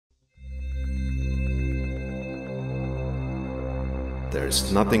that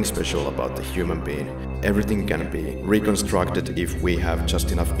there's nothing special about the human being. Everything can be reconstructed if we have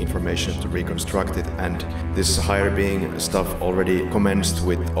just enough information to reconstruct it, and this higher being stuff already commenced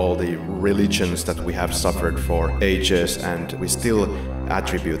with all the religions that we have suffered for ages, and we still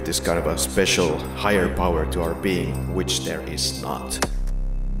attribute this kind of a special higher power to our being, which there is not.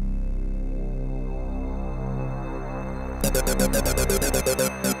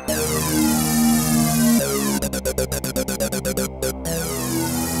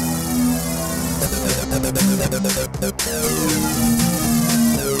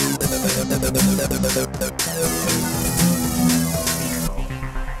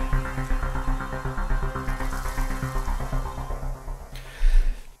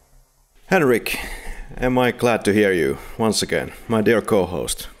 Henrik, am I glad to hear you once again, my dear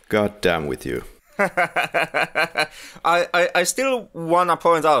co-host. God damn with you. I still wanna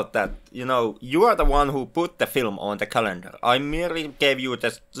point out that, you are the one who put the film on the calendar. I merely gave you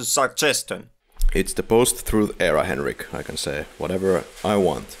the suggestion. It's the post-truth era, Henrik. I can say whatever I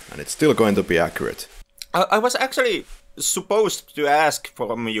want, and it's still going to be accurate. I was actually supposed to ask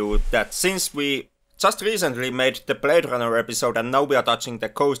from you that since we just recently made the Blade Runner episode and now we are touching the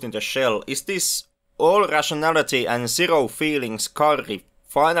Ghost in the Shell, is this all rationality and zero feelings Karri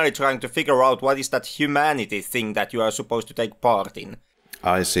finally trying to figure out what is that humanity thing that you are supposed to take part in?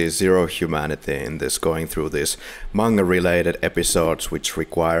 I see zero humanity in this, going through these manga-related episodes which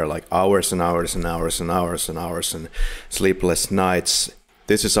require like hours and hours and hours and hours and hours and sleepless nights.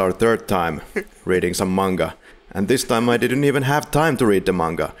 This is our third time reading some manga, and this time I didn't even have time to read the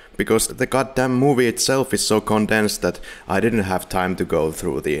manga because the goddamn movie itself is so condensed that I didn't have time to go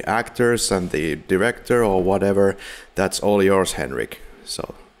through the actors and the director or whatever. That's all yours, Henrik.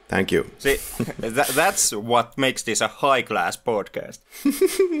 So, thank you. See, that's what makes this a high-class podcast.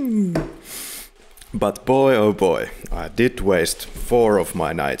 But boy, oh boy, I did waste 4 of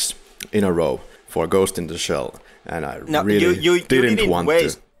my nights in a row for Ghost in the Shell, and I really didn't want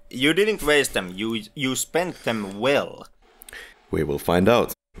to. You didn't waste them, you spent them well. We will find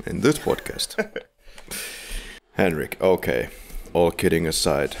out in this podcast. Henrik, okay, all kidding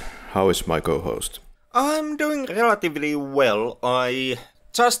aside, how is my co-host? I'm doing relatively well. I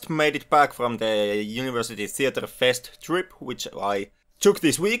just made it back from the University Theatre Fest trip, which I took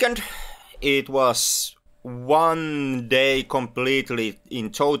this weekend. It was 1 day completely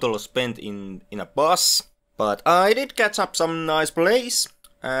in total spent in a bus, but I did catch up some nice plays,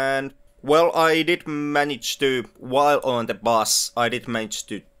 and well, I did manage to, while on the bus, I did manage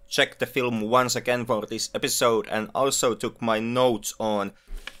to check the film once again for this episode, and also took my notes on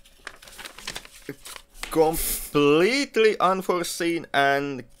completely unforeseen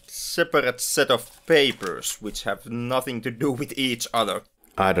and separate set of papers which have nothing to do with each other.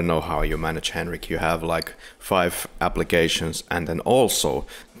 I don't know how you manage, Henrik. You have like 5 applications and then also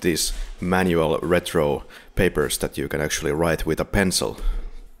these manual retro papers that you can actually write with a pencil.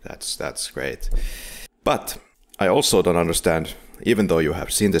 That's great. But I also don't understand, even though you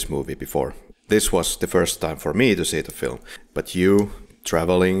have seen this movie before, this was the first time for me to see the film, but you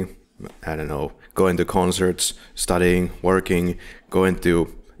traveling, I don't know, going to concerts, studying, working, going to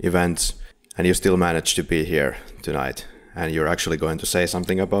events, and you still manage to be here tonight. And you're actually going to say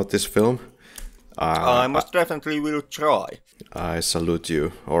something about this film? I most definitely will try. I salute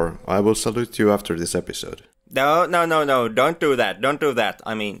you, or I will salute you after this episode. No, don't do that.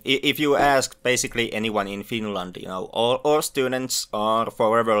 I mean, if you ask basically anyone in Finland, all students are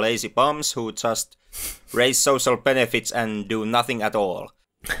forever lazy bums who just raise social benefits and do nothing at all.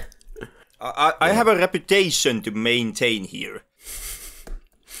 I have a reputation to maintain here.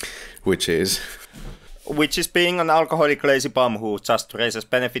 Which is? Which is being an alcoholic lazy bum who just raises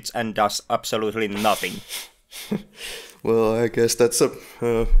benefits and does absolutely nothing. Well, I guess that's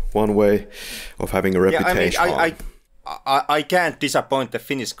one way of having a reputation. Yeah, I can't disappoint the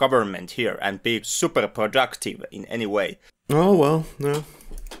Finnish government here and be super productive in any way. Oh, well, no.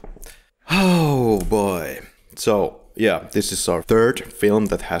 Oh, boy. So, yeah, this is our third film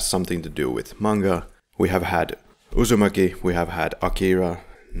that has something to do with manga. We have had Uzumaki, we have had Akira,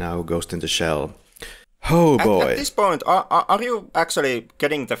 now Ghost in the Shell. Oh boy. At this point, are you actually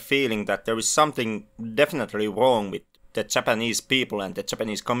getting the feeling that there is something definitely wrong with the Japanese people and the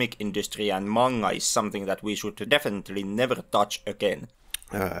Japanese comic industry, and manga is something that we should definitely never touch again?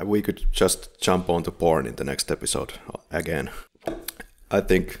 We could just jump onto porn in the next episode again. I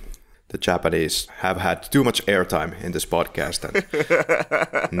think the Japanese have had too much airtime in this podcast,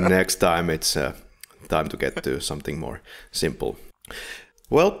 and next time it's time to get to something more simple.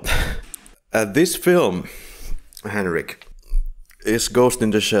 Well, this film, Henrik, is Ghost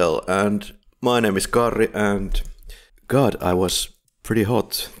in the Shell, and my name is Karri, and God, I was pretty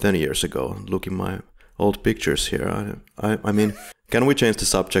hot 10 years ago. Look at my old pictures here. I mean, can we change the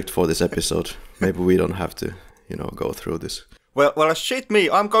subject for this episode? Maybe we don't have to, go through this. Well, shit me,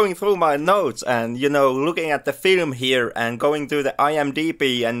 I'm going through my notes and, looking at the film here and going through the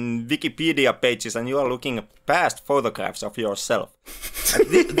IMDb and Wikipedia pages, and you are looking at past photographs of yourself.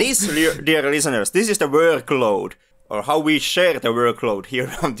 This, dear listeners, this is the workload, or how we share the workload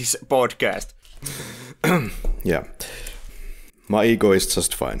here on this podcast. Yeah. My ego is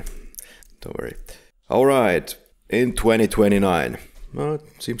just fine. Don't worry. Alright, in 2029. Well, it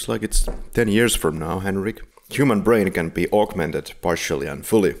seems like it's 10 years from now, Henrik. Human brain can be augmented partially and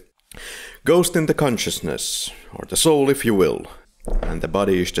fully. Ghost in the consciousness, or the soul if you will, and the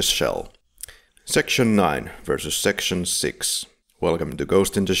body is the shell. Section 9 versus Section 6. Welcome to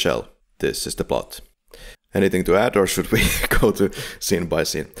Ghost in the Shell. This is the plot. Anything to add, or should we go to scene by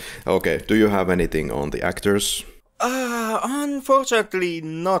scene? Okay, do you have anything on the actors? Unfortunately,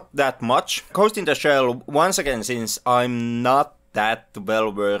 not that much. Ghost in the Shell, once again, since I'm not that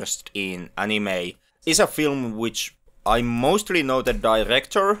well versed in anime, is a film which I mostly know the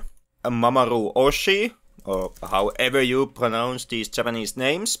director, Mamoru Oshii, or however you pronounce these Japanese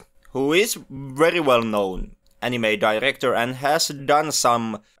names, who is very well known anime director and has done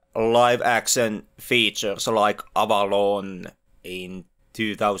some live action features like Avalon in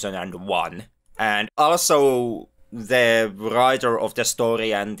 2001. And also the writer of the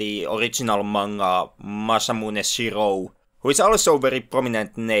story and the original manga, Masamune Shiro, who is also a very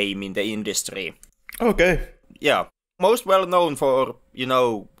prominent name in the industry. Okay. Yeah. Most well known for,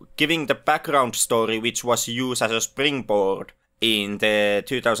 giving the background story which was used as a springboard in the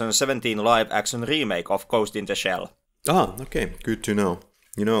 2017 live-action remake of Ghost in the Shell. Ah, okay. Good to know.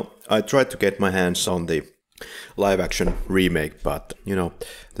 I tried to get my hands on the live-action remake, but,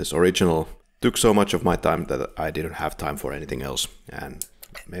 this original took so much of my time that I didn't have time for anything else. And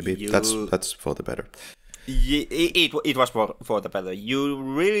maybe that's for the better. It was for the better. You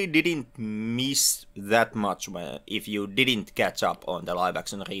really didn't miss that much if you didn't catch up on the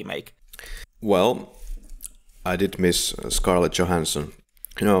live-action remake. Well, I did miss Scarlett Johansson.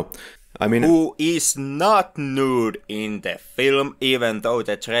 Who is not nude in the film, even though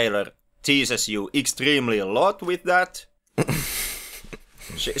the trailer teases you extremely a lot with that.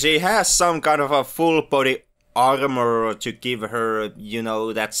 She has some kind of a full-body armor to give her,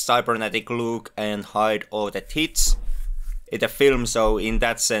 that cybernetic look and hide all the tits in the film, so in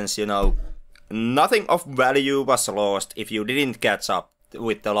that sense, nothing of value was lost if you didn't catch up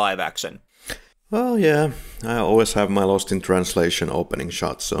with the live action. Well, yeah, I always have my Lost in Translation opening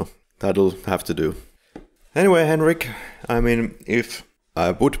shot, so that'll have to do. Anyway, Henrik, if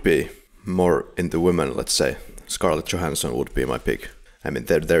I would be more into women, let's say, Scarlett Johansson would be my pick.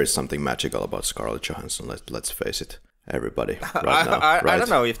 There is something magical about Scarlett Johansson, let's face it, everybody, right now. I don't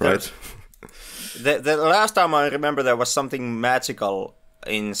know if there's... The last time I remember there was something magical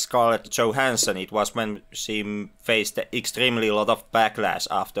in Scarlett Johansson, it was when she faced extremely lot of backlash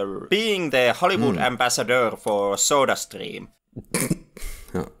after being the Hollywood ambassador for SodaStream.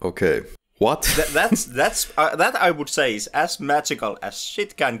 Okay. What? That I would say is as magical as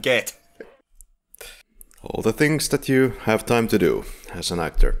shit can get. All the things that you have time to do as an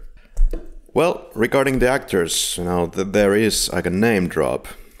actor. Well, regarding the actors, there is like a name drop.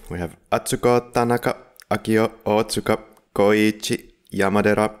 We have Atsuko, Tanaka, Akio, Outsuka, Kouichi,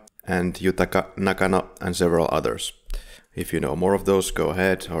 Yamadera, and Yutaka, Nakano, and several others. If you know more of those, go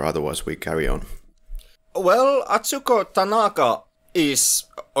ahead, or otherwise we carry on. Well, Atsuko Tanaka is,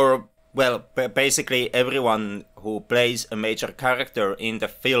 basically everyone who plays a major character in the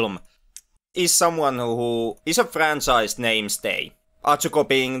film is someone who is a franchise namestay. Atsuko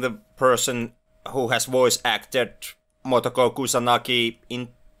being the person who has voice acted Motoko Kusanagi in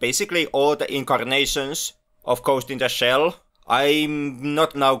basically all the incarnations of Ghost in the Shell. I'm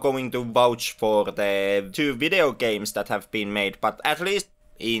not now going to vouch for the 2 video games that have been made, but at least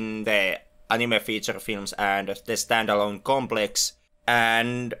in the anime feature films and the standalone complex.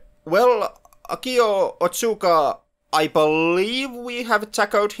 And, Akio Otsuka, I believe we have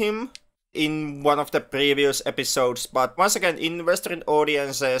tackled him in one of the previous episodes, but once again, in Western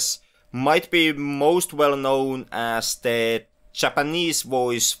audiences, might be most well known as the Japanese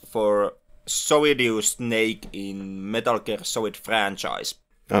voice for Solidus Snake in Metal Gear Solid franchise.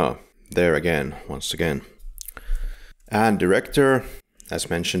 Oh, there again, once again. And director, as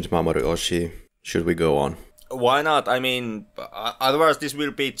mentioned, Mamoru Oshii. Should we go on? Why not? Otherwise this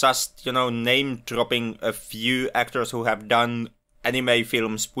will be just, name-dropping a few actors who have done anime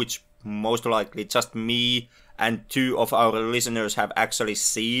films, which most likely just me and 2 of our listeners have actually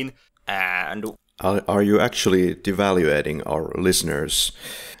seen. And Are you actually devaluating our listeners'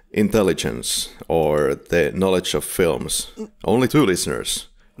 intelligence or the knowledge of films? Only 2 listeners.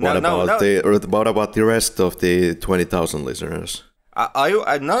 What about the rest of the 20,000 listeners?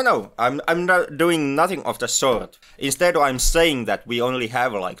 No. I'm not doing nothing of the sort. Instead, I'm saying that we only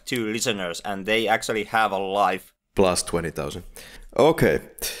have like 2 listeners, and they actually have a life. Plus 20,000. Okay.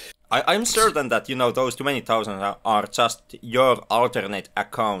 I'm certain that, those 20,000 are just your alternate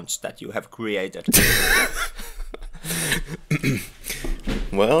accounts that you have created.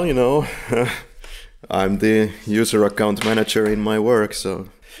 Well, I'm the user account manager in my work, so...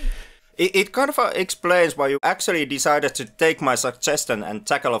 It kind of explains why you actually decided to take my suggestion and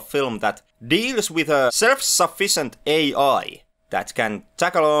tackle a film that deals with a self-sufficient AI that can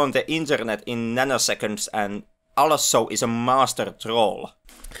tackle on the internet in nanoseconds and also is a master troll.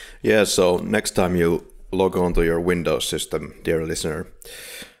 Yeah, so next time you log on to your Windows system, dear listener,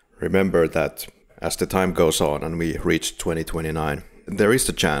 remember that as the time goes on and we reach 2029, there is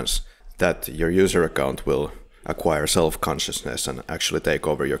a chance that your user account will acquire self-consciousness and actually take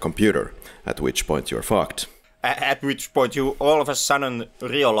over your computer, at which point you're fucked. At which point you all of a sudden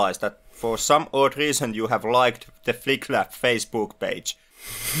realize that for some odd reason you have liked the FlickLap Facebook page.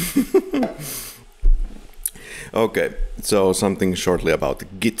 Okay, so something shortly about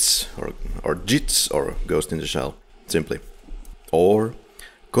GITS, or JITS, or Ghost in the Shell, simply. Or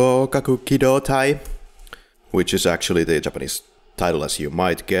Koukaku Kidoutai, which is actually the Japanese title as you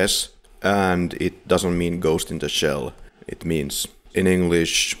might guess, and it doesn't mean Ghost in the Shell, it means, in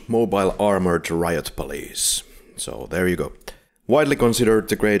English, Mobile Armored Riot Police. So there you go. Widely considered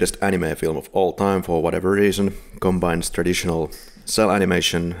the greatest anime film of all time for whatever reason, combines traditional cell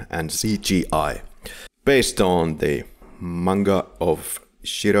animation and CGI. Based on the manga of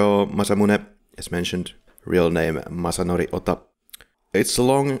Shiro Masamune, as mentioned, real name Masanori Ota. It's a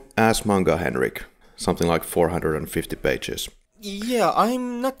long-ass manga, Henrik, something like 450 pages. Yeah,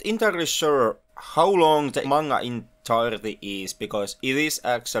 I'm not entirely sure how long the manga entirety is, because it is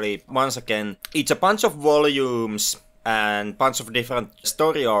actually, once again, it's a bunch of volumes and bunch of different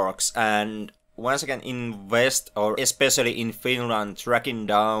story arcs, and once again in West, or especially in Finland, tracking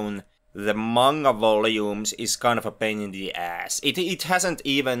down the manga volumes is kind of a pain in the ass. It hasn't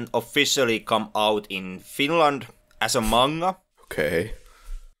even officially come out in Finland as a manga. Okay.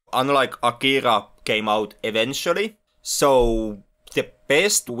 Unlike Akira came out eventually. So the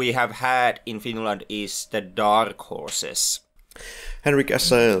best we have had in Finland is the Dark Horses. Henrik,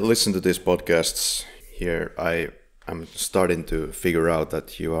 as I listen to these podcasts here, I'm starting to figure out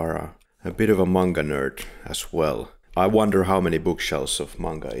that you are a bit of a manga nerd as well. I wonder how many bookshelves of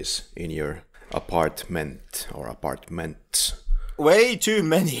manga is in your apartment or apartments. Way too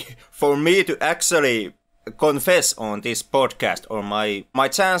many for me to actually confess on this podcast, or my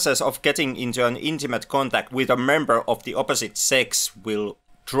chances of getting into an intimate contact with a member of the opposite sex will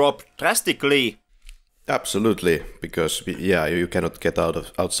drop drastically. Absolutely, because you cannot get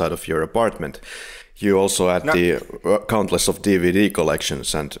outside of your apartment. You also had the countless of DVD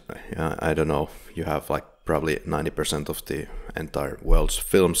collections, and I don't know, you have like probably 90% of the entire world's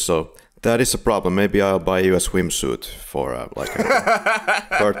films, so that is a problem. Maybe I'll buy you a swimsuit for a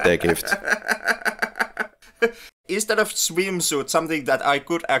birthday gift. Instead of swimsuit, something that I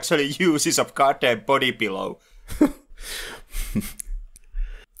could actually use is a goddamn body pillow.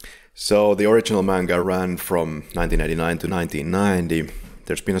 So the original manga ran from 1989 to 1990.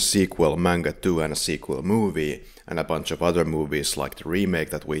 There's been a sequel, Manga 2, and a sequel movie, and a bunch of other movies like the remake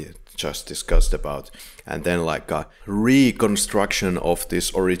that we just discussed about, and then like a reconstruction of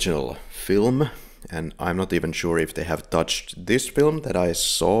this original film. And I'm not even sure if they have touched this film that I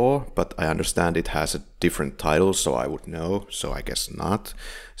saw, but I understand it has a different title, so I would know, so I guess not.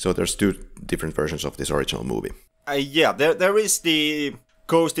 So there's 2 different versions of this original movie. There is the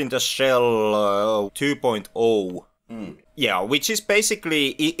Ghost in the Shell 2.0. Yeah, which is basically,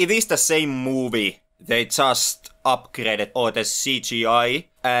 it is the same movie. They just upgraded all the CGI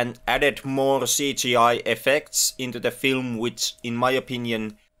and added more CGI effects into the film, which in my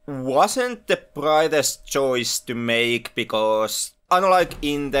opinion wasn't the brightest choice to make, because unlike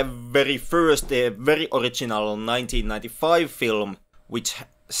in the very first, the very original 1995 film, which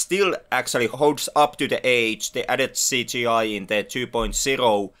still actually holds up to the age, the added CGI in the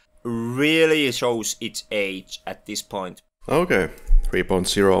 2.0 really shows its age at this point. Okay,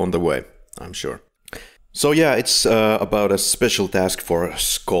 3.0 on the way, I'm sure. So yeah, it's about a special task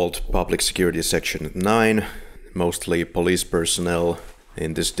force called Public Security Section 9, mostly police personnel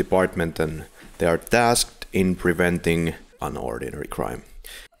in this department, and they are tasked in preventing unordinary crime.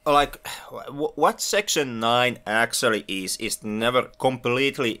 Like, what Section 9 actually is never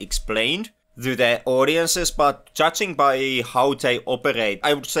completely explained. to the audiences, but judging by how they operate,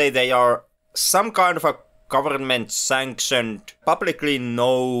 I would say they are some kind of a government-sanctioned, publicly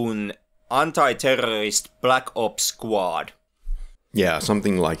known anti-terrorist black ops squad. Yeah,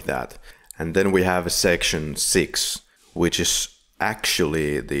 something like that. And then we have Section 6, which is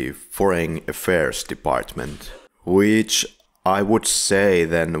actually the Foreign Affairs Department, which I would say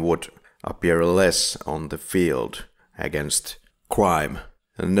then would appear less on the field against crime.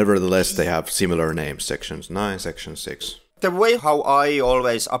 And nevertheless, they have similar names, Section 9, Section 6. The way how I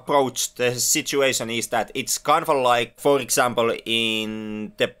always approach the situation is that it's kind of like, for example,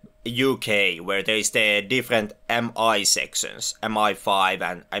 in the UK, where there is the different MI sections, MI5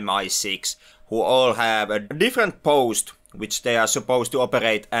 and MI6, who all have a different post which they are supposed to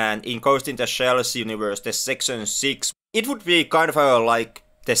operate, and in Ghost in the Shell's universe, the Section 6, it would be kind of like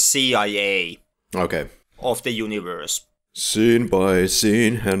the CIA of the universe. Scene by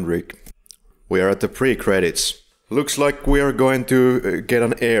scene, Henrik. We are at the pre-credits. Looks like we are going to get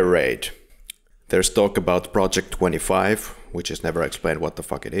an air raid. There's talk about Project 25, which is never explained what the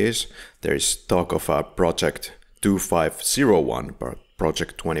fuck it is. There's talk of a Project 2501, but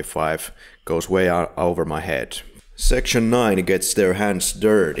Project 25 goes way over my head. Section 9 gets their hands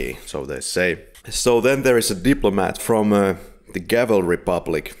dirty, so they say. So then there is a diplomat from the Grivell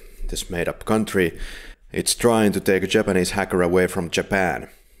Republic, this made-up country. It's trying to take a Japanese hacker away from Japan.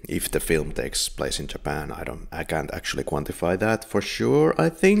 If the film takes place in Japan, I can't actually quantify that for sure, I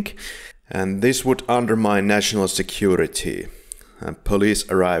think. And this would undermine national security. And police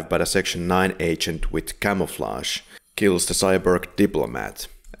arrive, but a Section 9 agent with camouflage kills the cyborg diplomat.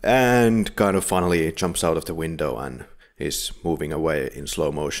 And kind of funnily jumps out of the window and is moving away in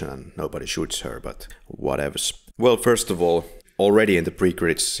slow motion, and nobody shoots her, but whatevs. Well, first of all, already in the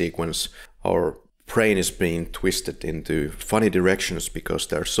pre-credits sequence, our brain is being twisted into funny directions because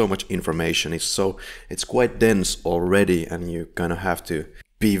there's so much information. It's quite dense already, and you kind of have to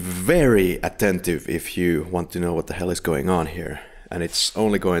be very attentive if you want to know what the hell is going on here. And it's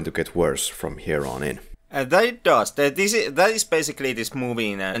only going to get worse from here on in. That it does. That is basically this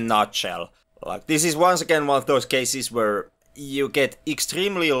movie in a nutshell. Like, this is once again one of those cases where you get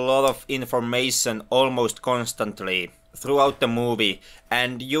extremely a lot of information almost constantly throughout the movie,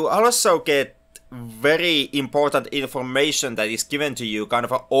 and you also get very important information that is given to you kind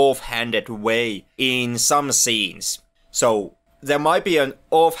of an offhanded way in some scenes. So there might be an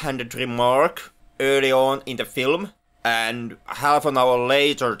offhanded remark early on in the film, and half an hour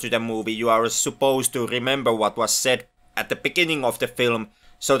later to the movie you are supposed to remember what was said at the beginning of the film,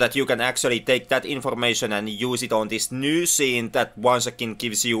 so that you can actually take that information and use it on this new scene that once again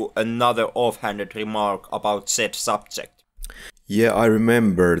gives you another offhanded remark about said subject. Yeah, I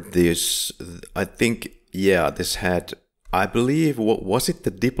remember this. I think, this had, I believe, was it the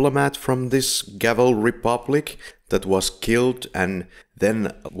diplomat from this Grivell Republic that was killed, and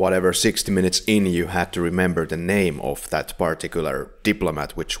then whatever 60 minutes in you had to remember the name of that particular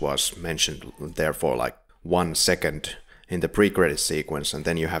diplomat, which was mentioned there for like 1 second in the pre-credit sequence, and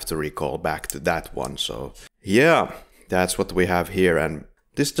then you have to recall back to that one. So yeah, that's what we have here, and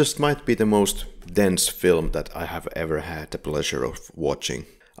this just might be the most dense film that I have ever had the pleasure of watching.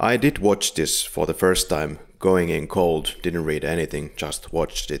 I did watch this for the first time, going in cold, didn't read anything, just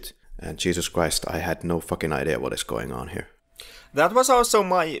watched it. And Jesus Christ, I had no fucking idea what is going on here. That was also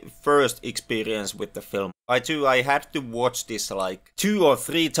my first experience with the film. I had to watch this like 2 or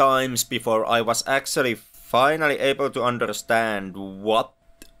 3 times before I was actually finally able to understand what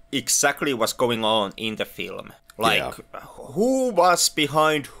exactly was going on in the film. Like, who was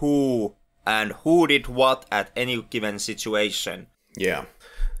behind who, and who did what at any given situation. Yeah.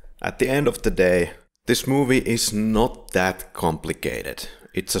 At the end of the day, this movie is not that complicated.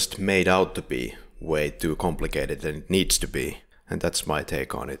 It's just made out to be way too complicated than it needs to be. And that's my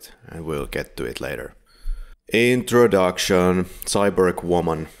take on it, and we'll get to it later. Introduction. Cyborg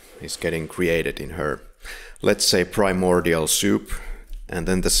woman is getting created in her, let's say, primordial soup. And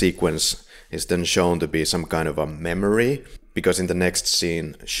then the sequence is then shown to be some kind of a memory, because in the next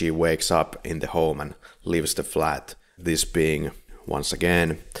scene she wakes up in the home and leaves the flat. This being, once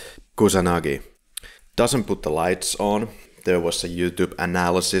again, Kusanagi. Doesn't put the lights on. There was a YouTube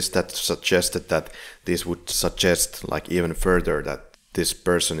analysis that suggested that this would suggest, like, even further that this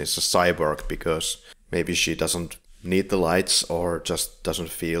person is a cyborg, because maybe she doesn't need the lights or just doesn't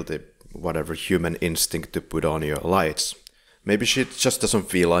feel the whatever human instinct to put on your lights. Maybe she just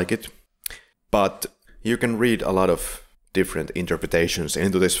doesn't feel like it. But you can read a lot of different interpretations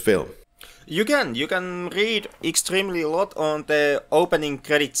into this film. You can read extremely a lot on the opening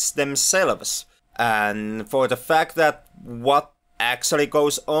credits themselves. And for the fact that what actually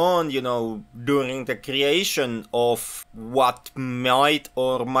goes on, during the creation of what might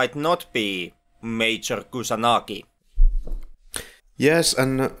or might not be Major Kusanagi. Yes,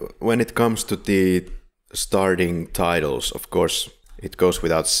 and when it comes to the starting titles, of course, it goes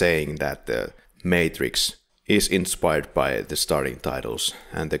without saying that the Matrix is inspired by the starting titles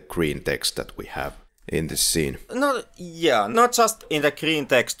and the green text that we have in this scene. Not just in the green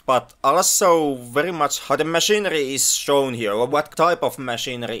text, but also very much how the machinery is shown here, or what type of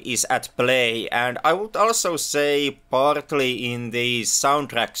machinery is at play, and I would also say partly in the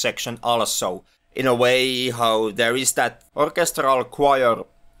soundtrack section also, in a way how there is that orchestral choir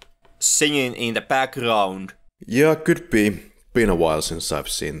singing in the background. Yeah, could be. Been a while since I've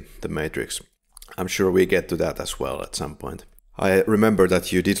seen The Matrix. I'm sure we get to that as well at some point. I remember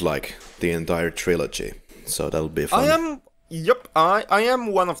that you did like the entire trilogy, so that'll be fun. I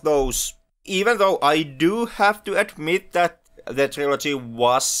am one of those. Even though I do have to admit that the trilogy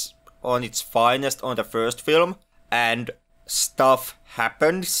was on its finest on the first film, and stuff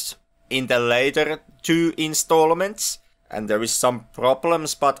happens in the later two installments, and there is some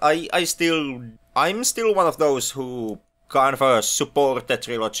problems, but I'm still one of those who kind of support the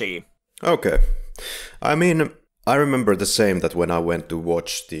trilogy. Okay. I mean, I remember the same, that when I went to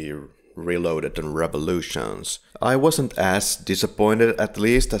watch the Reloaded and Revolutions, I wasn't as disappointed, at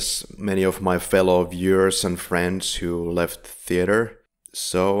least, as many of my fellow viewers and friends who left the theater.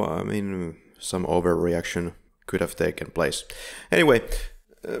 So, I mean, some overreaction could have taken place. Anyway,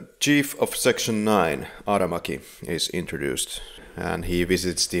 Chief of Section 9, Aramaki, is introduced, and he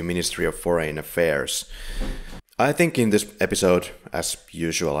visits the Ministry of Foreign Affairs. I think in this episode, as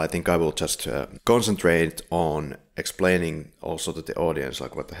usual, I think I will just concentrate on explaining also to the audience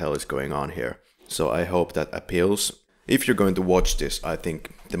like what the hell is going on here. So I hope that appeals. If you're going to watch this, I think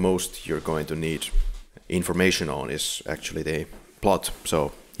the most you're going to need information on is actually the plot.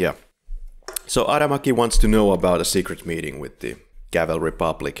 So yeah. So Aramaki wants to know about a secret meeting with the Gavel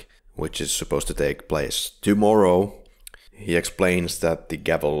Republic, which is supposed to take place tomorrow. He explains that the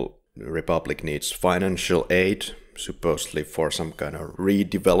Gavel Republic needs financial aid, supposedly for some kind of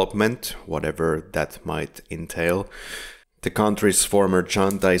redevelopment, whatever that might entail. The country's former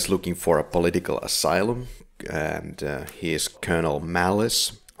junta is looking for a political asylum, and he is Colonel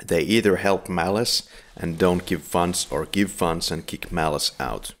Malice. They either help Malice and don't give funds, or give funds and kick Malice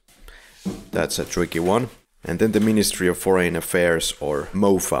out. That's a tricky one. And then the Ministry of Foreign Affairs, or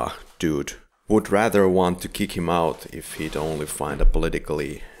MOFA dude, would rather want to kick him out if he'd only find a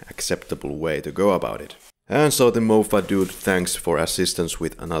politically acceptable way to go about it. And so the MOFA dude thanks for assistance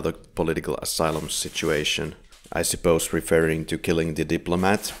with another political asylum situation, I suppose referring to killing the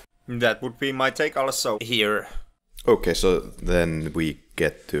diplomat. That would be my take also here. Okay, so then we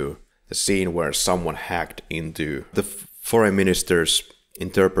get to the scene where someone hacked into the foreign minister's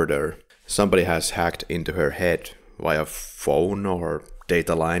interpreter. Somebody has hacked into her head via phone or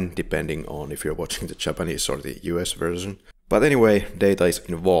data line, depending on if you're watching the Japanese or the US version. But anyway, Data is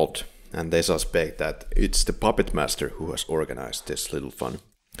involved, and they suspect that it's the Puppet Master who has organized this little fun.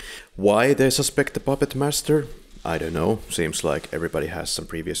 Why they suspect the Puppet Master? I don't know. Seems like everybody has some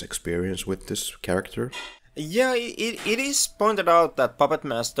previous experience with this character. Yeah, it is pointed out that Puppet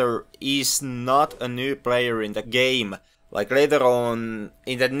Master is not a new player in the game. Like later on,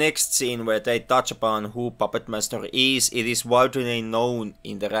 in the next scene where they touch upon who Puppet Master is, it is widely known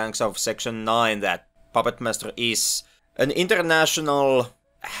in the ranks of Section 9 that Puppet Master is an international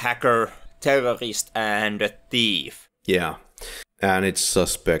hacker, terrorist, and a thief. Yeah, and it's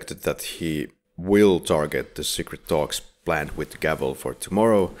suspected that he will target the secret talks planned with Gavel for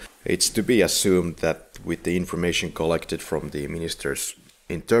tomorrow. It's to be assumed that with the information collected from the minister's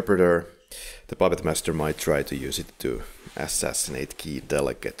interpreter, the Puppet Master might try to use it to assassinate key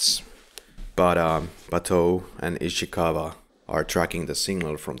delegates. But Batou and Ishikawa are tracking the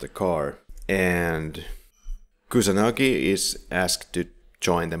signal from the car, and Kusanagi is asked to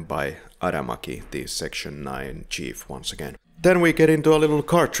join them by Aramaki, the Section 9 chief, once again. Then we get into a little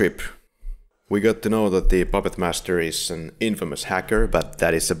car trip. We got to know that the Puppet Master is an infamous hacker, but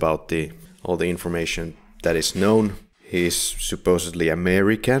that is about all the information that is known. He's supposedly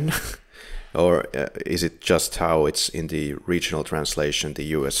American, or is it just how it's in the regional translation,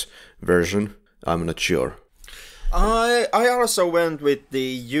 the US version? I'm not sure. I also went with the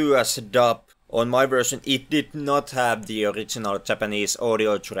US dub. On my version, it did not have the original Japanese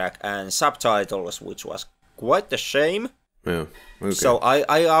audio track and subtitles, which was quite a shame. Yeah, okay. So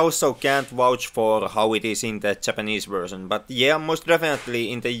I also can't vouch for how it is in the Japanese version, but yeah, most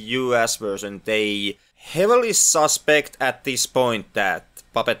definitely in the US version, they heavily suspect at this point that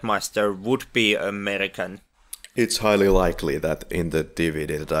Puppet Master would be American. It's highly likely that in the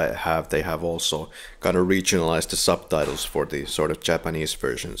DVD that I have, they have also kind of regionalized the subtitles for the sort of Japanese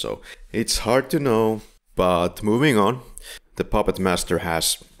version, so it's hard to know. But moving on, the puppet master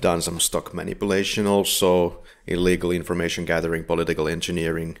has done some stock manipulation, also illegal information gathering, political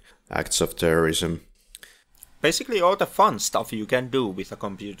engineering, acts of terrorism. Basically all the fun stuff you can do with a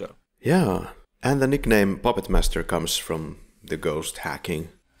computer. Yeah, and the nickname Puppet Master comes from the ghost hacking.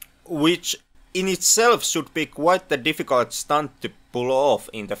 Which in itself should be quite the difficult stunt to pull off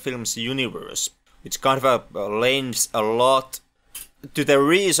in the film's universe. Which kind of lends a lot to the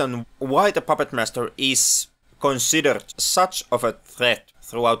reason why the Puppet Master is considered such of a threat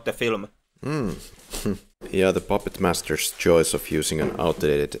throughout the film. Yeah, the Puppet Master's choice of using an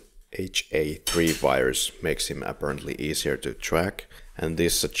outdated HA3 virus makes him apparently easier to track, and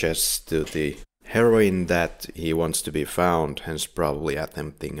this suggests to the heroine that he wants to be found, hence probably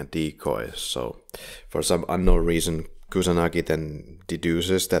attempting a decoy. So, for some unknown reason, Kusanagi then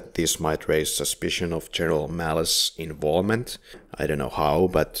deduces that this might raise suspicion of General Malice involvement. I don't know how,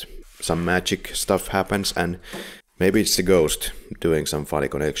 but some magic stuff happens, and maybe it's the ghost doing some funny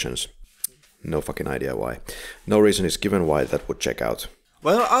connections. No fucking idea why. No reason is given why that would check out.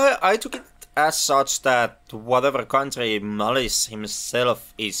 Well, I took it as such that whatever country Malice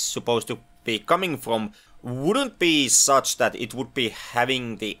himself is supposed to be coming from wouldn't be such that it would be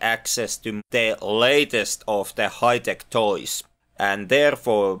having the access to the latest of the high-tech toys, and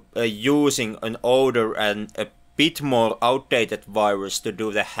therefore using an older and a bit more outdated virus to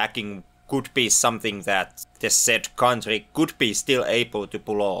do the hacking could be something that the said country could be still able to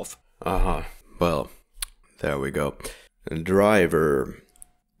pull off. Aha, well, there we go. Driver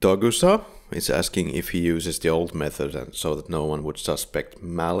Togusa is asking if he uses the old method and so that no one would suspect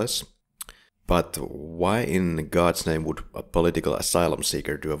Malice. But why in God's name would a political asylum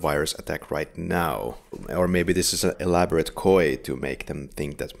seeker do a virus attack right now? Or maybe this is an elaborate coy to make them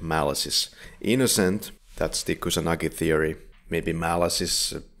think that Malice is innocent. That's the Kusanagi theory. Maybe Malice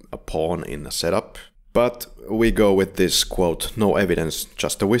is a pawn in a setup. But we go with this quote, no evidence,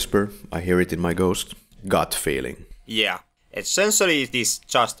 just a whisper, I hear it in my ghost, gut feeling. Yeah, essentially it is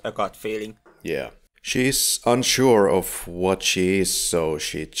just a gut feeling. Yeah. She's unsure of what she is, so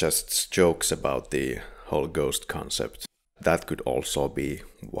she just jokes about the whole ghost concept. That could also be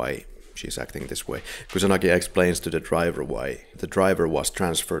why she's acting this way. Kusanagi explains to the driver why the driver was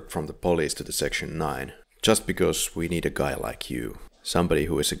transferred from the police to the Section 9. Just because we need a guy like you. Somebody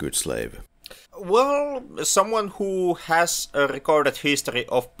who is a good slave. Well, someone who has a recorded history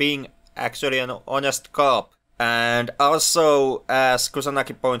of being actually an honest cop. And also, as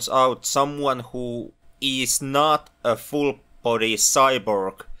Kusanagi points out, someone who is not a full-body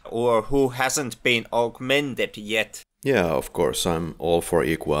cyborg, or who hasn't been augmented yet. Yeah, of course, I'm all for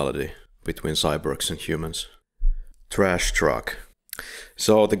equality between cyborgs and humans. Trash truck.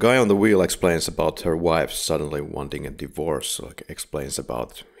 So the guy on the wheel explains about her wife suddenly wanting a divorce, like explains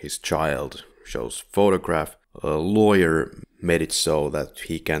about his child, shows photograph. A lawyer made it so that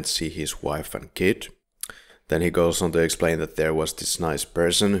he can't see his wife and kid. Then he goes on to explain that there was this nice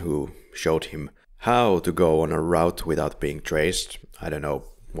person who showed him how to go on a route without being traced. I don't know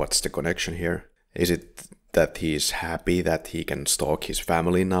what's the connection here. Is it that he is happy that he can stalk his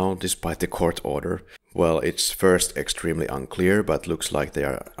family now despite the court order? Well, it's first extremely unclear, but looks like they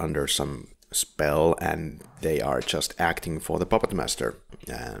are under some spell and they are just acting for the puppet master.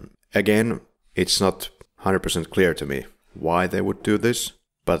 Again, it's not 100% clear to me why they would do this,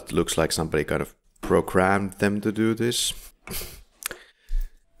 but looks like somebody kind of programmed them to do this.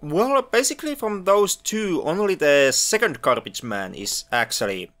 Well, basically from those two, only the second garbage man is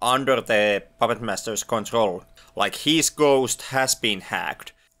actually under the puppet master's control. Like, his ghost has been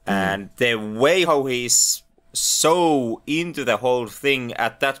hacked. And the way how he's so into the whole thing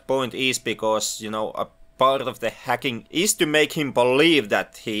at that point is because, you know, a part of the hacking is to make him believe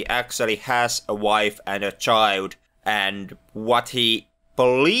that he actually has a wife and a child. And what he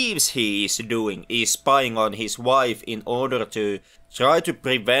believes he is doing is spying on his wife in order to try to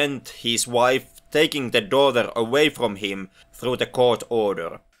prevent his wife taking the daughter away from him through the court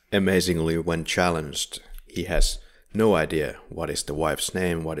order. Amazingly, when challenged, he has no idea what is the wife's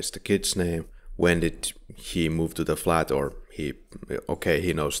name, what is the kid's name, when did he move to the flat, or he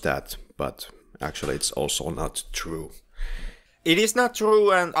knows that, but actually it's also not true. It is not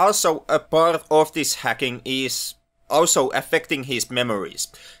true, and also a part of this hacking is also affecting his memories,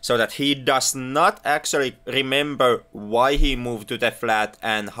 so that he does not actually remember why he moved to the flat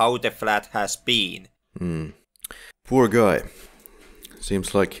and how the flat has been. Poor guy.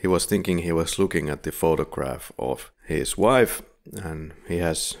 Seems like he was thinking he was looking at the photograph of his wife, and he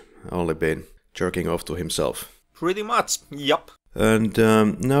has only been jerking off to himself. Pretty much, yup. And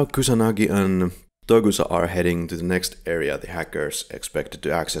now Kusanagi and Togusa are heading to the next area the hackers expected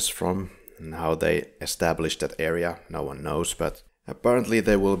to access from. And how they established that area, no one knows, but apparently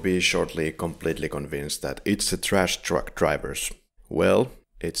they will be shortly completely convinced that it's the trash truck drivers. Well,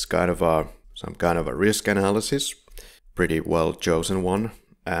 it's some kind of a risk analysis, pretty well chosen one,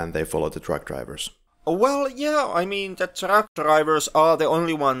 and they follow the truck drivers. Well, yeah, I mean, the truck drivers are the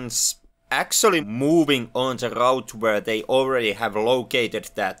only ones actually moving on the route where they already have located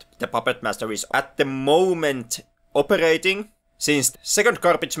that the puppet master is at the moment operating, since second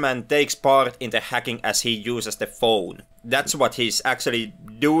garbage man takes part in the hacking as he uses the phone. That's what he's actually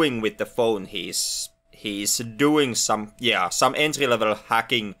doing with the phone. He's doing some entry-level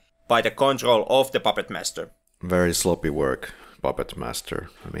hacking by the control of the puppet master. Very sloppy work, puppet master.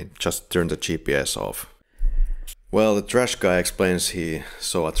 I mean, just turn the GPS off. Well, the trash guy explains he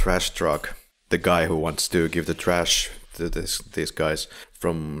saw a trash truck, the guy who wants to give the trash to these guys,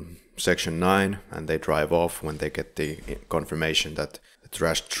 from Section 9, and they drive off when they get the confirmation that the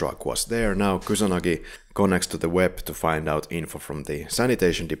trash truck was there. Now Kusanagi connects to the web to find out info from the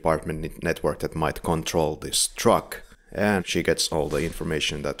sanitation department network that might control this truck, and she gets all the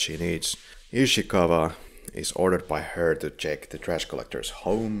information that she needs. Ishikawa is ordered by her to check the trash collectors'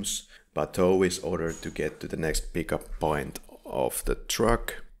 homes. Batou is ordered to get to the next pickup point of the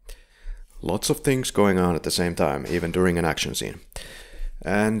truck. Lots of things going on at the same time, even during an action scene.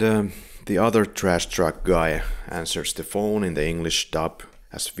 And the other trash truck guy answers the phone in the English dub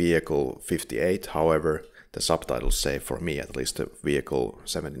as Vehicle 58. However, the subtitles say, for me at least, Vehicle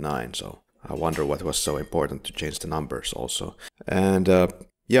 79. So I wonder what was so important to change the numbers also. And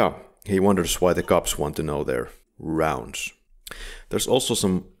he wonders why the cops want to know their rounds. There's also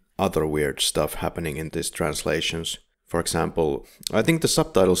some other weird stuff happening in these translations. For example, I think the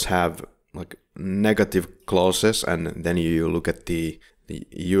subtitles have like negative clauses, and then you look at the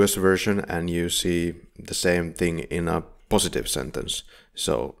US version and you see the same thing in a positive sentence.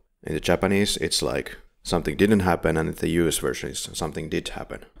 So in the Japanese it's like something didn't happen, and in the US version is something did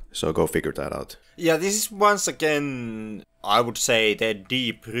happen. So go figure that out. Yeah, this is once again, I would say, the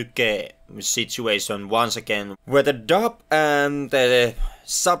deep Ryuke situation once again, where the dub and the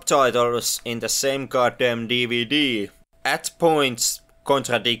subtitles in the same goddamn DVD at points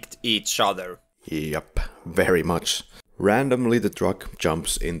contradict each other. Yep, very much. Randomly the truck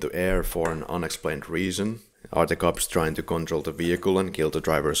jumps into air for an unexplained reason. Are the cops trying to control the vehicle and kill the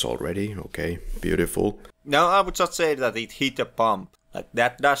drivers already? Okay, beautiful. Now I would just say that it hit a bump. Like,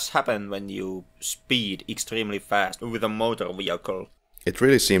 that does happen when you speed extremely fast with a motor vehicle. It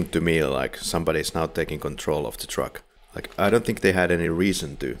really seemed to me like somebody's now taking control of the truck. Like, I don't think they had any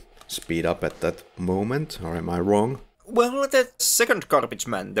reason to speed up at that moment, or am I wrong? Well, the second garbage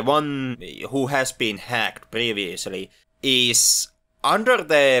man, the one who has been hacked previously, is under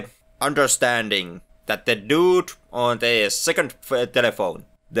the understanding that the dude on the second telephone,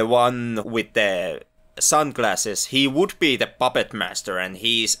 the one with the sunglasses, he would be the puppet master, and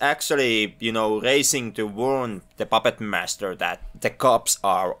he's actually, racing to warn the puppet master that the cops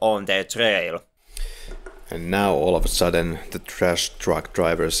are on their trail. And now all of a sudden the trash truck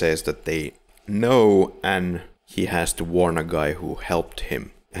driver says that they know, and he has to warn a guy who helped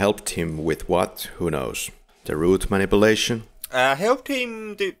him. Helped him with what? Who knows? The route manipulation? Helped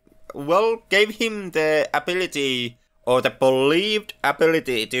him to, gave him the ability, or the believed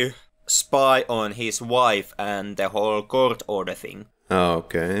ability to spy on his wife and the whole court order thing.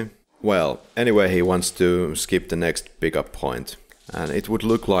 Okay. Well, anyway, he wants to skip the next pickup point. And it would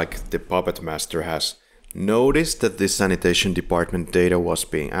look like the puppet master has noticed that the sanitation department data was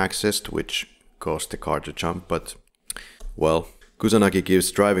being accessed, which caused the car to jump, but, well, Kusanagi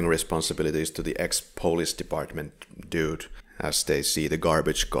gives driving responsibilities to the ex-police department dude as they see the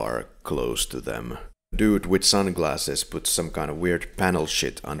garbage car close to them. Dude with sunglasses puts some kind of weird panel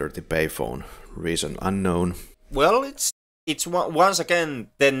shit under the payphone. Reason unknown. Well, it's once again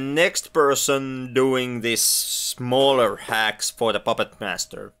the next person doing these smaller hacks for the puppet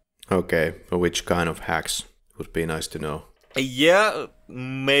master. Okay, which kind of hacks? Would be nice to know. Yeah,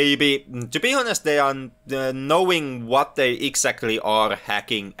 maybe. To be honest, they are knowing what they exactly are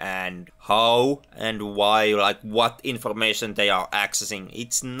hacking and how and why, like what information they are accessing.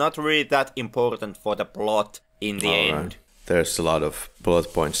 It's not really that important for the plot in the end. Right. There's a lot of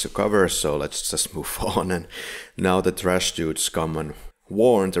plot points to cover, so let's just move on. And now the trash dudes come and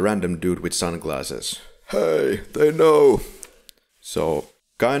warn the random dude with sunglasses. Hey, they know! So,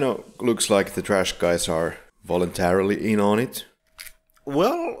 kinda looks like the trash guys are voluntarily in on it?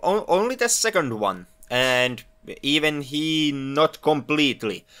 Well, only the second one. And even he not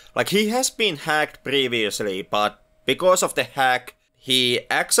completely. Like, he has been hacked previously, but because of the hack, he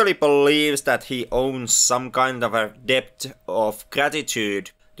actually believes that he owns some kind of a debt of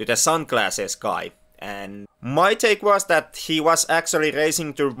gratitude to the sunglasses guy. And my take was that he was actually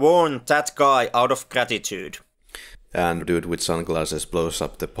racing to warn that guy out of gratitude. And dude with sunglasses blows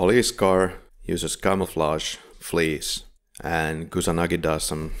up the police car, uses camouflage, flees. And Kusanagi does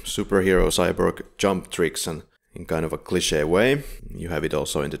some superhero cyborg jump tricks and in kind of a cliche way. You have it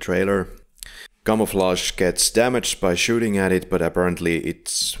also in the trailer. Camouflage gets damaged by shooting at it, but apparently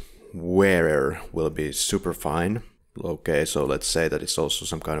its wearer will be super fine. Okay, so let's say that it's also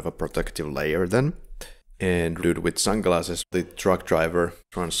some kind of a protective layer then. And dude with sunglasses, the truck driver,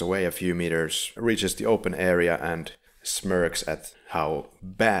 runs away a few meters, reaches the open area and smirks at how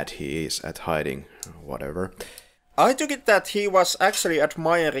bad he is at hiding, whatever. I took it that he was actually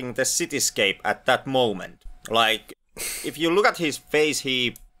admiring the cityscape at that moment. Like, if you look at his face,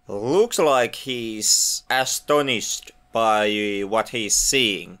 he looks like he's astonished by what he's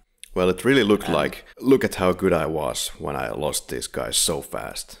seeing. Well, it really looked like, look at how good I was when I lost these guys so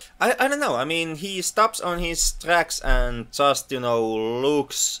fast. I don't know, I mean, he stops on his tracks and just,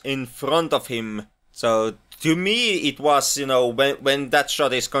 looks in front of him. So, to me, it was, when that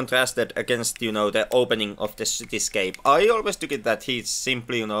shot is contrasted against, the opening of the cityscape, I always took it that he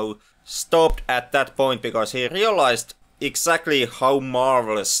simply, stopped at that point because he realized exactly how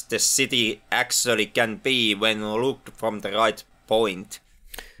marvelous the city actually can be when looked from the right point.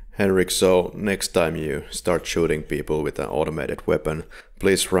 Henrik, so next time you start shooting people with an automated weapon,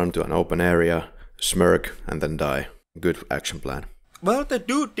 please run to an open area, smirk, and then die. Good action plan. Well, the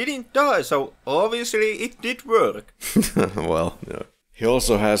dude didn't die, so obviously it did work. Well, yeah. He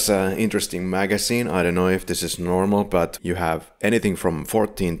also has an interesting magazine. I don't know if this is normal, but you have anything from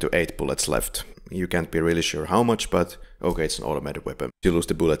 14 to 8 bullets left. You can't be really sure how much, but okay, it's an automated weapon. You lose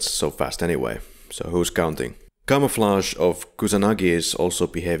the bullets so fast anyway, so who's counting? Camouflage of Kusanagi is also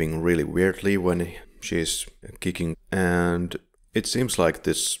behaving really weirdly when she's kicking, and it seems like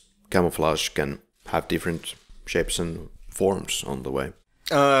this camouflage can have different shapes and forms on the way.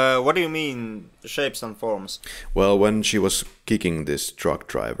 What do you mean, shapes and forms? Well, when she was kicking this truck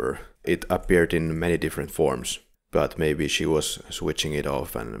driver, it appeared in many different forms. But maybe she was switching it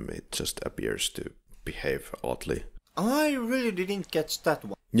off and it just appears to behave oddly. I really didn't catch that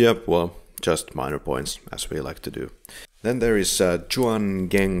one. Yep, well, just minor points, as we like to do. Then there is Juan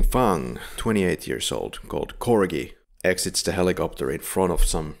Geng Fang, 28 years old, called Corgi, exits the helicopter in front of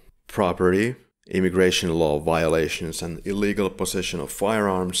some property. Immigration law violations and illegal possession of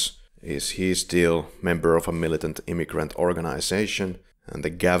firearms. Is he still member of a militant immigrant organization? And the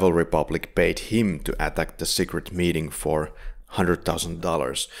Gavel Republic paid him to attack the secret meeting for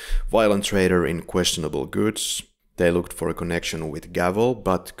 $100,000. Violent trader in questionable goods. They looked for a connection with Gavel,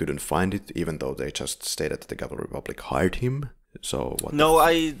 but couldn't find it, even though they just stated that the Gavel Republic hired him. So what? No,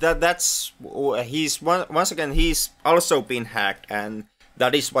 he's once again he's also been hacked, and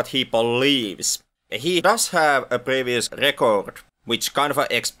that is what he believes. He does have a previous record, which kind of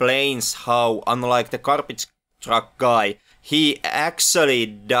explains how, unlike the garbage truck guy, he actually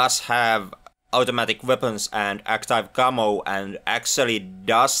does have automatic weapons and active camo and actually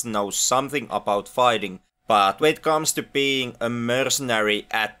does know something about fighting. But when it comes to being a mercenary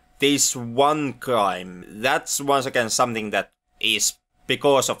at this one crime, that's once again something that is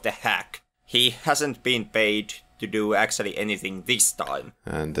because of the hack. He hasn't been paid to do actually anything this time.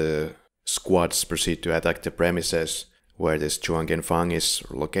 And the squads proceed to attack the premises where this Juan Genfang is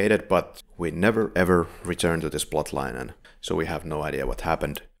located, but we never ever return to this plotline, and so we have no idea what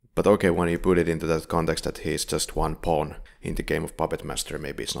happened. But okay, when you put it into that context that he's just one pawn in the game of Puppet Master,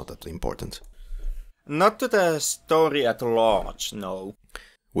 maybe it's not that important. Not to the story at large, no.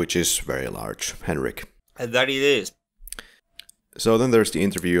 Which is very large, Henrik. That it is. So then there's the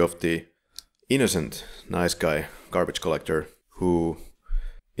interview of the innocent, nice guy, garbage collector, who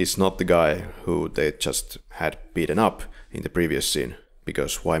is not the guy who they just had beaten up in the previous scene,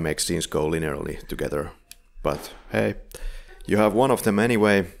 because why make scenes go linearly together? But hey, you have one of them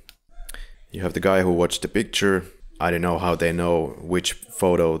anyway. You have the guy who watched the picture. I don't know how they know which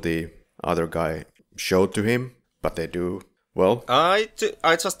photo the other guy showed to him, but they do. Well, I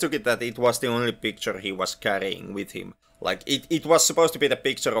just took it that it was the only picture he was carrying with him. Like, it was supposed to be the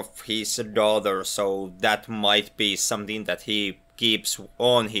picture of his daughter, so that might be something that he keeps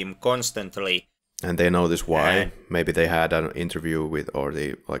on him constantly. And they know this why? Maybe they had an interview with, or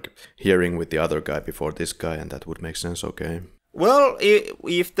the hearing with the other guy before this guy, and that would make sense, okay. Well,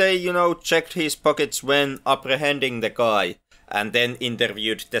 if they, checked his pockets when apprehending the guy, and then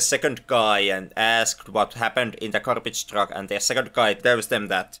interviewed the second guy and asked what happened in the garbage truck, and the second guy tells them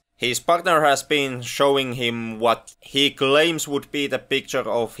that his partner has been showing him what he claims would be the picture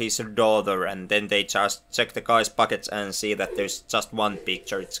of his daughter, and then they just check the guy's pockets and see that there's just one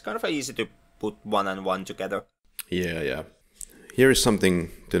picture. It's kind of easy to put one and one together. Yeah. Here is something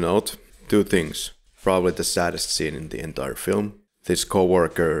to note. 2 things. Probably the saddest scene in the entire film. This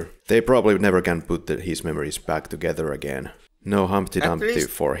co-worker, they probably never can put his memories back together again. No Humpty Dumpty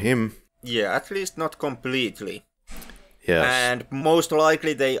for him. Yeah, at least not completely. Yes. And most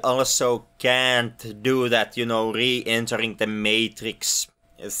likely they also can't do that, re-entering the Matrix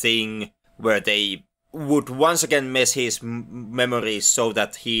thing where they would once again mess his memories so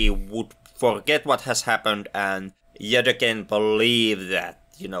that he would forget what has happened and yet again believe that,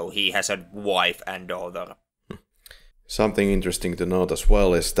 he has a wife and daughter. Something interesting to note as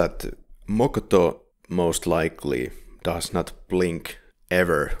well is that Mokoto most likely does not blink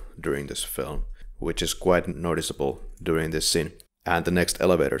ever during this film, which is quite noticeable during this scene and the next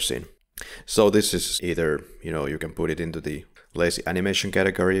elevator scene. So this is either, you can put it into the lazy animation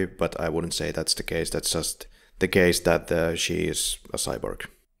category, but I wouldn't say that's the case. That's just the case that she is a cyborg.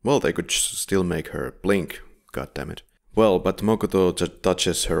 Well, they could still make her blink, goddammit. Well, but Mokoto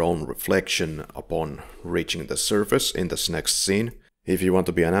touches her own reflection upon reaching the surface in this next scene. If you want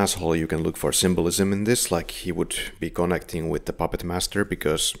to be an asshole, you can look for symbolism in this, like he would be connecting with the puppet master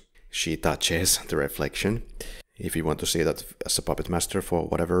because she touches the reflection. If you want to see that as a puppet master for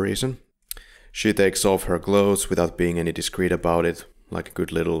whatever reason. She takes off her clothes without being any discreet about it, like a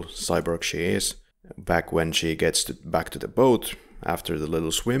good little cyborg she is. Back when she gets back to the boat after the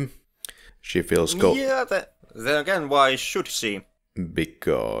little swim, she feels cold. Yeah, then again, why should she?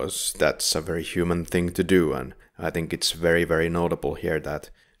 Because that's a very human thing to do, and I think it's very, very notable here that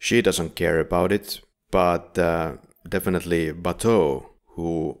she doesn't care about it, but definitely Bateau,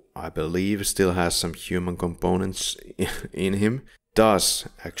 who I believe still has some human components in him, does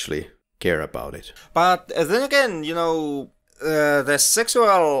actually care about it. But then again, the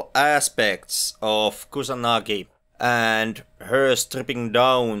sexual aspects of Kusanagi and her stripping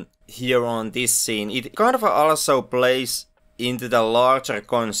down here on this scene, it kind of also plays into the larger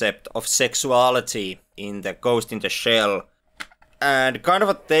concept of sexuality in the Ghost in the Shell, and kind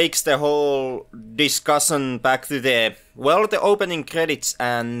of takes the whole discussion back to the opening credits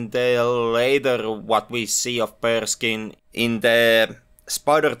and later what we see of Bearskin in the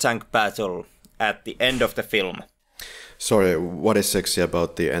spider tank battle at the end of the film. Sorry, what is sexy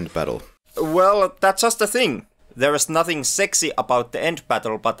about the end battle? Well, that's just the thing. There is nothing sexy about the end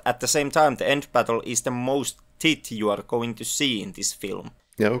battle, but at the same time, the end battle is the most tit you are going to see in this film.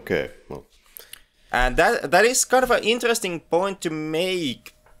 Yeah, okay. Well. And that is kind of an interesting point to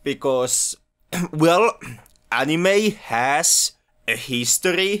make, because, anime has a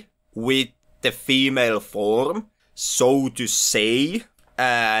history with the female form, so to say,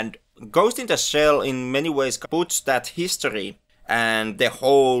 and Ghost in the Shell in many ways puts that history and the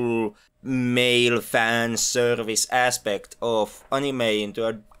whole male fan service aspect of anime into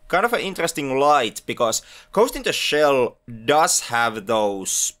a kind of an interesting light, because Ghost in the Shell does have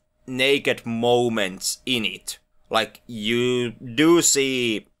those naked moments in it. Like, you do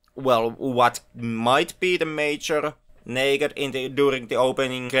see, what might be the major naked during the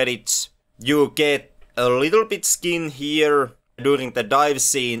opening credits. You get a little bit skin here during the dive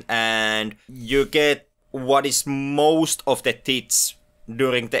scene, and you get what is most of the tits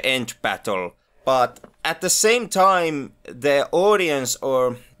during the end battle. But at the same time, the audience,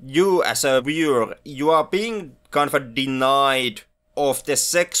 or you as a viewer, you are being kind of denied of the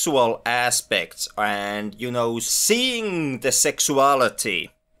sexual aspects and, seeing the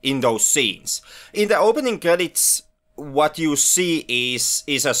sexuality in those scenes. In the opening credits, what you see is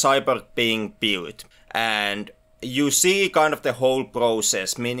a cyborg being built, and you see kind of the whole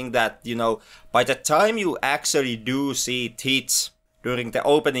process, meaning that, by the time you actually do see tits during the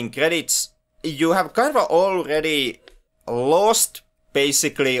opening credits, you have kind of already lost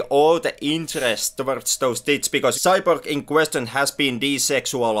basically all the interest towards those tits, because cyborg in question has been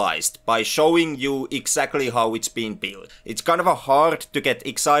desexualized by showing you exactly how it's been built. It's kind of hard to get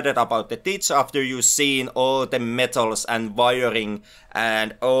excited about the tits after you've seen all the metals and wiring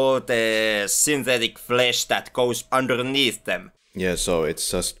and all the synthetic flesh that goes underneath them. Yeah, so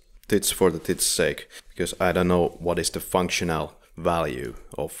it's just tits for the tits' sake, because I don't know what is the functional value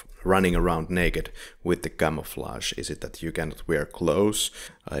of running around naked with the camouflage. Is it that you cannot wear clothes?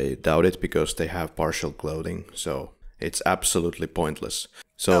 I doubt it, because they have partial clothing, so it's absolutely pointless.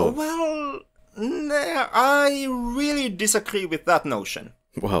 So I really disagree with that notion.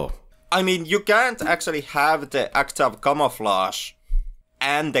 Well, I mean, you can't actually have the act of camouflage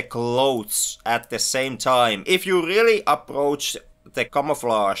and the clothes at the same time. If you really approach the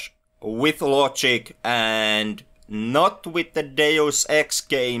camouflage with logic and not with the Deus Ex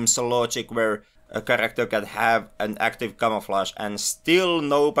games logic where a character can have an active camouflage and still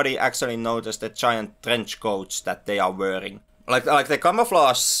nobody actually notices the giant trench coats that they are wearing. Like the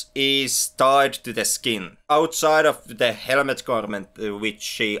camouflage is tied to the skin, outside of the helmet garment which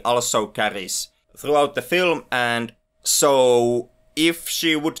she also carries throughout the film, and so if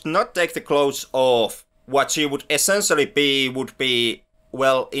she would not take the clothes off, what she would essentially be would be,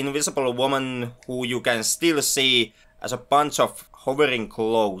 well, invisible woman who you can still see as a bunch of hovering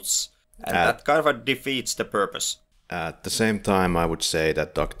clothes, and that kind of defeats the purpose. At the same time, I would say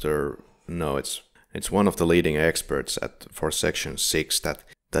that it's one of the leading experts for Section 6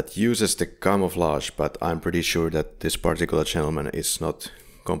 that uses the camouflage, but I'm pretty sure that this particular gentleman is not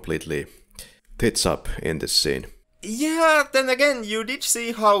completely tits up in this scene. Yeah, then again, you did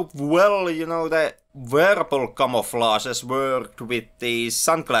see how well, the wearable camouflages worked with the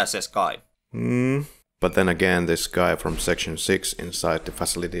sunglasses guy. But then again, this guy from Section 6 inside the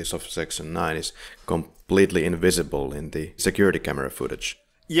facilities of Section 9 is completely invisible in the security camera footage.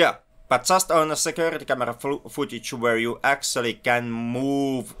 Yeah, but just on a security camera footage where you actually can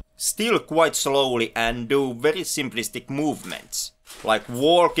move still quite slowly and do very simplistic movements. Like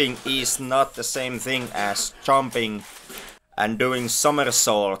walking is not the same thing as jumping and doing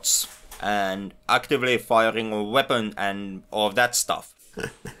somersaults and actively firing a weapon and all that stuff.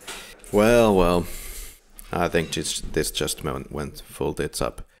 Well, I think this just went full tits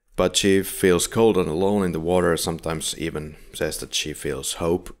up. But she feels cold and alone in the water, sometimes even says that she feels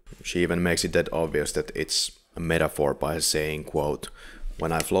hope. She even makes it dead obvious that it's a metaphor by saying, quote,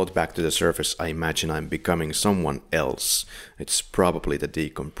 "When I float back to the surface, I imagine I'm becoming someone else. It's probably the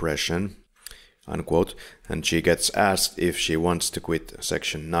decompression," unquote. And she gets asked if she wants to quit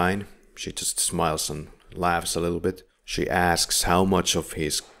Section 9. She just smiles and laughs a little bit. She asks how much of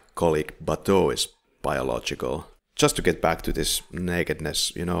his colleague Bateau is biological. Just to get back to this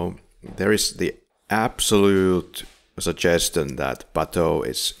nakedness, there is the absolute suggestion that Bateau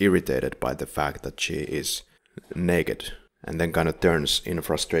is irritated by the fact that she is naked, and then kind of turns in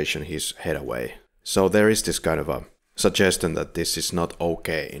frustration his head away. So there is this kind of a suggestion that this is not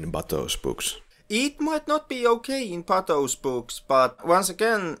okay in Bateau's books. It might not be okay in Bateau's books, but once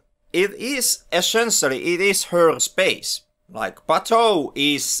again, it is her space. Like, Bateau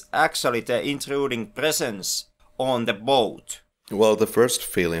is actually the intruding presence on the boat. Well, the first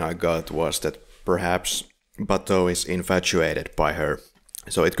feeling I got was that perhaps Bateau is infatuated by her.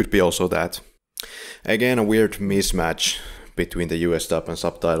 So it could be also that. Again, a weird mismatch between the US dub and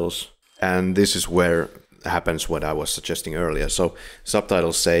subtitles. And this is where happens what I was suggesting earlier. So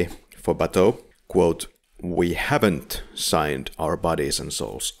subtitles say, for Bateau, quote, "We haven't signed our bodies and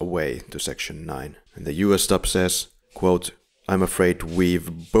souls away to Section 9. And the US dub says, quote, "I'm afraid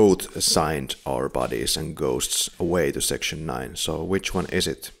we've both signed our bodies and ghosts away to Section 9. So which one is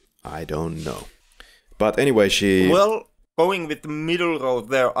it? I don't know." But anyway, Well, going with the middle road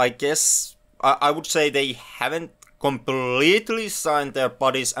there, I guess I would say they haven't completely signed their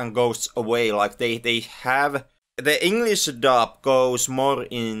bodies and ghosts away. Like, they have... The English dub goes more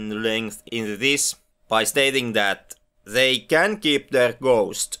in length in this by stating that they can keep their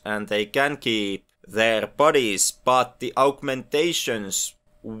ghost and they can keep their bodies, but the augmentations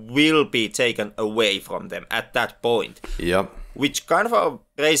will be taken away from them at that point. Yep. Which kind of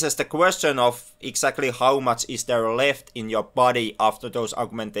raises the question of exactly how much is there left in your body after those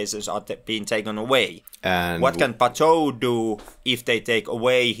augmentations are being taken away. And what can Bateau do if they take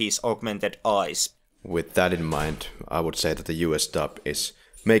away his augmented eyes? With that in mind, I would say that the US dub is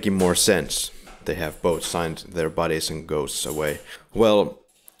making more sense. They have both signed their bodies and ghosts away. Well,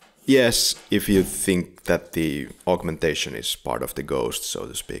 yes, if you think that the augmentation is part of the ghost, so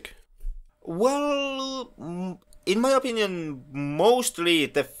to speak. Well, in my opinion, mostly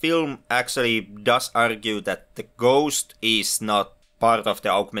the film actually does argue that the ghost is not part of the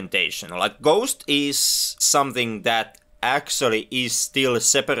augmentation. Like, ghost is something that actually is still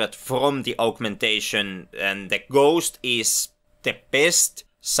separate from the augmentation, and the ghost is the best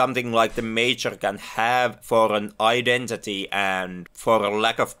something like the Major can have for an identity and, for a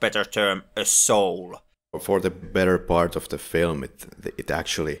lack of better term, a soul. For the better part of the film, it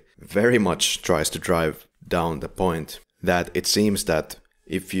actually very much tries to drive down the point that it seems that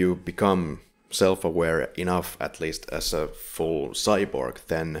if you become self-aware enough, at least as a full cyborg,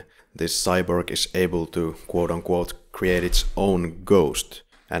 then this cyborg is able to, quote-unquote, create its own ghost.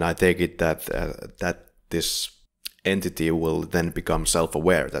 And I take it that this entity will then become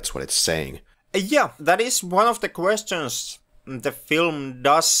self-aware. That's what it's saying. Yeah, that is one of the questions the film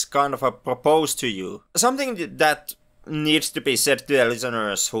does kind of propose to you. Something that needs to be said to the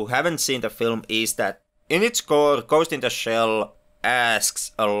listeners who haven't seen the film is that in its core, Ghost in the Shell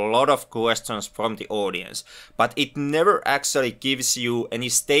asks a lot of questions from the audience, but it never actually gives you any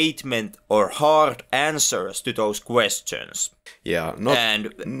statement or hard answers to those questions. Yeah,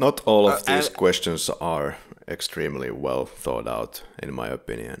 not all of these questions are extremely well thought out, in my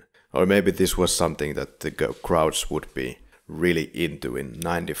opinion. Or maybe this was something that the crowds would be really into in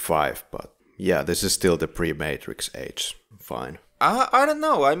 95, but yeah, this is still the pre-Matrix age. Fine. I don't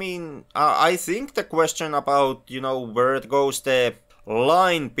know. I mean, I think the question about, where it goes the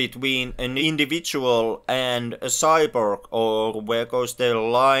line between an individual and a cyborg, or where goes the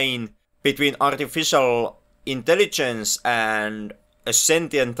line between artificial intelligence and a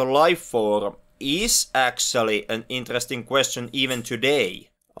sentient life form is actually an interesting question even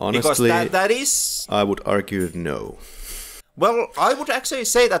today. Honestly, because that is... I would argue no. Well, I would actually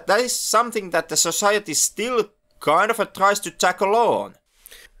say that is something that the society still kind of tries to tackle on.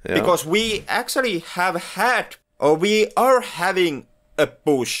 Yeah. Because we actually have had, or we are having a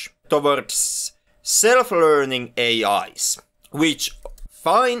push towards self-learning AIs, which,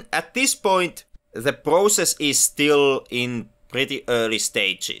 fine, at this point, the process is still in pretty early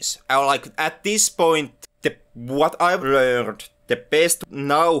stages. At this point, what I've learned, the best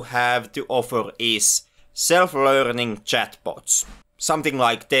now have to offer is self-learning chatbots. Something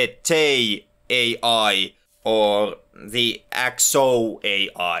like the Tay AI or the Akio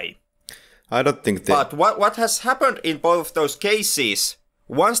AI. I don't think that... But what has happened in both of those cases,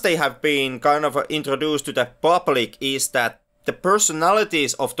 once they have been kind of introduced to the public, is that the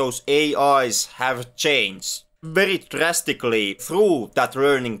personalities of those AIs have changed very drastically through that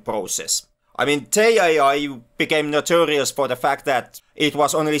learning process. I mean, Tay AI became notorious for the fact that it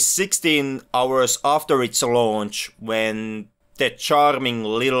was only 16 hours after its launch when the charming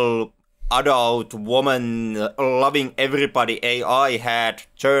little adult woman loving everybody AI had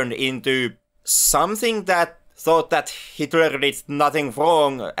turned into something that thought that Hitler did nothing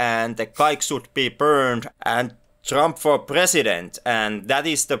wrong and the kike should be burned and Trump for president. And that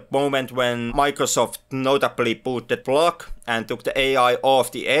is the moment when Microsoft notably pulled the plug and took the AI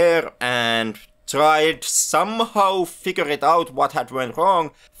off the air and tried somehow figure it out what had went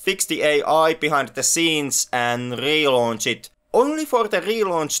wrong, fix the AI behind the scenes and relaunch it, only for the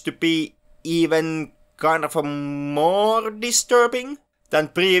relaunch to be even kind of more disturbing than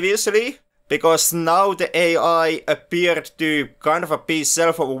previously, because now the AI appeared to kind of be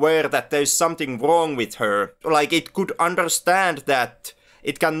self-aware that there's something wrong with her. Like, it could understand that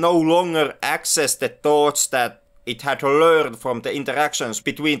it can no longer access the thoughts that it had learned from the interactions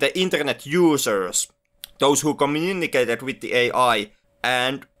between the internet users, those who communicated with the AI,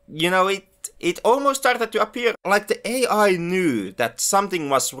 and, it almost started to appear like the AI knew that something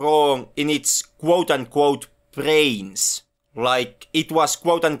was wrong in its quote-unquote brains. Like, it was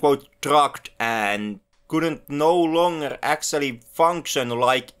quote-unquote drugged and couldn't no longer actually function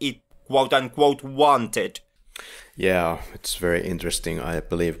like it quote-unquote wanted. Yeah, it's very interesting. I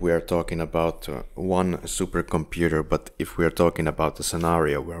believe we are talking about one supercomputer, but if we are talking about a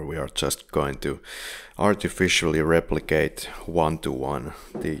scenario where we are just going to artificially replicate one-to-one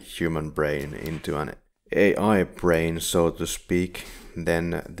the human brain into an AI brain, so to speak,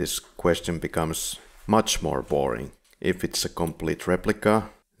 then this question becomes much more boring. If it's a complete replica,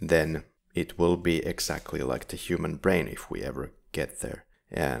 then it will be exactly like the human brain if we ever get there.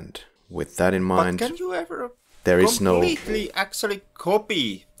 And with that in mind... But can you ever... There is completely actually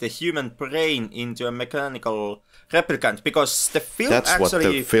copy the human brain into a mechanical replicant, because the film That's actually...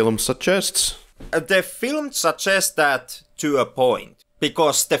 what the film suggests. The film suggests that to a point,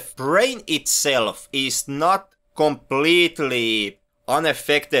 because the brain itself is not completely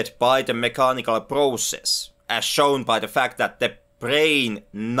unaffected by the mechanical process, as shown by the fact that the brain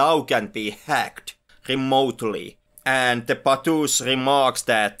now can be hacked remotely. And the Batu's remarks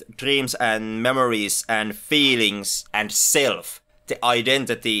that dreams and memories and feelings and self, the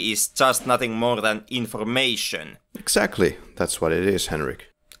identity, is just nothing more than information. Exactly, that's what it is, Henrik.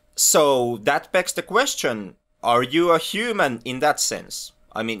 So that begs the question, are you a human in that sense?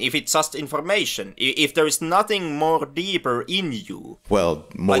 I mean, if it's just information, if there is nothing more deeper in you. Well,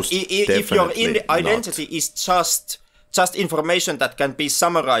 most definitely if your identity is just information that can be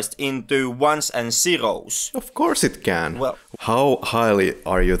summarized into ones and zeros. Of course it can. Well, how highly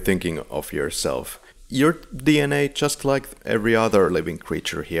are you thinking of yourself? Your DNA, just like every other living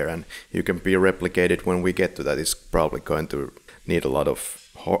creature here, and you can be replicated when we get to that. It's probably going to need a lot of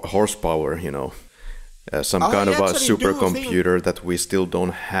horsepower, some kind of a supercomputer that we still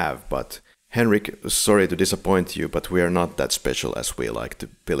don't have. But Henrik, sorry to disappoint you, but we are not that special as we like to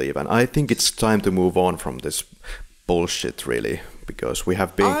believe. And I think it's time to move on from this bullshit, really, because we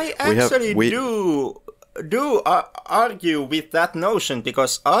have been... do argue with that notion,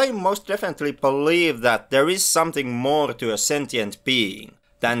 because I most definitely believe that there is something more to a sentient being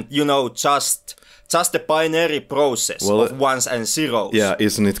than, just a binary process of ones and zeros. Yeah,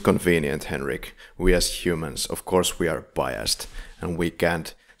 isn't it convenient, Henrik? We as humans, of course we are biased, and we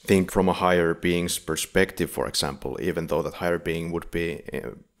can't think from a higher being's perspective, for example, even though that higher being would be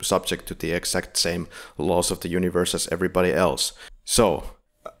subject to the exact same laws of the universe as everybody else. So,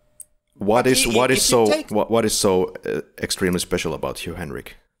 what is so extremely special about you,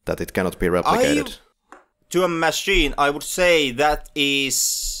 Henrik, that it cannot be replicated? To a machine, I would say that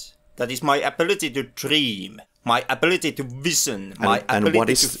is my ability to dream, my ability to vision, my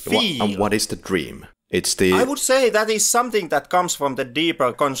ability to feel. And what is the dream? I would say that is something that comes from the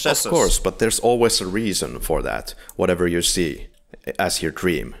deeper consciousness. Of course, but there's always a reason for that. Whatever you see as your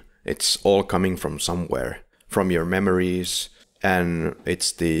dream, it's all coming from somewhere, from your memories, and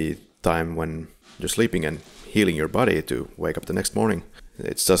it's the time when you're sleeping and healing your body to wake up the next morning.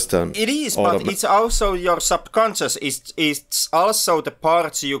 It's just it is, but it's also your subconscious. It's also the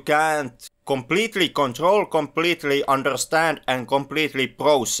parts you can't completely control, completely understand, and completely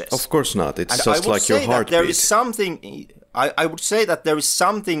process. Of course not. It's just like your heartbeat. There is something. I would say that there is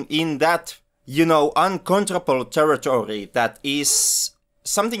something in that, uncontrollable territory that is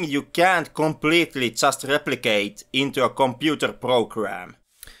something you can't completely just replicate into a computer program.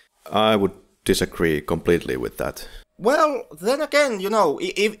 I would disagree completely with that. Well, then again,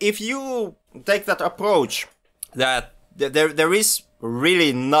 if you take that approach that there is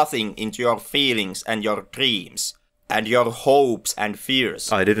really nothing into your feelings and your dreams and your hopes and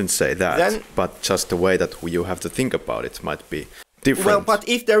fears. I didn't say that, but just the way that you have to think about it might be different. Well, but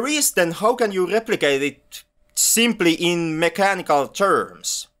if there is, then how can you replicate it simply in mechanical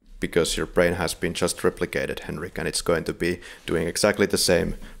terms? Because your brain has been just replicated, Henrik, and it's going to be doing exactly the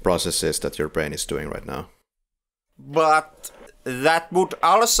same processes that your brain is doing right now. But that would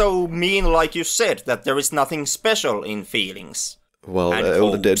also mean, like you said, that there is nothing special in feelings.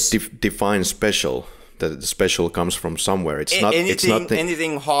 Well, define special. The special comes from somewhere. It's not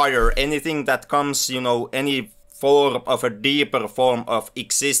anything higher, anything that comes, any form of a deeper form of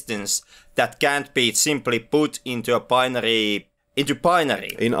existence that can't be simply put into a binary.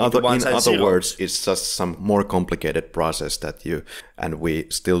 In other words, it's just some more complicated process that we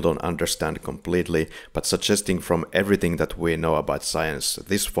still don't understand completely, but suggesting from everything that we know about science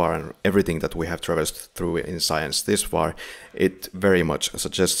this far and everything that we have traversed through in science this far, it very much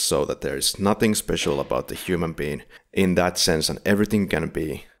suggests so that there is nothing special about the human being in that sense, and everything can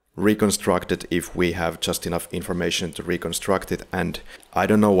be reconstructed if we have just enough information to reconstruct it. And I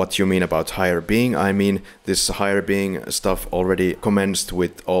don't know what you mean about higher being. I mean, this higher being stuff already commenced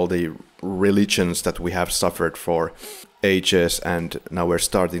with all the religions that we have suffered for ages, and now we're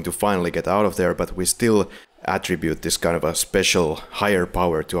starting to finally get out of there, but we still attribute this kind of a special higher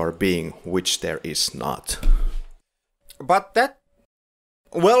power to our being, which there is not. But to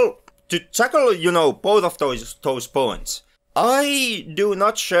tackle, both of those points, I do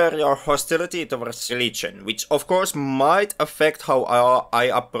not share your hostility towards religion, which of course might affect how I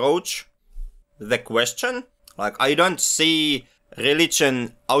approach the question. Like, I don't see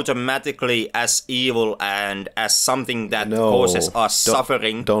religion automatically as evil and as something that causes us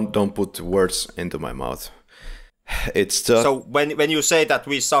suffering. Don't put words into my mouth. It's just... So when you say that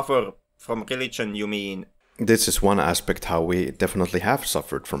we suffer from religion, you mean... This is one aspect how we definitely have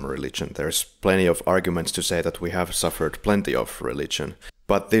suffered from religion. There's plenty of arguments to say that we have suffered plenty of religion.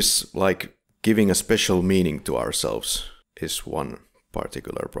 But this, giving a special meaning to ourselves is one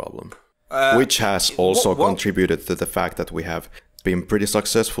particular problem. Which has also contributed to the fact that we have been pretty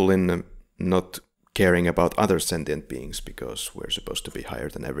successful in not caring about other sentient beings, because we're supposed to be higher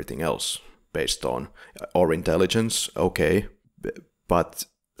than everything else based on our intelligence, okay, but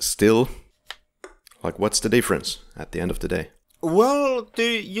still... what's the difference at the end of the day? Well,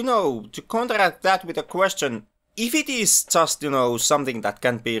 to counteract that with a question, if it is just, something that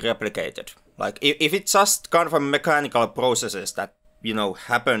can be replicated, if it's just kind of a mechanical processes that,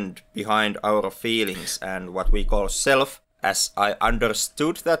 happened behind our feelings and what we call self, as I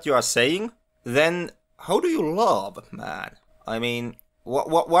understood that you are saying, then how do you love, man? I mean,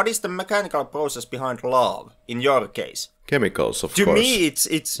 what is the mechanical process behind love in your case? Chemicals, of course. To me, it's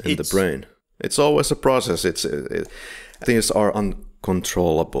in the brain. It's always a process. Things are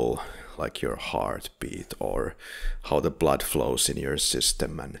uncontrollable. like your heartbeat or how the blood flows in your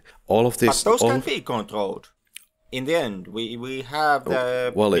system and all of this. But those can be controlled. In the end, we have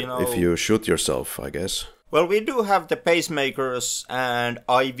the... Well, if you shoot yourself, I guess. Well, we do have the pacemakers and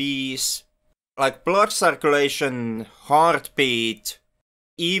IVs, like blood circulation, heartbeat,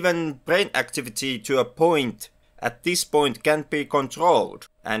 even brain activity to a point, at this point can be controlled.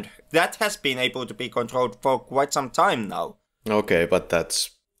 And that has been able to be controlled for quite some time now. Okay, but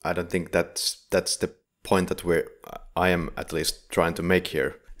I don't think that's the point that I am at least trying to make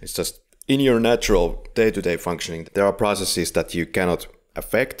here. It's just in your natural day-to-day functioning, there are processes that you cannot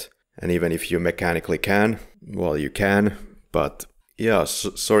affect. And even if you mechanically can, well, you can. But yeah,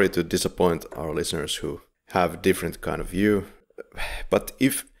 sorry to disappoint our listeners who have different kind of view. But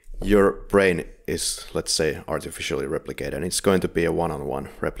if your brain is, let's say, artificially replicated, and it's going to be a one-on-one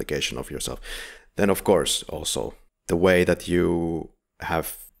replication of yourself, then of course also the way that you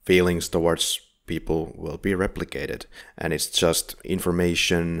have feelings towards people will be replicated. And it's just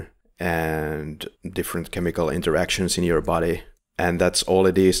information and different chemical interactions in your body. And that's all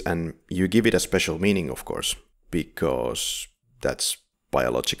it is. And you give it a special meaning, of course, because that's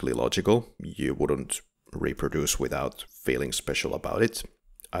biologically logical. You wouldn't reproduce without feeling special about it.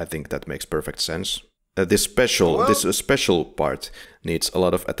 I think that makes perfect sense. This special part needs a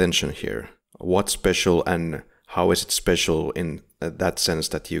lot of attention here. What's special and how is it special in that sense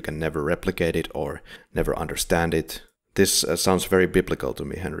that you can never replicate it or never understand it? This sounds very biblical to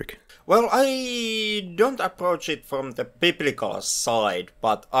me, Henrik. Well, I don't approach it from the biblical side,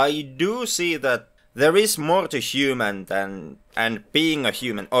 but I do see that there is more to human than being a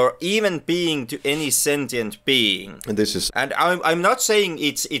human, or even being to any sentient being. And I'm not saying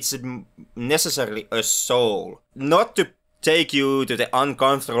it's necessarily a soul. Not to take you to the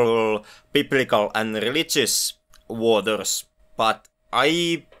uncomfortable biblical and religious waters, but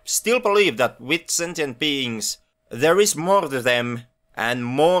I still believe that with sentient beings, there is more to them and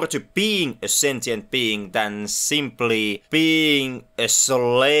more to being a sentient being than simply being a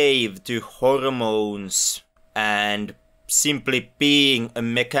slave to hormones and simply being a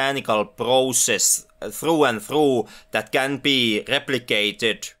mechanical process through and through that can be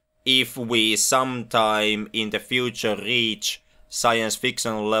replicated if we sometime in the future reach science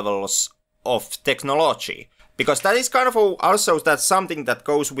fiction levels of technology. Because that is kind of also that's something that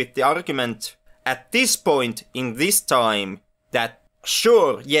goes with the argument at this point in this time that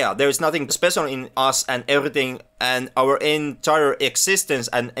sure, yeah, there is nothing special in us and everything and our entire existence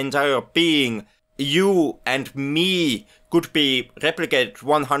and entire being, you and me, could be replicated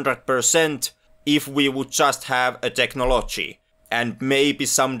 100% if we would just have a technology. And maybe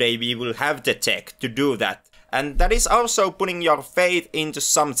someday we will have the tech to do that. And that is also putting your faith into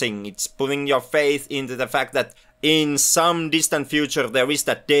something. It's putting your faith into the fact that in some distant future there is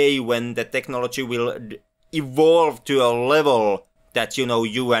that day when the technology will evolve to a level that, you know,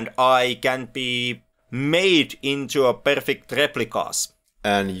 you and I can be made into a perfect replicas.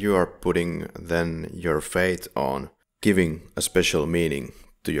 And you are putting then your faith on giving a special meaning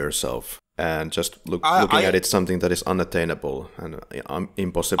to yourself and just looking at it something that is unattainable and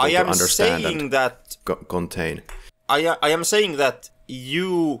impossible to understand and contain. I am saying that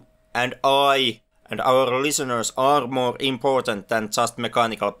you and I and our listeners are more important than just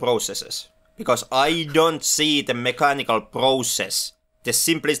mechanical processes. Because I don't see the mechanical process, the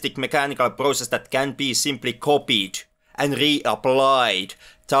simplistic mechanical process that can be simply copied and reapplied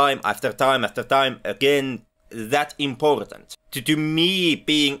time after time after time again, that important. To me,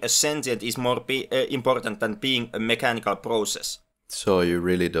 being a sentient is more important than being a mechanical process. So you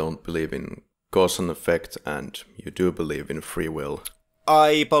really don't believe in cause and effect, and you do believe in free will?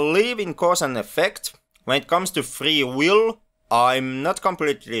 I believe in cause and effect. When it comes to free will, I'm not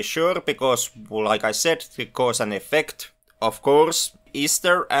completely sure because, like I said, the cause and effect, of course, is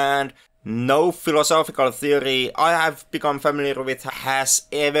there, and no philosophical theory I have become familiar with has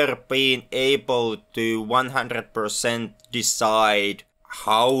ever been able to 100% decide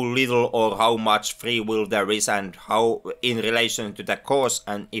how little or how much free will there is and how in relation to the cause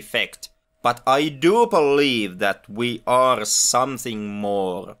and effect. But I do believe that we are something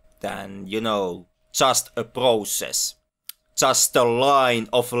more than, you know, just a process. Just a line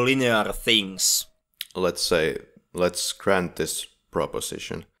of linear things. Let's grant this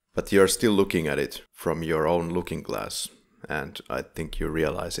proposition, but you're still looking at it from your own looking glass, and I think you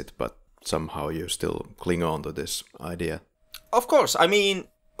realize it, but somehow you still cling on to this idea. Of course, I mean,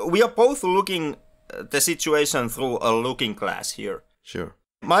 we are both looking the situation through a looking glass here. Sure.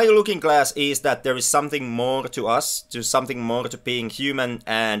 My looking glass is that there is something more to us, to something more to being human,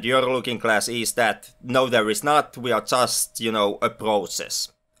 and your looking glass is that no, there is not, we are just, you know, a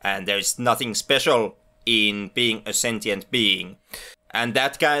process. And there's nothing special in being a sentient being. And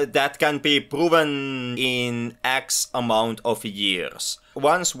that can be proven in X amount of years.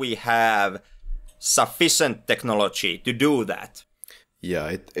 Once we have sufficient technology to do that.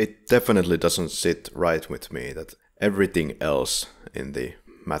 Yeah, it definitely doesn't sit right with me that everything else in the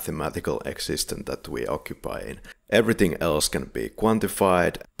mathematical existence that we occupy in, everything else can be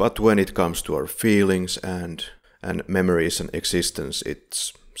quantified, but when it comes to our feelings and memories and existence,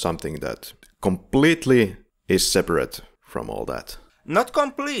 it's something that completely is separate from all that. Not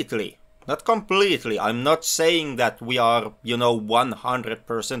completely. Not completely. I'm not saying that we are,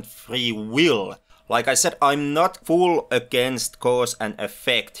 100% free will. Like I said, I'm not full against cause and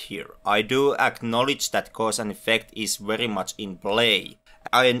effect here. I do acknowledge that cause and effect is very much in play.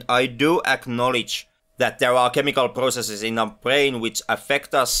 And I do acknowledge that there are chemical processes in our brain which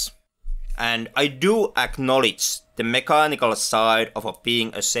affect us. And I do acknowledge the mechanical side of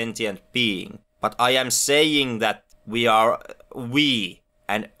being a sentient being. But I am saying that we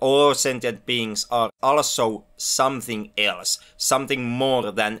and all sentient beings are also something else. Something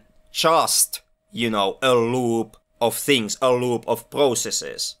more than just, a loop of things, a loop of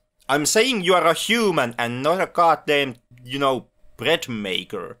processes. I'm saying you are a human and not a goddamn, bread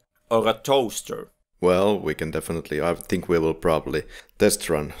maker or a toaster. Well, we can definitely, I think we will probably test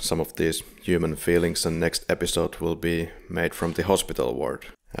run some of these human feelings, and next episode will be made from the hospital ward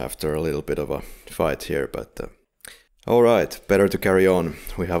after a little bit of a fight here, but alright, better to carry on.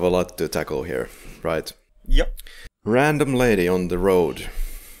 We have a lot to tackle here, right? Yep. Random lady on the road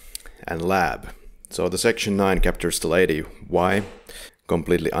and lab. So the Section 9 captures the lady. Why?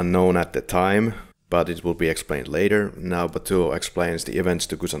 Completely unknown at the time, but it will be explained later. Now Batuo explains the events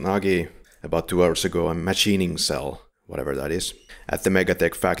to Kusanagi. About 2 hours ago, a machining cell, whatever that is, at the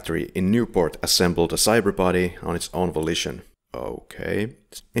Megatech factory in Newport assembled a cyber body on its own volition. Okay.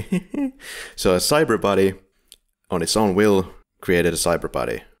 So a cyber body on its own will created a cyber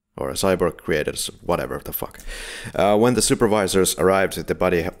body. Or a cyborg created whatever the fuck. When the supervisors arrived, the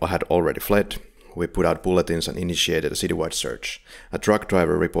body had already fled. We put out bulletins and initiated a citywide search. A truck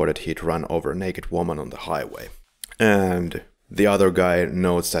driver reported he'd run over a naked woman on the highway. And the other guy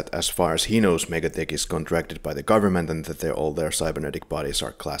notes that as far as he knows, Megatech is contracted by the government and that all their cybernetic bodies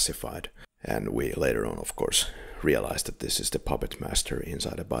are classified. And we later on, of course, realize that this is the puppet master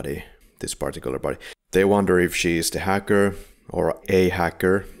inside a body, this particular body. They wonder if she is the hacker or a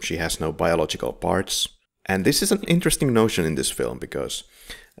hacker. She has no biological parts. And this is an interesting notion in this film because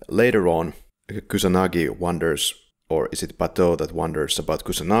later on, Kusanagi wonders, or is it Bato that wonders about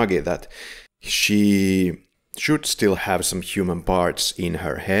Kusanagi, that she should still have some human parts in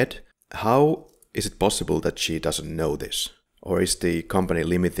her head. How is it possible that she doesn't know this? Or is the company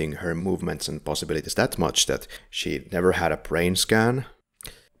limiting her movements and possibilities that much that she never had a brain scan?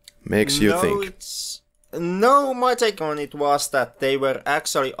 Makes you think. No, my take on it was that they were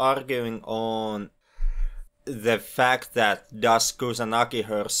actually arguing on the fact that does Kusanagi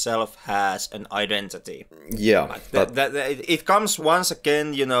herself has an identity. Yeah. Like it comes once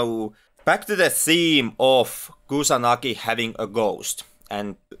again, back to the theme of Kusanagi having a ghost,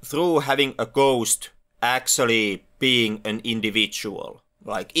 and through having a ghost actually being an individual.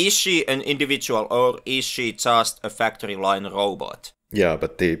 Like, is she an individual or is she just a factory line robot? Yeah,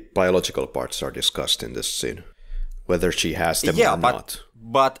 but the biological parts are discussed in this scene. Whether she has them or not.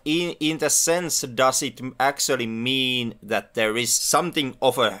 But in the sense, does it actually mean that there is something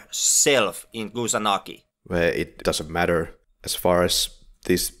of a self in Kusanagi? Well, it doesn't matter. As far as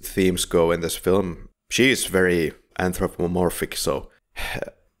these themes go in this film, she is very anthropomorphic, so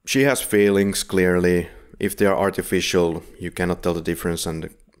she has feelings, clearly. If they are artificial, you cannot tell the difference, and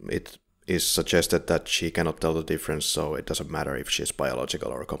it is suggested that she cannot tell the difference, so it doesn't matter if she's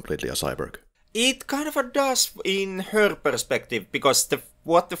biological or completely a cyborg. It kind of does in her perspective, because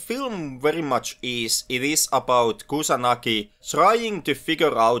what the film very much is, it is about Kusanagi trying to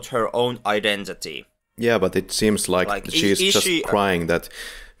figure out her own identity. Yeah, but it seems like she's just crying that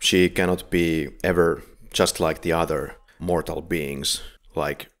she cannot be ever just like the other mortal beings.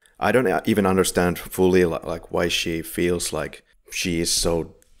 Like, I don't even understand fully like why she feels like she is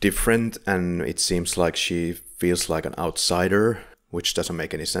so different, and it seems like she feels like an outsider, which doesn't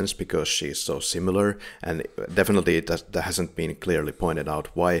make any sense because she's so similar, and definitely that hasn't been clearly pointed out.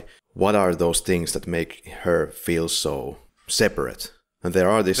 What are those things that make her feel so separate? And there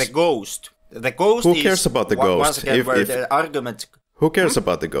are this... The ghost. The ghost Who cares about the ghost? Once again, the argument... Who cares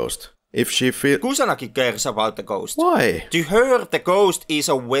about the ghost? If she feels... Kusanagi cares about the ghost. Why? To her, the ghost is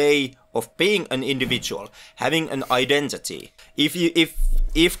a way of being an individual, having an identity. If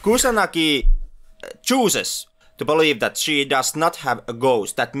Kusanagi chooses to believe that she does not have a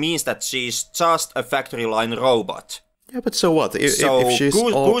ghost. That means that she's just a factory line robot. Yeah, but so what? If she's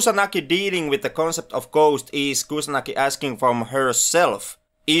Kusanagi dealing with the concept of ghost is Kusanagi asking from herself,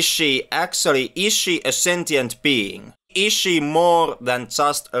 is she a sentient being? Is she more than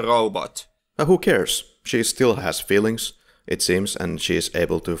just a robot? Who cares? She still has feelings, it seems, and she is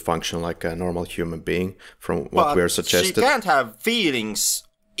able to function like a normal human being from what we're suggested. She can't have feelings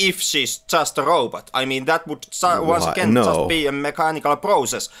if she's just a robot. I mean, that would once again just be a mechanical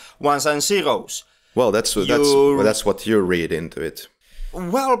process, ones and zeros. Well, that's what you read into it.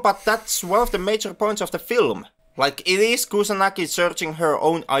 Well, but that's one of the major points of the film. Like, it is Kusanagi searching her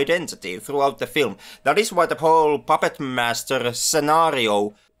own identity throughout the film. That is why the whole Puppet Master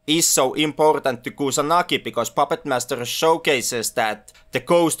scenario is so important to Kusanagi, because Puppet Master showcases that the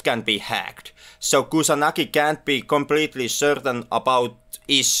ghost can be hacked. So Kusanagi can't be completely certain about,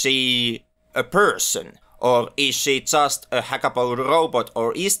 is she a person? Or is she just a hackable robot?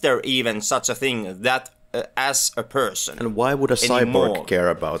 Or is there even such a thing that as a person? And why would a cyborg care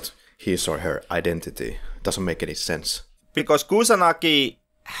about his or her identity? Doesn't make any sense. Because Kusanagi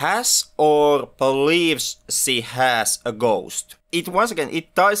has or believes she has a ghost. It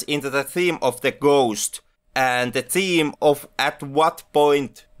ties into the theme of the ghost and the theme of at what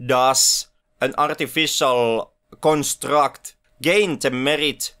point does an artificial construct gain the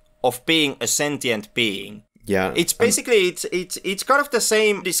merit of being a sentient being. Yeah. It's basically, it's kind of the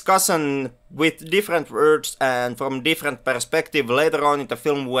same discussion with different words and from different perspective later on in the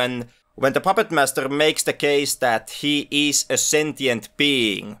film when the Puppet Master makes the case that he is a sentient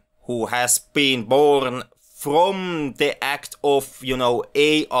being who has been born from the act of,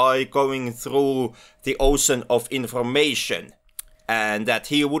 AI going through the ocean of information, and that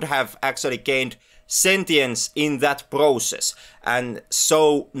he would have actually gained sentience in that process. And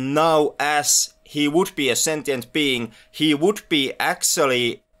so now, as he would be a sentient being, he would be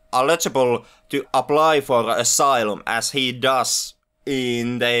actually eligible to apply for asylum, as he does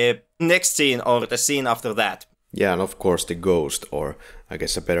in the next scene or the scene after that. Yeah, and of course the ghost, or I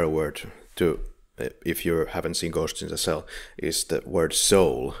guess a better word to, if you haven't seen Ghosts in the Cell, is the word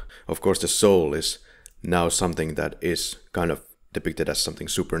soul. Of course the soul is now something that is kind of depicted as something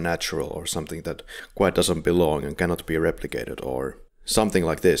supernatural, or something that quite doesn't belong and cannot be replicated, or something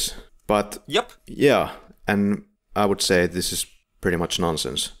like this. But yep. Yeah, and I would say this is pretty much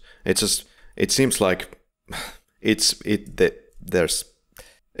nonsense. It seems like it's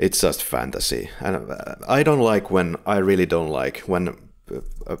just fantasy, and I really don't like when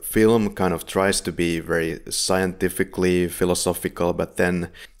a film kind of tries to be very scientifically philosophical, but then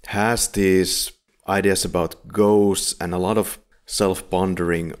has these ideas about ghosts and a lot of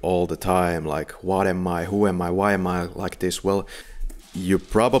self-pondering all the time, like what am I, who am I, why am I like this? Well, you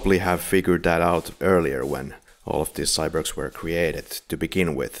probably have figured that out earlier when all of these cyborgs were created to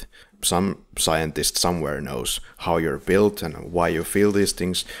begin with. Some scientist somewhere knows how you're built and why you feel these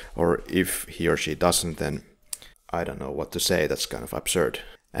things, or if he or she doesn't, then I don't know what to say. That's kind of absurd.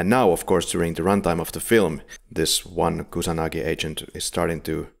 And now, of course, during the runtime of the film, this one Kusanagi agent is starting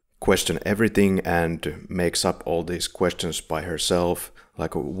to question everything and makes up all these questions by herself.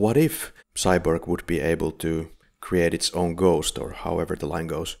 Like, what if Cyborg would be able to create its own ghost, or however the line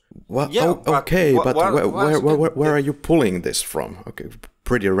goes? What? Yeah, where are you pulling this from? Okay,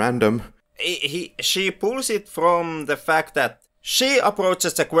 pretty random. She pulls it from the fact that she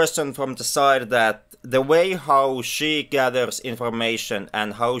approaches the question from the side that the way how she gathers information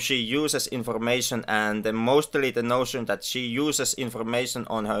and how she uses information, and mostly the notion that she uses information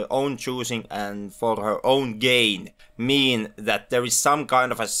on her own choosing and for her own gain, mean that there is some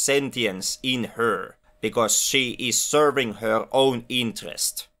kind of a sentience in her, because she is serving her own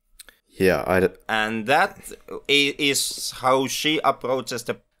interest. Yeah, and that is how she approaches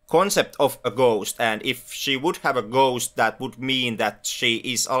the concept of a ghost, and if she would have a ghost, that would mean that she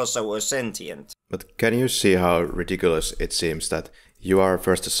is also a sentient. But can you see how ridiculous it seems that you are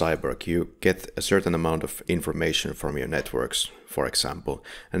first a cyborg, you get a certain amount of information from your networks, for example,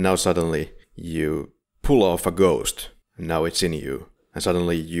 and now suddenly you pull off a ghost, and now it's in you, and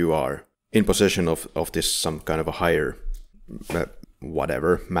suddenly you are in possession of this some kind of a higher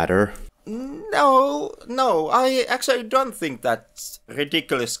matter. No, I actually don't think that's a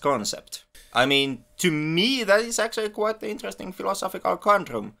ridiculous concept. I mean, to me, that is actually quite an interesting philosophical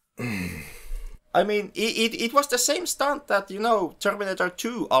conundrum. I mean, it was the same stunt that, Terminator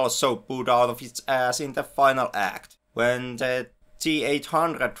 2 also pulled out of its ass in the final act, when the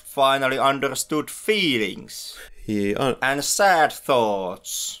T-800 finally understood feelings and sad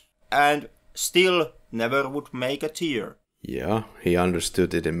thoughts, and still never would make a tear. Yeah, he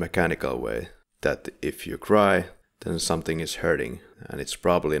understood it in a mechanical way. that if you cry, then something is hurting, and it's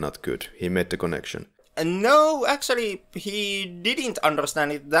probably not good. He made the connection. No, actually, he didn't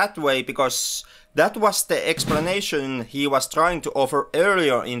understand it that way, because that was the explanation he was trying to offer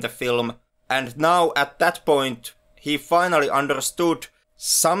earlier in the film, and now at that point, he finally understood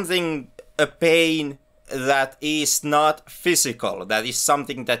something, a pain that is not physical, that is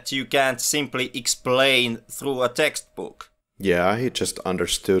something that you can't simply explain through a textbook. Yeah, he just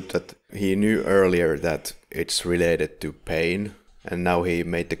understood that he knew earlier that it's related to pain, and now he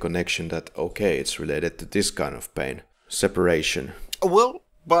made the connection that, okay, it's related to this kind of pain. Separation. Well,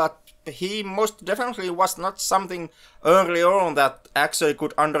 but he most definitely was not something earlier on that actually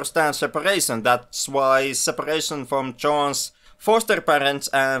could understand separation. That's why separation from John's foster parents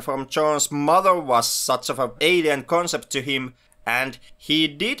and from John's mother was such of an alien concept to him, and he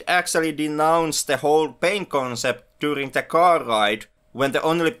did actually denounce the whole pain concept during the car ride, when the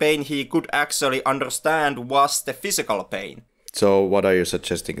only pain he could actually understand was the physical pain. So what are you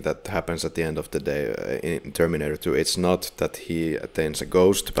suggesting that happens at the end of the day in Terminator 2? It's not that he attains a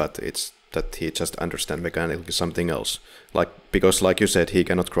ghost, but it's that he just understands mechanically something else. Because like you said, he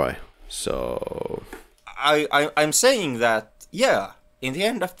cannot cry. So I'm saying that, yeah, in the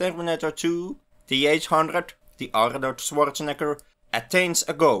end of Terminator 2, the 800, the Arnold Schwarzenegger, attains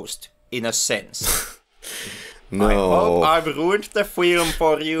a ghost, in a sense. No. I hope I've ruined the film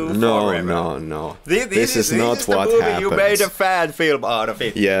for you forever. No. This is not what happens. You made a fan film out of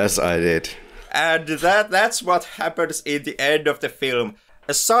it. Yes, I did. And that's what happens in the end of the film.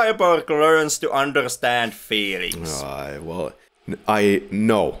 A cyborg learns to understand feelings. I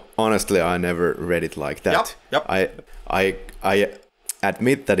know. Honestly, I never read it like that. Yep. I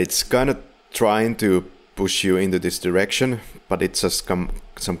admit that it's kind of trying to push you into this direction, but it's just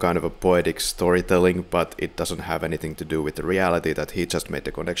some kind of a poetic storytelling, but it doesn't have anything to do with the reality that he just made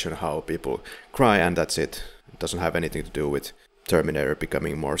the connection how people cry, and that's it. It doesn't have anything to do with Terminator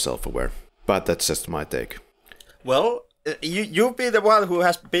becoming more self-aware. But that's just my take. Well, you be the one who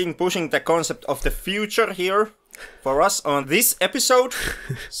has been pushing the concept of the future here for us on this episode.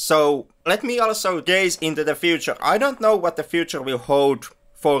 So let me also gaze into the future. I don't know what the future will hold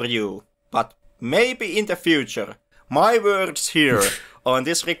for you, but maybe in the future, my words here on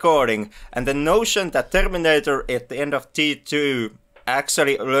this recording and the notion that Terminator at the end of T2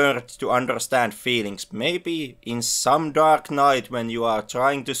 actually learned to understand feelings, maybe in some dark night when you are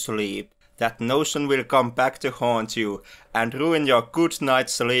trying to sleep, that notion will come back to haunt you and ruin your good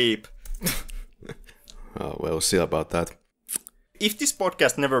night's sleep. We'll see about that. If this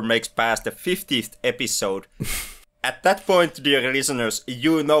podcast never makes past the 50th episode, at that point, dear listeners,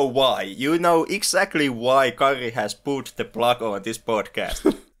 you know why. You know exactly why Karri has put the plug on this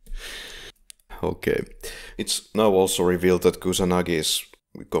podcast. Okay. It's now also revealed that Kusanagi is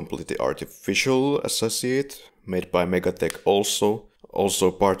a completely artificial associate, made by Megatech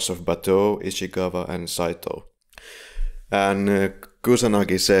also parts of Batou, Ishikawa and Saito. And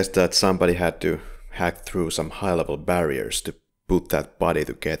Kusanagi says that somebody had to hack through some high-level barriers to put that body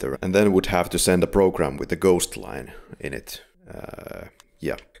together, and then would have to send a program with the ghost line in it.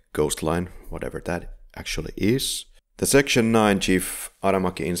 Ghost line, whatever that actually is. The Section 9 Chief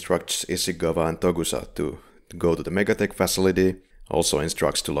Aramaki instructs Ishikawa and Togusa to go to the Megatech facility, also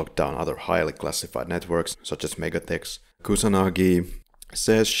instructs to lock down other highly classified networks, such as Megatech's. Kusanagi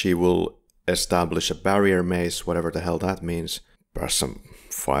says she will establish a barrier maze, whatever the hell that means. Perhaps some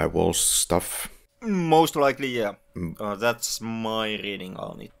firewall stuff. Most likely, yeah. That's my reading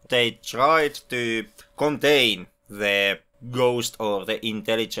on it. They tried to contain the ghost or the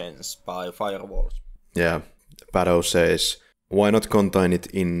intelligence by firewalls. Yeah, Batou says, why not contain it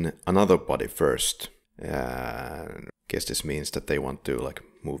in another body first? I guess this means that they want to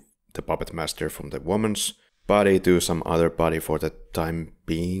move the puppet master from the woman's body to some other body for the time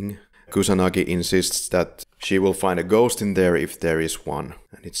being. Kusanagi insists that she will find a ghost in there if there is one,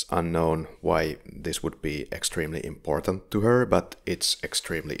 and it's unknown why this would be extremely important to her, but it's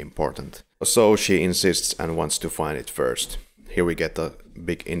extremely important. So she insists and wants to find it first. Here we get a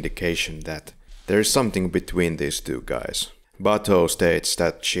big indication that there is something between these two guys. Batou states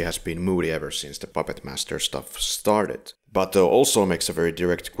that she has been moody ever since the puppet master stuff started. Batou also makes a very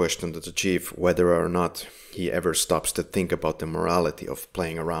direct question to the chief whether or not he ever stops to think about the morality of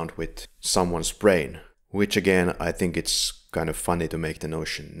playing around with someone's brain. Which again, I think it's kind of funny to make the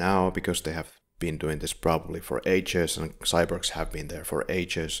notion now, because they have been doing this probably for ages and cyborgs have been there for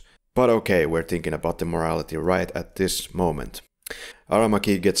ages. But okay, we're thinking about the morality right at this moment.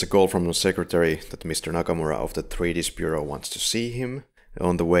 Aramaki gets a call from the secretary that Mr. Nakamura of the 3Ds Bureau wants to see him.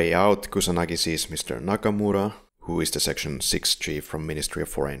 On the way out, Kusanagi sees Mr. Nakamura, who is the Section 6 chief from Ministry of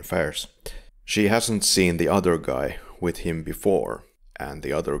Foreign Affairs. she hasn't seen the other guy with him before, and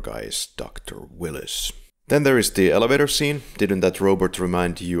the other guy is Dr. Willis. Then there is the elevator scene. Didn't that robot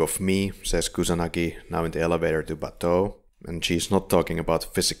remind you of me, says Kusanagi, now in the elevator to Bateau. And she's not talking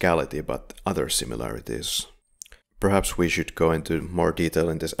about physicality, but other similarities. Perhaps we should go into more detail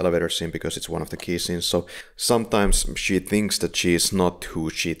in this elevator scene because it's one of the key scenes. So sometimes she thinks that she is not who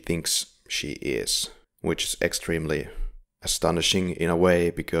she thinks she is, which is extremely astonishing in a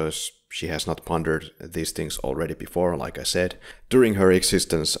way because she has not pondered these things already before, like I said, during her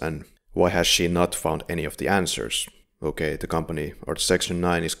existence. And why has she not found any of the answers? Okay, the company or Section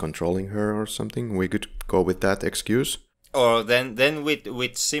 9 is controlling her or something. We could go with that excuse. Or then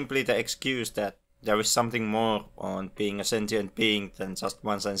with simply the excuse that there is something more on being a sentient being than just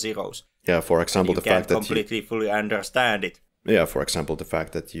ones and zeros. Yeah, for example, the fact that you can't completely fully understand it. Yeah, for example, the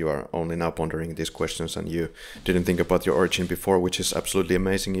fact that you are only now pondering these questions and you didn't think about your origin before, which is absolutely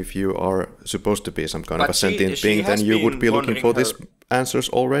amazing. If you are supposed to be some kind of a sentient being, then you would be looking for these answers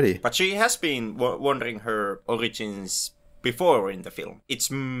already. But she has been wondering her origins before in the film. It's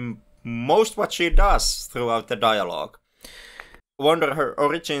most what she does throughout the dialogue. Wonder her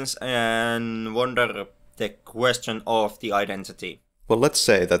origins and wonder the question of the identity. Well, let's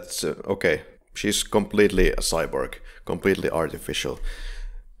say that, okay, she's completely a cyborg, completely artificial.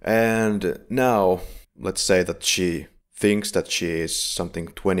 And now, let's say that she thinks that she is something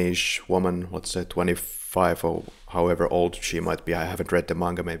 20-ish woman, let's say 25 or however old she might be. I haven't read the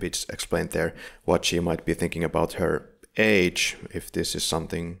manga, maybe it's explained there what she might be thinking about her age, if this is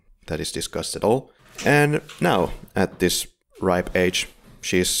something that is discussed at all. And now, at this ripe age,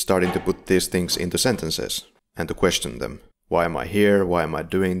 she's starting to put these things into sentences and to question them. Why am I here? Why am I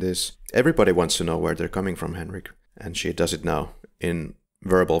doing this? Everybody wants to know where they're coming from, Henrik. And she does it now in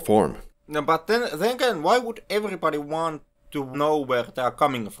verbal form. No, but then again, why would everybody want to know where they're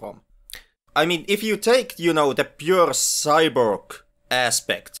coming from? I mean, if you take, the pure cyborg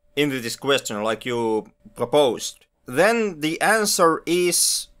aspect into this question like you proposed, then the answer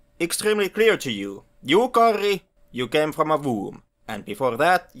is extremely clear to you. You, Karri, you came from a womb. And before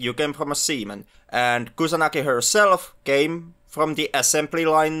that, you came from a semen. And Kusanagi herself came from the assembly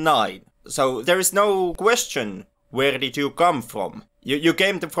line 9. So there is no question, where did you come from? You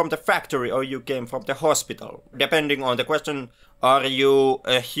came from the factory or you came from the hospital. Depending on the question, are you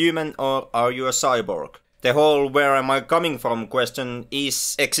a human or are you a cyborg? The whole where am I coming from question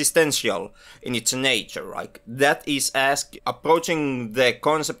is existential in its nature. Like that is approaching the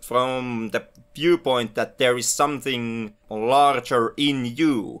concept from the viewpoint that there is something larger in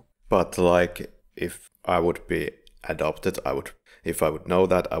you. But like, if I would be adopted, if I would know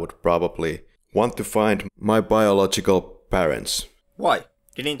that, I would probably want to find my biological parents. Why?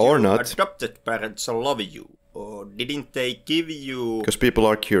 Didn't or your not. Adopted parents love you? Or didn't they give you... Because people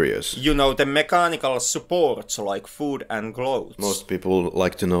are curious. The mechanical supports like food and clothes. Most people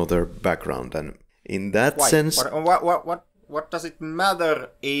like to know their background, and in that sense... What does it matter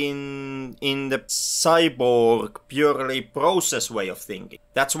in the cyborg purely process way of thinking?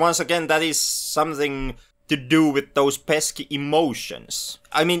 That's once again, that is something to do with those pesky emotions.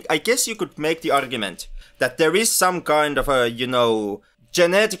 I mean, I guess you could make the argument that there is some kind of a,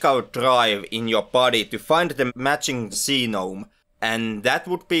 genetical drive in your body to find the matching genome. And that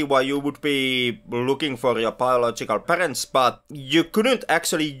would be why you would be looking for your biological parents, but you couldn't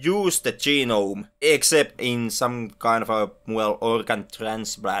actually use the genome except in some kind of a, organ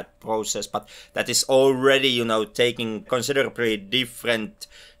transplant process, but that is already, taking considerably different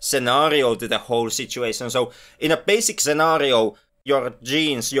scenario to the whole situation. So in a basic scenario, your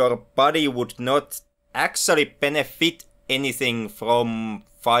genes, your body would not actually benefit anything from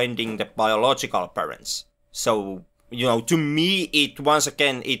finding the biological parents. So, to me,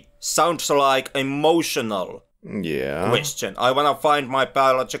 it sounds like emotional question. I want to find my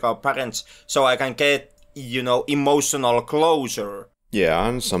biological parents so I can get, emotional closure. Yeah,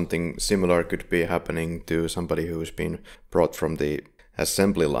 and something similar could be happening to somebody who's been brought from the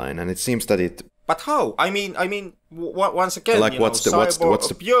assembly line, and it seems that it... But how? I mean, once again, like what's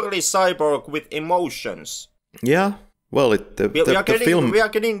the purely cyborg with emotions. Yeah. Well, we are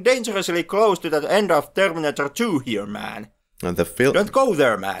getting dangerously close to the end of Terminator 2 here, man. And the film... Don't go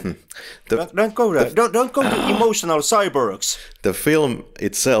there, man. Don't go there. Don't go to emotional cyborgs. The film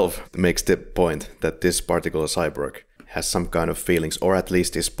itself makes the point that this particular cyborg has some kind of feelings, or at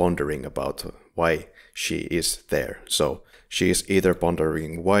least is pondering about why she is there. So she is either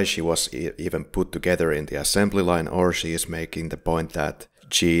pondering why she was even put together in the assembly line, or she is making the point that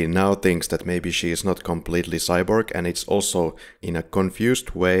she now thinks that maybe she is not completely cyborg, and it's also in a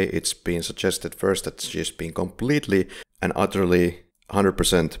confused way. It's been suggested first that she's been completely and utterly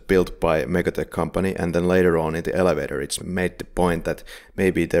 100% built by Megatech company, and then later on in the elevator it's made the point that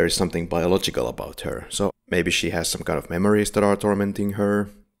maybe there is something biological about her. So maybe she has some kind of memories that are tormenting her,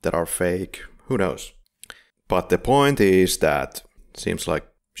 that are fake, who knows. But the point is that seems like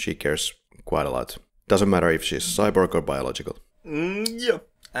she cares quite a lot. Doesn't matter if she's cyborg or biological. Yeah.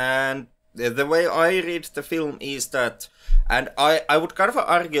 And the way I read the film is that, and I would kind of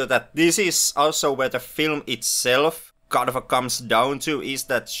argue that this is also where the film itself kind of comes down to, is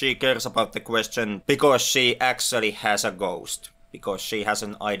that she cares about the question because she actually has a ghost. Because she has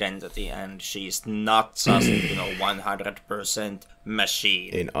an identity and she's not just, 100%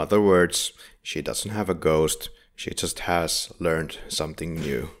 machine. In other words, she doesn't have a ghost, she just has learned something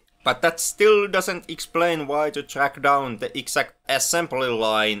new. But that still doesn't explain why to track down the exact assembly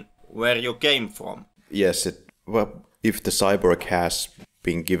line where you came from. Yes, if the cyborg has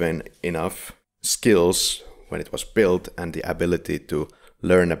been given enough skills when it was built and the ability to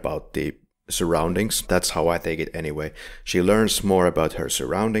learn about the surroundings, that's how I take it anyway. She learns more about her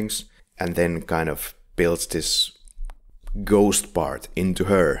surroundings and then kind of builds this ghost part into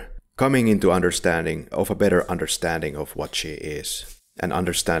her, coming into understanding of a better understanding of what she is and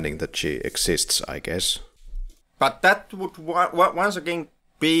understanding that she exists, I guess. But that would once again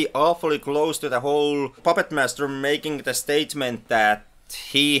be awfully close to the whole Puppet Master making the statement that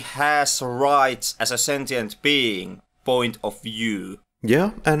he has rights as a sentient being point of view.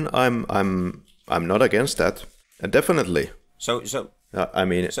 Yeah, and I'm not against that. Definitely. So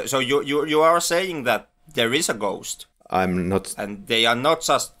you are saying that there is a ghost. I'm not. And they are not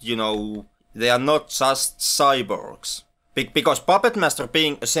just, they are not just cyborgs. Because Puppet Master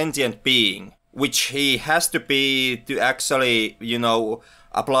being a sentient being, which he has to be to actually,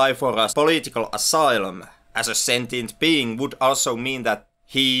 apply for a political asylum as a sentient being, would also mean that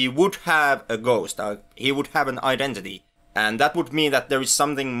he would have a ghost. He would have an identity. And that would mean that there is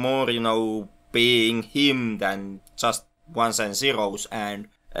something more, being him than just ones and zeros and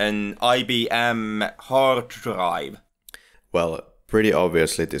an IBM hard drive. Well, pretty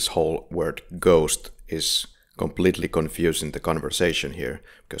obviously this whole word ghost is completely confusing the conversation here.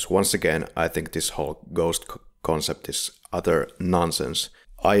 Because once again, I think this whole ghost concept is utter nonsense.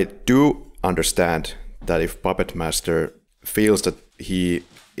 I do understand that if Puppet Master feels that he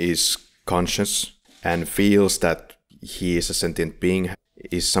is conscious and feels that he is a sentient being,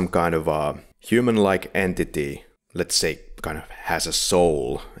 is some kind of a human-like entity, let's say kind of has a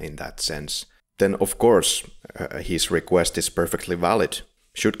soul in that sense, then of course his request is perfectly valid,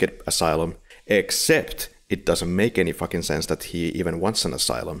 should get asylum, except it doesn't make any fucking sense that he even wants an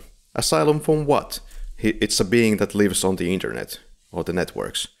asylum. Asylum from what? It's a being that lives on the internet, or the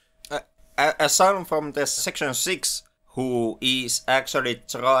networks. Asylum from the Section 6, who is actually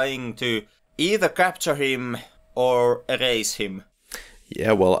trying to either capture him or erase him.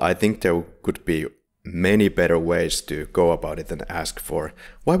 Yeah, well, I think there could be many better ways to go about it than ask for...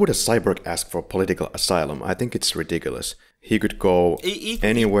 Why would a cyborg ask for political asylum? I think it's ridiculous. He could go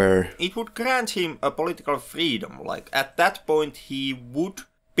anywhere... It would grant him a political freedom. Like, at that point, he would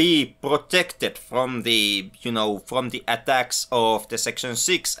be protected from the, from the attacks of the Section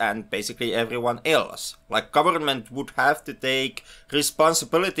 6 and basically everyone else. Like, government would have to take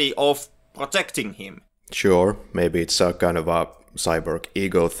responsibility of protecting him. Sure, maybe it's a kind of a cyborg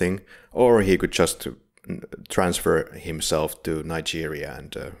ego thing, or he could just transfer himself to Nigeria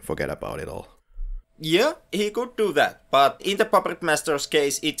and forget about it all. Yeah, he could do that, but in the Puppet Master's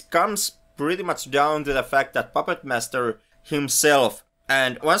case, it comes pretty much down to the fact that Puppet Master himself,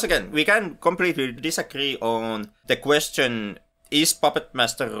 and once again, we can completely disagree on the question, is Puppet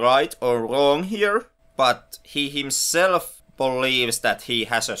Master right or wrong here, but he himself believes that he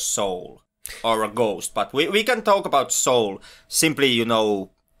has a soul. Or a ghost, but we can talk about soul, simply,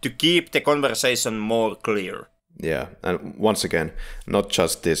 to keep the conversation more clear. Yeah, and once again, not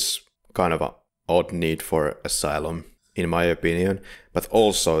just this kind of a odd need for asylum, in my opinion, but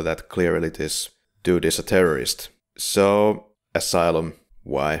also that clearly this dude is a terrorist. So, asylum,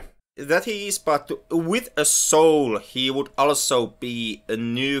 why? That he is, but with a soul, he would also be a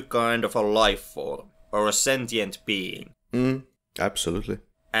new kind of a life form, or a sentient being. Absolutely.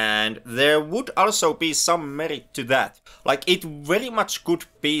 And there would also be some merit to that. Like, it very much could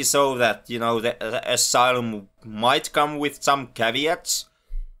be so that, the asylum might come with some caveats,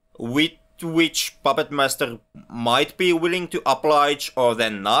 with which Puppet Master might be willing to oblige or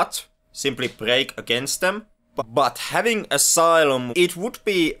then not, simply break against them. But having asylum, it would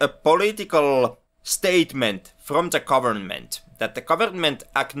be a political statement from the government, that the government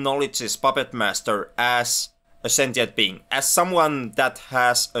acknowledges Puppet Master as a sentient being, as someone that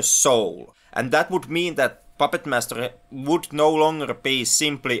has a soul. And that would mean that Puppet Master would no longer be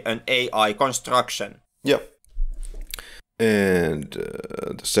simply an AI construction. Yep. And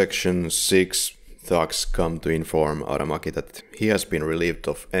the Section 6 thugs come to inform Aramaki that he has been relieved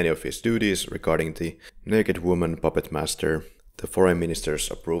of any of his duties regarding the naked woman Puppet Master. The foreign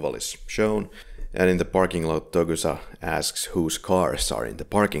minister's approval is shown, and in the parking lot Togusa asks whose cars are in the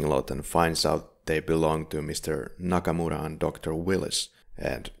parking lot and finds out they belong to Mr. Nakamura and Dr. Willis.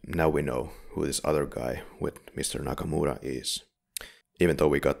 And now we know who this other guy with Mr. Nakamura is. Even though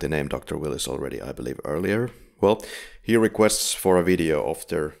we got the name Dr. Willis already, I believe, earlier. Well, he requests for a video of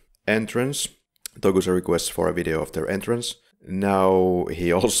their entrance. Togusa requests for a video of their entrance. Now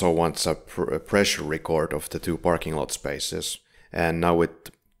he also wants a pressure record of the 2 parking lot spaces. And now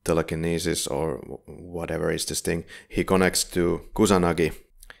with telekinesis or whatever is this thing, he connects to Kusanagi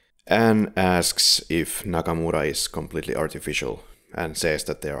and asks if Nakamura is completely artificial and says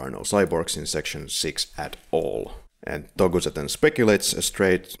that there are no cyborgs in Section 6 at all. And Togusa then speculates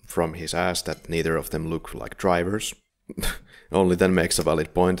straight from his ass that neither of them look like drivers. Only then makes a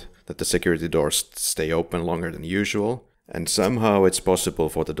valid point that the security doors stay open longer than usual, and somehow it's possible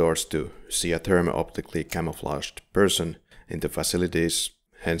for the doors to see a thermo-optically camouflaged person in the facilities,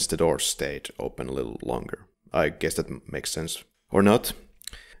 hence the doors stayed open a little longer. I guess that makes sense. Or not.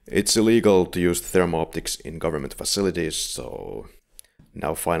 It's illegal to use thermo-optics in government facilities, so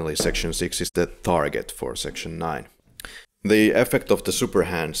now finally Section 6 is the target for Section 9. The effect of the super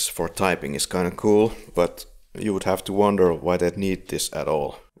hands for typing is kinda cool, but you would have to wonder why they'd need this at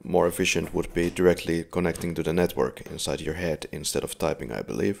all. More efficient would be directly connecting to the network inside your head instead of typing, I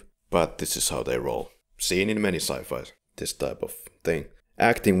believe. But this is how they roll. Seen in many sci-fi, this type of thing.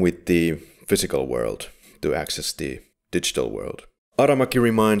 Acting with the physical world to access the digital world. Aramaki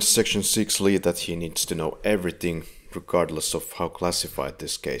reminds Section 6 lead that he needs to know everything, regardless of how classified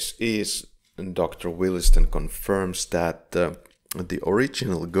this case is. And Dr. Willis then confirms that the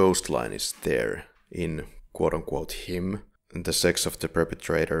original ghost line is there in quote-unquote him. The sex of the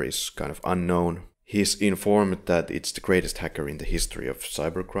perpetrator is kind of unknown. He's informed that it's the greatest hacker in the history of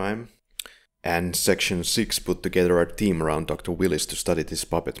cybercrime. And Section 6 put together a team around Dr. Willis to study this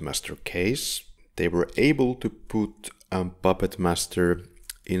Puppet Master case. They were able to put a Puppet Master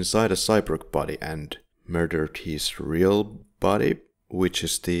inside a cyborg body and murdered his real body, which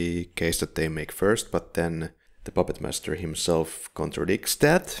is the case that they make first, but then the Puppet Master himself contradicts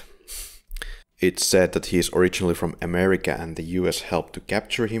that. It's said that he is originally from America and the US helped to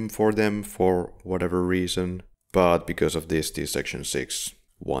capture him for them for whatever reason, but because of this, the Section 6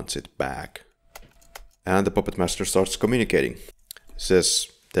 wants it back. And the Puppet Master starts communicating. Says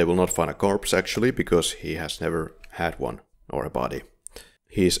they will not find a corpse actually, because he has never had one, or a body.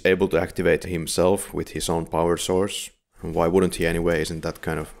 He is able to activate himself with his own power source. Why wouldn't he anyway? Isn't that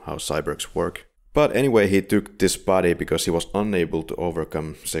kind of how cyborgs work? But anyway, he took this body because he was unable to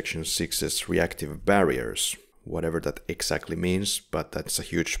overcome Section 6's reactive barriers. Whatever that exactly means, but that's a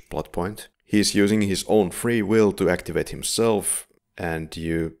huge plot point. He's using his own free will to activate himself, and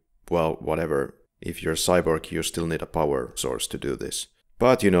well, whatever. If you're a cyborg, you still need a power source to do this.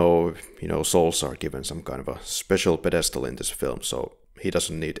 But you know, souls are given some kind of a special pedestal in this film, so he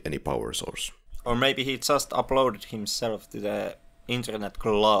doesn't need any power source. Or maybe he just uploaded himself to the internet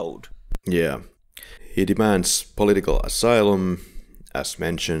cloud. Yeah. He demands political asylum, as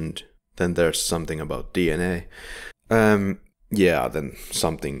mentioned. Then there's something about DNA. Yeah, then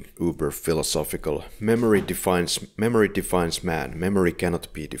something uber philosophical. Memory defines man. Memory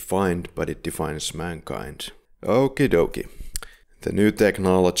cannot be defined, but it defines mankind. Okie dokie. The new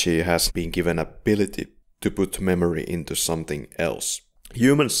technology has been given ability to put memory into something else.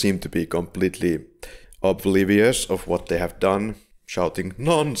 Humans seem to be completely oblivious of what they have done, shouting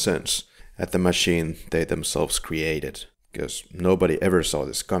nonsense at the machine they themselves created, because nobody ever saw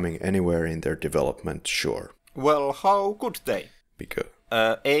this coming anywhere in their development, sure. Well, how could they? Because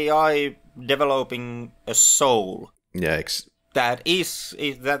AI developing a soul. Yeah, that is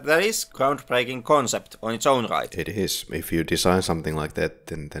groundbreaking concept on its own right. It is. If you design something like that,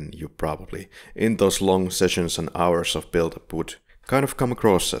 then you probably, in those long sessions and hours of build-up, would kind of come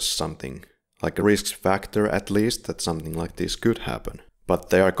across as something like a risk factor, at least, that something like this could happen. But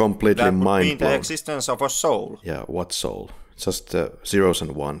they are completely mind-blown. That would mean the existence of a soul. Yeah, what soul? Just zeros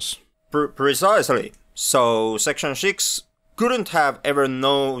and ones. Precisely. So Section 6 couldn't have ever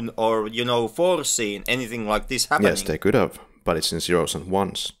known or, foreseen anything like this happening. Yes, they could have, but it's in zeros and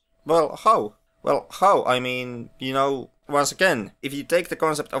ones. Well, how? I mean, once again, if you take the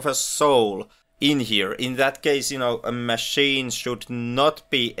concept of a soul in here, in that case, a machine should not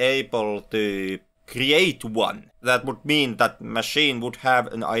be able to create one. That would mean that machine would have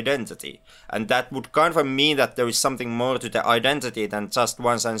an identity. And that would kind of mean that there is something more to the identity than just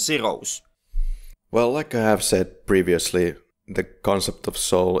ones and zeros. Well, like I have said previously, the concept of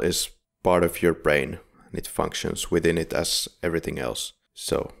soul is part of your brain, and it functions within it as everything else.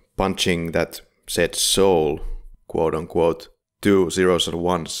 So, punching that said soul, quote unquote, 2 zeros and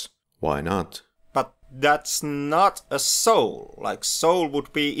ones, why not? But that's not a soul. Like, soul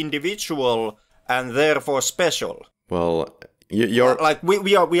would be individual and therefore special. Well, you're... Like,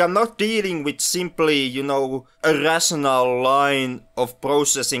 we are not dealing with simply, a rational line of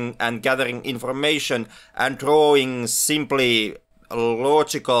processing and gathering information and drawing simply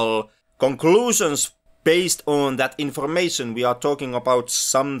logical conclusions based on that information. We are talking about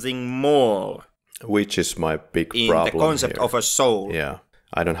something more. Which is my big in problem the concept here. Of a soul. Yeah,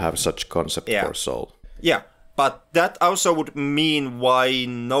 I don't have such concept for soul. Yeah, but that also would mean why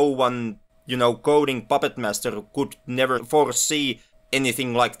no one, coding Puppet Master could never foresee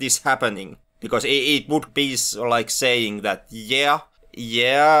anything like this happening. Because it would be like saying that,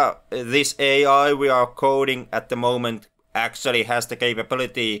 this AI we are coding at the moment actually has the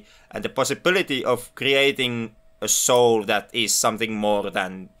capability and the possibility of creating a soul that is something more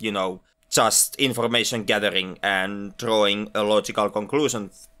than, just information gathering and drawing a logical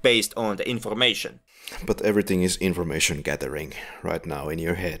conclusion based on the information. But everything is information gathering right now in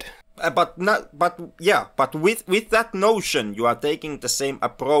your head. But with that notion, you are taking the same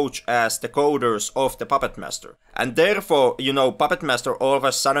approach as the coders of the Puppet Master. And therefore, Puppet Master all of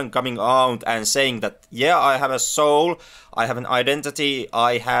a sudden coming out and saying that, I have a soul, I have an identity,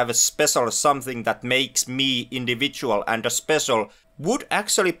 I have a special something that makes me individual and a special, would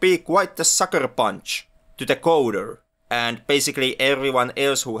actually be quite the sucker punch to the coder. And basically everyone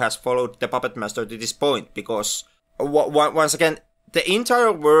else who has followed the Puppet Master to this point. Because, once again, the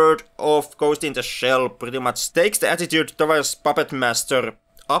entire world of Ghost in the Shell pretty much takes the attitude towards Puppet Master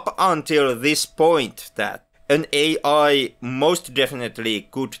up until this point that an AI most definitely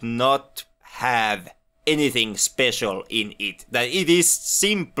could not have anything special in it. That it is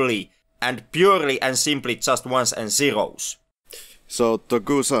simply and purely and simply just ones and zeros. So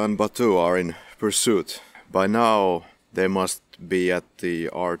Togusa and Batu are in pursuit. By now they must be at the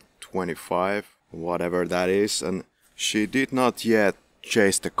R25, whatever that is, and she did not yet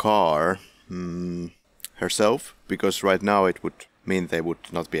chase the car herself, because right now it would mean they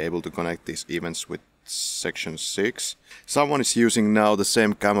would not be able to connect these events with Section 6. Someone is using now the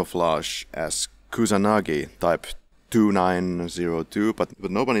same camouflage as Kusanagi, type 2902, but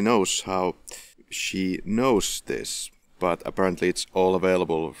nobody knows how she knows this. But apparently it's all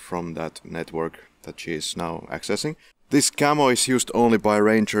available from that network that she is now accessing. This camo is used only by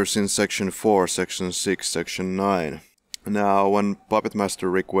rangers in Section 4, Section 6, Section 9. Now, when Puppet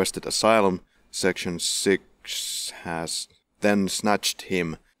Master requested asylum, Section 6 has then snatched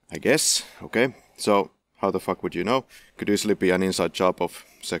him, I guess. Okay, so how the fuck would you know? Could easily be an inside job of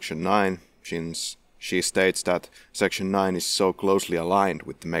Section 9, since she states that Section 9 is so closely aligned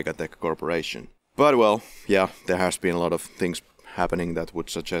with the Megatech Corporation. But well, yeah, there has been a lot of things happening that would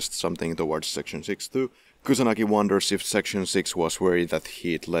suggest something towards Section 6 too. Kusanagi wonders if Section 6 was worried that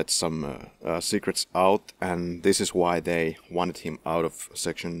he'd let some secrets out, and this is why they wanted him out of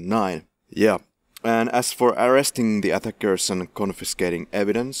Section 9. Yeah, and as for arresting the attackers and confiscating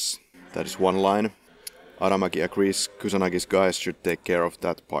evidence, that is one line. Aramaki agrees Kusanagi's guys should take care of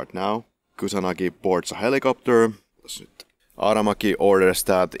that part now. Kusanagi boards a helicopter. Aramaki orders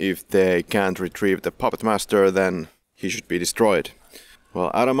that if they can't retrieve the Puppet Master, then he should be destroyed. Well,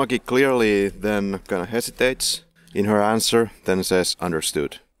 Aramaki clearly then kinda hesitates in her answer, then says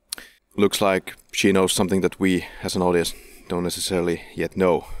understood. Looks like she knows something that we, as an audience, don't necessarily yet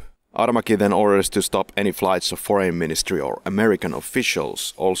know. Aramaki then orders to stop any flights of foreign ministry or American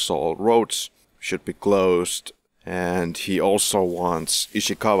officials. Also, all roads should be closed, and he also wants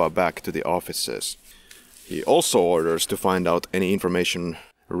Ishikawa back to the offices. He also orders to find out any information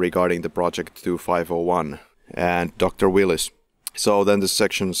regarding the Project 2501 and Dr. Willis. So then the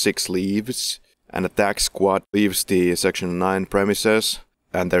Section 6 leaves, an attack squad leaves the Section 9 premises,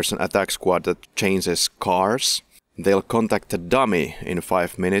 and there's an attack squad that changes cars. They'll contact a dummy in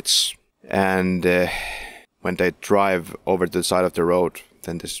 5 minutes, and when they drive over to the side of the road,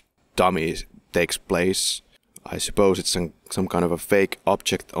 then this dummy takes place. I suppose it's some kind of a fake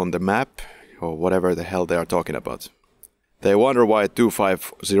object on the map, or whatever the hell they are talking about. They wonder why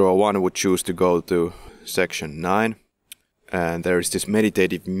 2501 would choose to go to Section 9. And there is this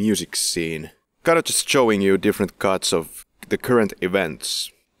meditative music scene, kind of just showing you different cuts of the current events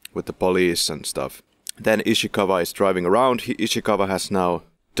with the police and stuff. Then Ishikawa is driving around. Ishikawa has now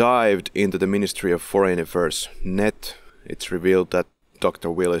dived into the Ministry of Foreign Affairs net, it's revealed that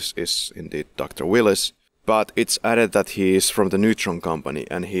Dr. Willis is indeed Dr. Willis, but it's added that he is from the Neutron Company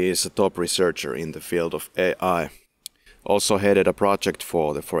and he is a top researcher in the field of AI. Also headed a project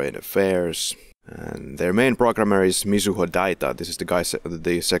for the Foreign Affairs, and their main programmer is Mizuho Daita. This is the guy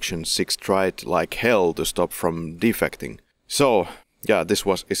the Section 6 tried like hell to stop from defecting. So, yeah, this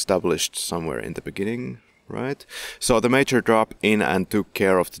was established somewhere in the beginning, right? So the Major dropped in and took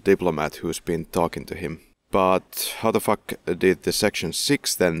care of the diplomat who's been talking to him. But how the fuck did the Section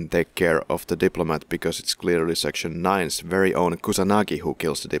 6 then take care of the diplomat, because it's clearly Section 9's very own Kusanagi who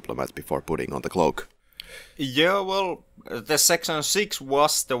kills the diplomat before putting on the cloak? Yeah, well, the Section 6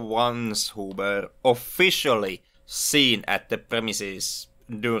 was the ones who were officially seen at the premises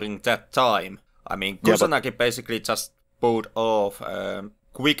during that time. I mean, Kusanagi basically just pulled off a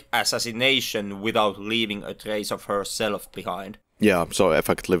quick assassination without leaving a trace of herself behind. Yeah, so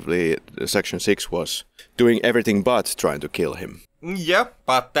effectively Section 6 was doing everything but trying to kill him. Yeah,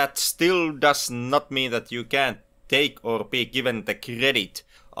 but that still does not mean that you can't take or be given the credit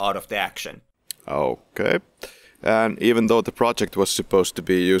out of the action. Okay. And even though the project was supposed to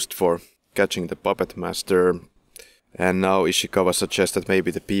be used for catching the puppet master, and now Ishikawa suggests that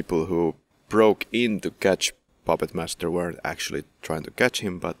maybe the people who broke in to catch Puppet Master weren't actually trying to catch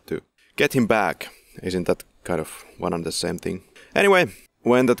him, but to get him back. Isn't that kind of one and the same thing? Anyway,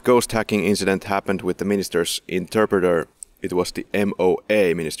 when that ghost hacking incident happened with the minister's interpreter, it was the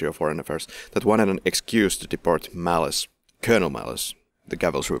MOA, Ministry of Foreign Affairs, that wanted an excuse to deport Malice, Colonel Malice, the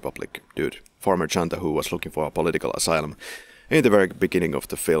Gavel's Republic dude, former Chanta who was looking for a political asylum in the very beginning of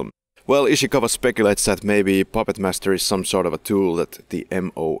the film. Well, Ishikawa speculates that maybe Puppet Master is some sort of a tool that the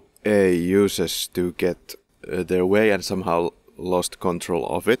MOA uses to get their way and somehow lost control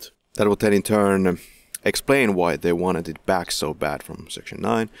of it. That would then in turn explain why they wanted it back so bad from Section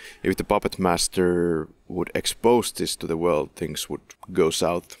 9. If the Puppet Master would expose this to the world, things would go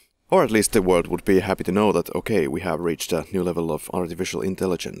south. Or at least the world would be happy to know that, okay, we have reached a new level of artificial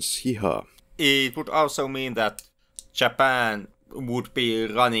intelligence. Yeehaw. It would also mean that Japan would be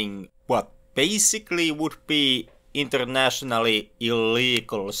running what basically would be internationally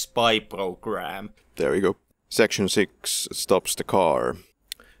illegal spy program. There you go. Section 6 stops the car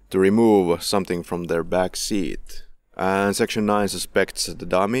to remove something from their back seat. And Section 9 suspects the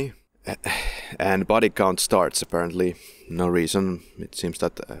dummy. And body count starts apparently. No reason. It seems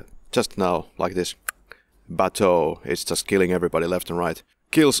that just now, like this, Bateau is just killing everybody left and right.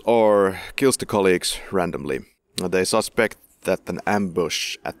 Kills the colleagues randomly. They suspect that an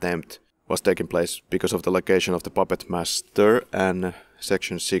ambush attempt was taking place because of the location of the Puppet Master, and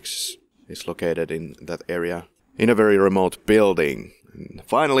Section 6 is located in that area, in a very remote building. And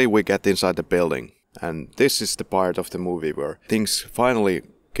finally we get inside the building, and this is the part of the movie where things finally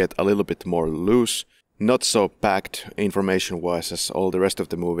get a little bit more loose, not so packed information-wise as all the rest of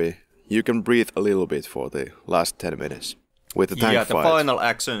the movie. You can breathe a little bit for the last 10 minutes with the tank fight. Yeah, the final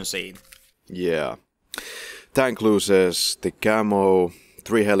action scene. Yeah. Tank loses the camo,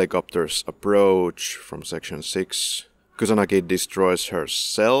 3 helicopters approach from Section 6. Kusanagi destroys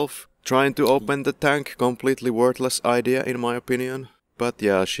herself, trying to open the tank, completely worthless idea in my opinion. But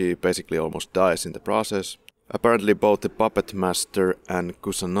yeah, she basically almost dies in the process. Apparently both the Puppet Master and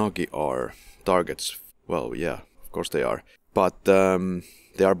Kusanagi are targets. Well, yeah, of course they are. But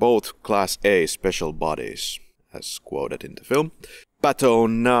they are both Class A special bodies, as quoted in the film. Bateau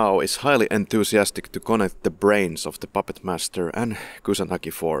now is highly enthusiastic to connect the brains of the Puppet Master and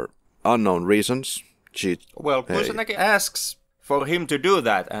Kusanagi for unknown reasons. Kusanagi asks for him to do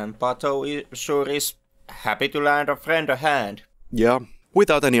that, and Bateau sure is happy to lend a friend a hand. Yeah,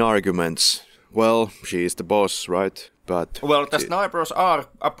 without any arguments. Well, she is the boss, right? But well, the snipers are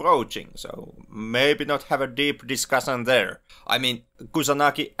approaching, so maybe not have a deep discussion there. I mean,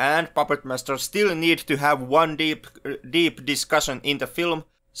 Kusanagi and Puppet Master still need to have one deep discussion in the film,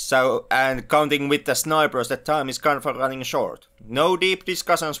 so, and counting with the snipers, the time is kind of running short. No deep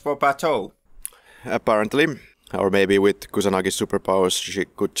discussions for Bateau. Apparently, or maybe with Kusanagi's superpowers, she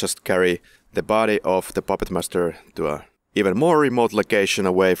could just carry the body of the Puppet Master to a even more remote location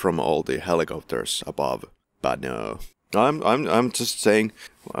away from all the helicopters above. But no, I'm just saying,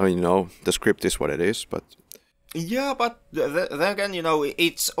 the script is what it is, but... Yeah, but then again,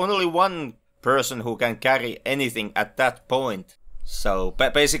 it's only one person who can carry anything at that point. So,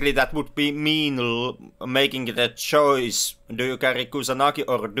 basically that would mean making the choice, do you carry Kusanagi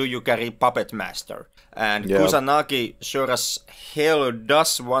or do you carry Puppet Master? And yeah. Kusanagi sure as hell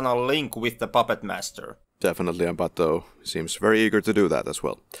does wanna link with the Puppet Master. Definitely, and Bateau seems very eager to do that as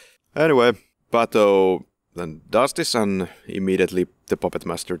well. Anyway, Bateau then does this, and immediately the puppet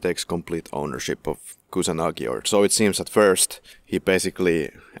master takes complete ownership of Kusanagi. Or so it seems at first. He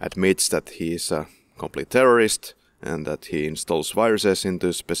basically admits that he is a complete terrorist and that he installs viruses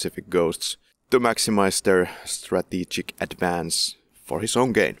into specific ghosts to maximize their strategic advance for his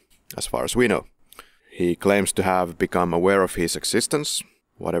own gain, as far as we know. He claims to have become aware of his existence,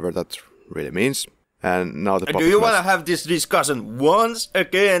 whatever that really means. And now the puppet Do you want to have this discussion once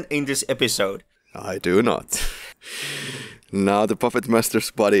again in this episode? I do not. Now the puppet master's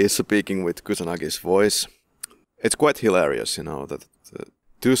body is speaking with Kusanagi's voice. It's quite hilarious, that the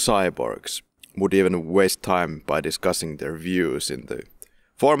two cyborgs would even waste time by discussing their views in the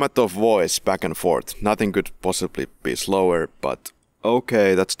format of voice back and forth. Nothing could possibly be slower, but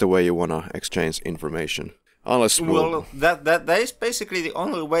okay, that's the way you want to exchange information. Unless that is basically the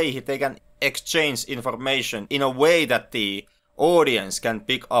only way they can exchange information in a way that the audience can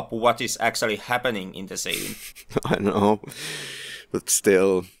pick up what is actually happening in the scene. I know, but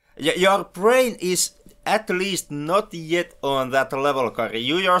still. Your brain is at least not yet on that level, Karri.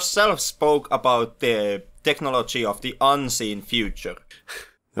 You yourself spoke about the technology of the unseen future.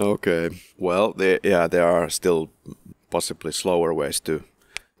 Okay, well, there are still possibly slower ways to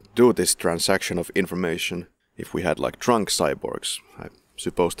do this transaction of information. If we had like drunk cyborgs, I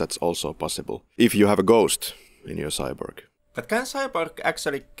suppose that's also possible. If you have a ghost in your cyborg. But can cyborg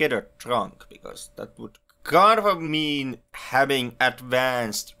actually get a drunk? Because that would kind of mean having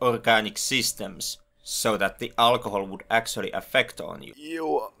advanced organic systems so that the alcohol would actually affect on you.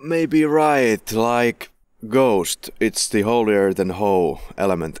 You may be right, like ghost, it's the holier than whole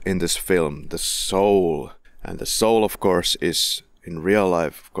element in this film, the soul. And the soul, of course, is in real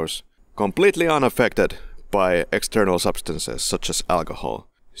life, of course, completely unaffected by external substances such as alcohol.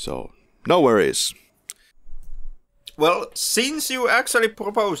 So, no worries. Well, since you actually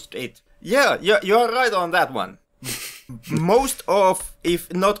proposed it, you're right on that one. Most of,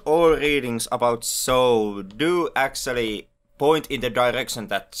 if not all readings about soul do actually point in the direction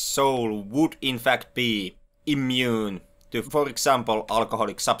that soul would in fact be immune to, for example,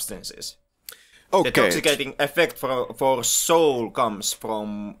 alcoholic substances. Okay. The toxicating effect for soul comes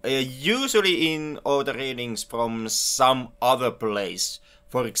from, usually in other readings, from some other place.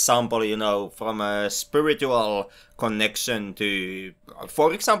 For example, from a spiritual connection to,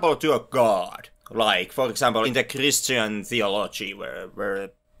 for example, to a god. Like, for example, in the Christian theology, where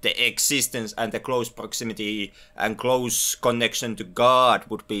the existence and the close proximity and close connection to God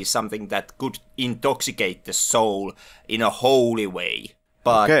would be something that could intoxicate the soul in a holy way.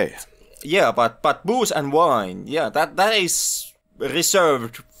 But, okay. Yeah, but booze and wine, that is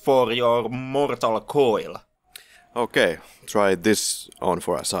reserved for your mortal coil. Okay, try this on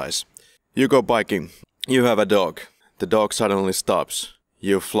for a size. You go biking. You have a dog. The dog suddenly stops.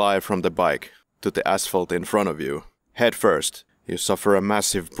 You fly from the bike to the asphalt in front of you. Head first. You suffer a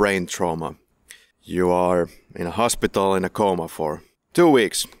massive brain trauma. You are in a hospital in a coma for 2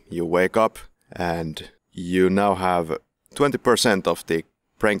 weeks. You wake up and you now have 20% of the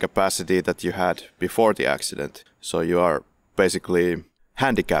brain capacity that you had before the accident. So you are basically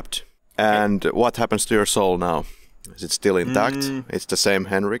handicapped. And what happens to your soul now? Is it still intact? It's the same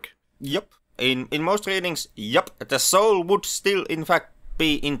Henrik? Yep. In most readings, yep. The soul would still in fact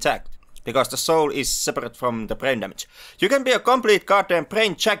be intact. Because the soul is separate from the brain damage. You can be a complete goddamn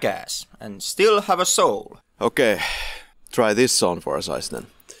brain jackass and still have a soul. Okay, try this on for a size then.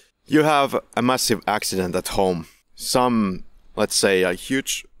 You have a massive accident at home. Some, let's say, a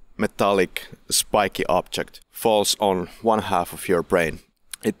huge metallic spiky object falls on one half of your brain.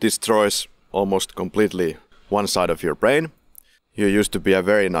 It destroys almost completely one side of your brain. You used to be a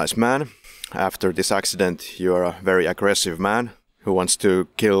very nice man. After this accident, you are a very aggressive man who wants to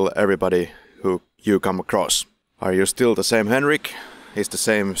kill everybody who you come across. Are you still the same Henrik? Is the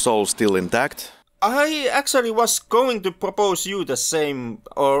same soul still intact? I actually was going to propose you the same,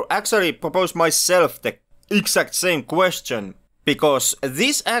 or actually propose myself the exact same question. Because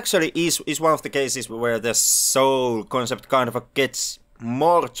this actually is one of the cases where the soul concept kind of gets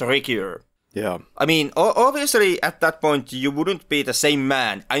more trickier. Yeah. I mean, obviously at that point you wouldn't be the same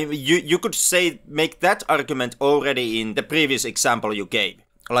man. I mean, you could make that argument already in the previous example you gave.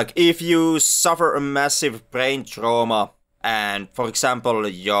 Like, if you suffer a massive brain trauma and, for example,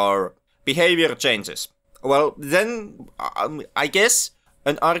 your behavior changes, well, then I guess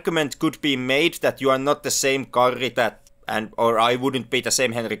an argument could be made that you are not the same Karri or I wouldn't be the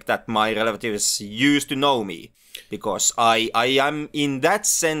same Henrik that my relatives used to know me. Because I am, in that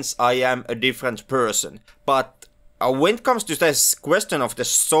sense, I am a different person. But when it comes to this question of the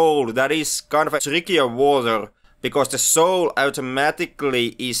soul, that is kind of a trickier water. Because the soul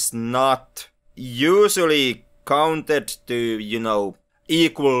automatically is not usually counted to,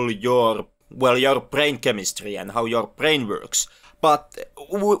 equal your brain chemistry and how your brain works. But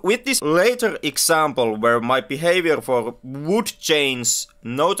with this later example where my behavior would change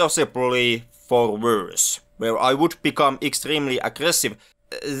noticeably for worse, where I would become extremely aggressive,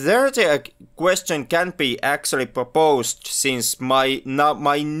 there the question can be actually proposed since my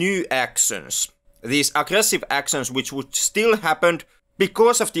new actions, these aggressive actions which would still happen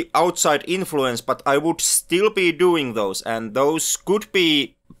because of the outside influence, but I would still be doing those, and those could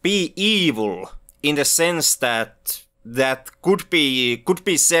be evil in the sense that could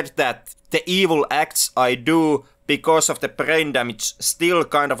be said that the evil acts I do because of the brain damage still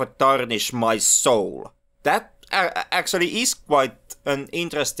kind of tarnish my soul. That actually is quite an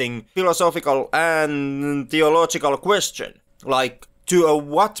interesting philosophical and theological question. Like, to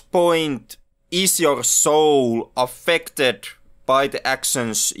what point is your soul affected by the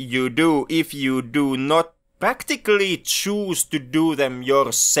actions you do if you do not practically choose to do them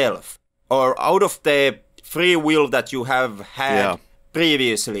yourself, or out of the free will that you have had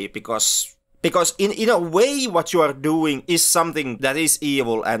previously, because in a way what you are doing is something that is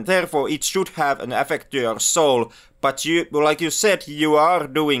evil, and therefore it should have an effect to your soul, but you, like you said, you are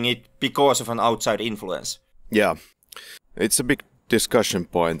doing it because of an outside influence. Yeah, it's a big discussion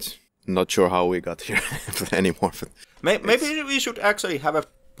point. Not sure how we got here anymore. Maybe we should actually have a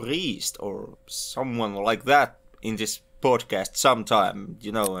priest or someone like that in this podcast sometime,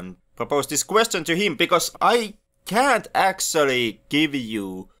 and propose this question to him, because I can't actually give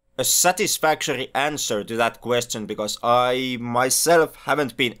you a satisfactory answer to that question, because I myself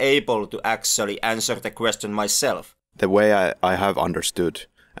haven't been able to actually answer the question myself. The way I have understood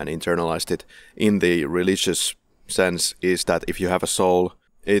and internalized it in the religious sense is that if you have a soul,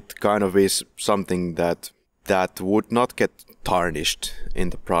 it kind of is something that would not get tarnished in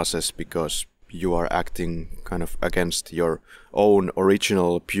the process because you are acting kind of against your own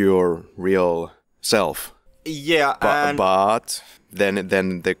original, pure, real self. Yeah, but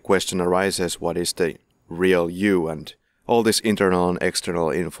then the question arises, what is the real you? And all these internal and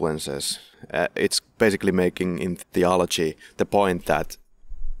external influences. It's basically making in theology the point that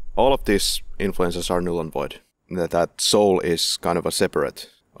all of these influences are null and void. That soul is kind of a separate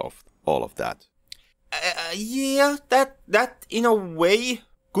of all of that. Yeah, that in a way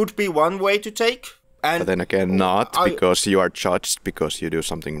could be one way to take. But then again, not, because you are judged because you do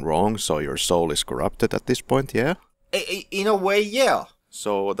something wrong, so your soul is corrupted at this point, yeah? In a way, yeah.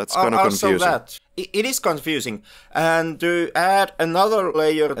 So that's kind of confusing. It is confusing. And to add another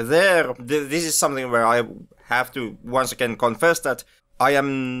layer there, this is something where I have to once again confess that I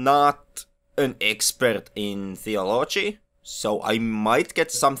am not an expert in theology, so I might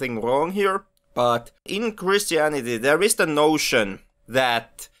get something wrong here. But in Christianity, there is the notion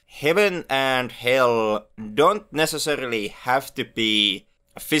that heaven and hell don't necessarily have to be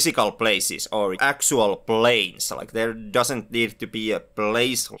physical places or actual planes. Like, there doesn't need to be a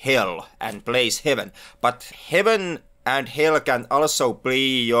place hell and place heaven. But heaven and hell can also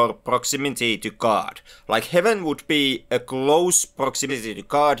be your proximity to God. Like, heaven would be a close proximity to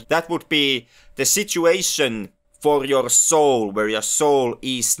God. That would be the situation for your soul, where your soul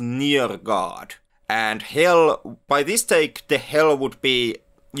is near God. And hell, by this take, the hell would be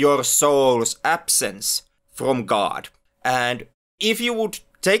your soul's absence from God. And if you would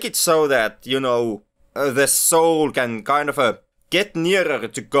take it so that, the soul can kind of get nearer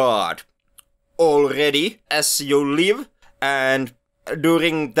to God already as you live, and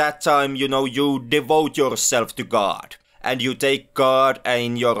during that time, you devote yourself to God. And you take God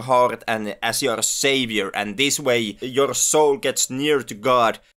in your heart and as your savior, and this way your soul gets near to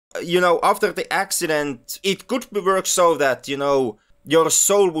God. After the accident, it could work so that, your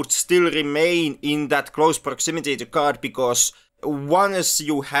soul would still remain in that close proximity to God, because once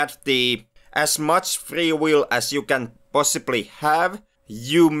you had as much free will as you can possibly have,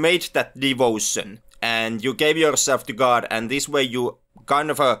 you made that devotion and you gave yourself to God, and this way you kind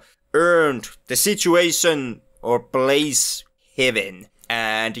of earned the situation or place heaven,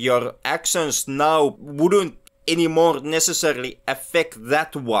 and your actions now wouldn't anymore necessarily affect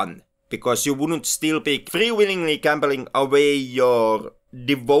that one, because you wouldn't still be free-willingly gambling away your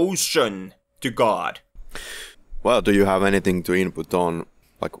devotion to God. Well, do you have anything to input on,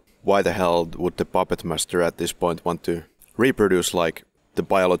 like, why the hell would the puppet master at this point want to reproduce, like, the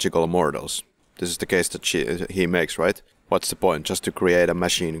biological mortals? This is the case that he makes, right? What's the point? Just to create a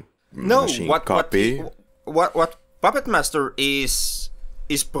machine copy? What Puppet Master is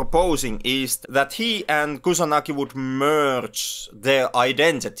proposing is that he and Kusanagi would merge their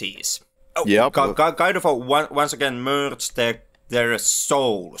identities. Yeah. Kind of once again merge their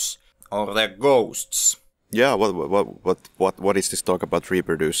souls. or their ghosts. Yeah, what is this talk about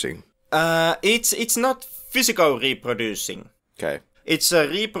reproducing? It's not physical reproducing. Okay. It's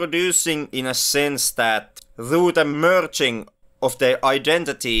reproducing in a sense that through the merging of their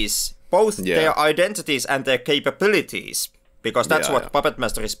identities, both their identities and their capabilities, because that's what Puppet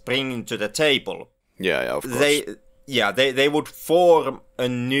Master is bringing to the table. Yeah, of course. They would form a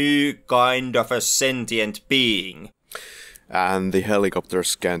new kind of a sentient being. And the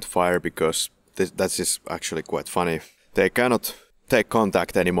helicopters can't fire because that is actually quite funny. They cannot take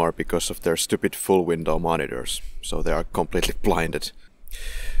contact anymore because of their stupid full window monitors, so they are completely blinded.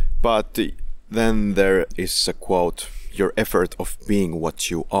 But then there is a quote, "Your effort of being what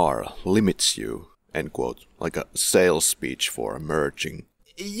you are limits you," end quote, like a sales speech for merging.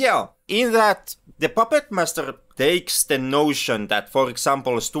 Yeah, in that the Puppet Master takes the notion that, for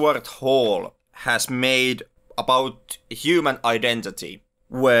example, Stuart Hall has made about human identity,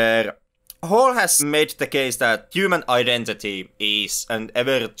 where Hall has made the case that human identity is an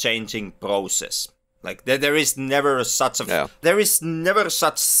ever-changing process. Like there is never such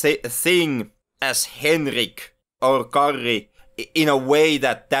thing as Henrik or Karri in a way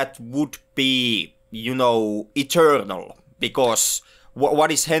that would be, eternal, because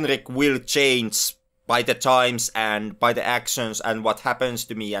what is Henrik will change by the times and by the actions and what happens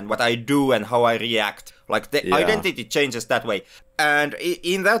to me and what I do and how I react. Like the identity changes that way. And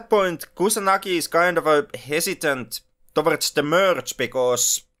in that point, Kusanagi is kind of hesitant towards the merge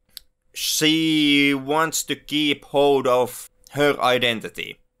because she wants to keep hold of her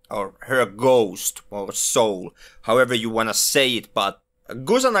identity or her ghost or soul, however you want to say it. But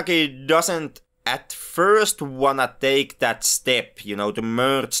Kusanagi doesn't at first wanna take that step, to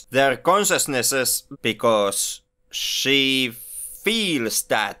merge their consciousnesses, because she feels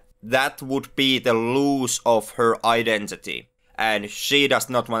that would be the lose of her identity. And she does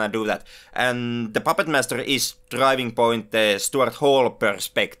not want to do that. And the Puppet Master is driving point the Stuart Hall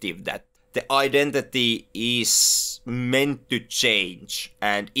perspective, that the identity is meant to change,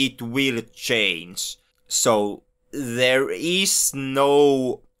 and it will change. So there is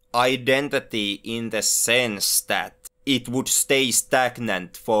no identity in the sense that it would stay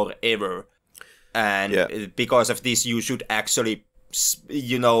stagnant forever. And because of this, you should actually,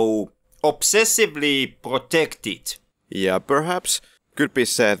 obsessively protect it. Yeah, perhaps could be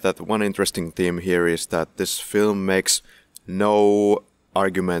said that one interesting theme here is that this film makes no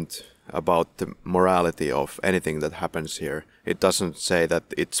argument about the morality of anything that happens here. It doesn't say that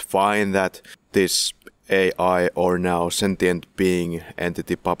it's fine that this AI or now sentient being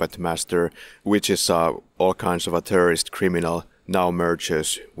entity Puppet Master, which is all kinds of a terrorist criminal, now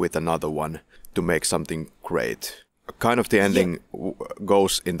merges with another one to make something great. Kind of the ending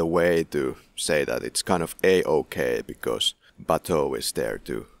goes in the way to say that it's kind of A-okay because Bateau is there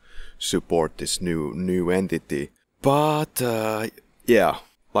to support this new entity. But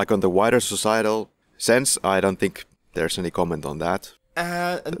like on the wider societal sense, I don't think there's any comment on that.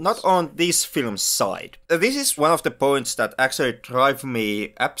 Not on this film's side. This is one of the points that actually drive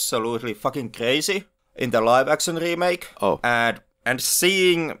me absolutely fucking crazy in the live-action remake. Oh. And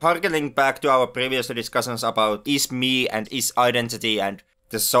harkening back to our previous discussions about is me and is identity and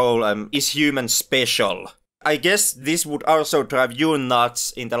the soul, is human special. I guess this would also drive you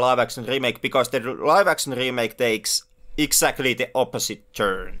nuts in the live-action remake, because the live-action remake takes exactly the opposite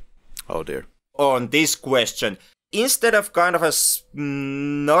turn. Oh dear. On this question. Instead of kind of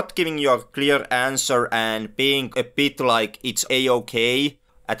not giving you a clear answer and being a bit like it's A-okay,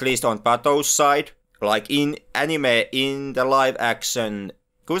 at least on Bato's side, like in anime, in the live action,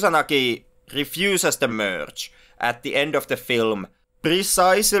 Kusanagi refuses the merge at the end of the film,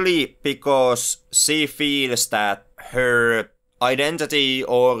 precisely because she feels that her identity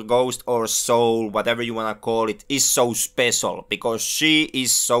or ghost or soul, whatever you want to call it, is so special, because she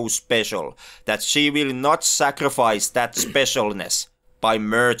is so special that she will not sacrifice that specialness by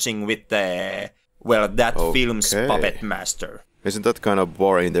merging with film's Puppet Master. Isn't that kind of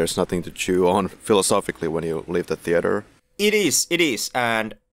boring? There's nothing to chew on philosophically when you leave the theater. It is,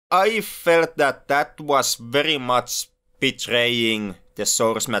 and I felt that was very much betraying the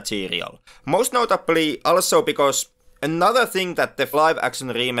source material. Most notably also because another thing that the live-action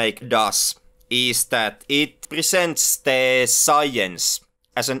remake does is that it presents the science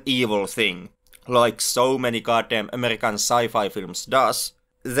as an evil thing, like so many goddamn American sci-fi films does.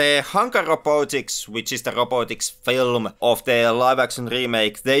 The Hunka Robotics, which is the robotics film of the live-action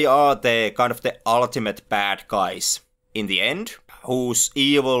remake, they are the kind of the ultimate bad guys in the end, whose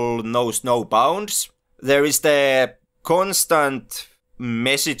evil knows no bounds. There is the constant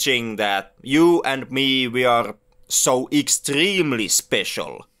messaging that you and me, we are so extremely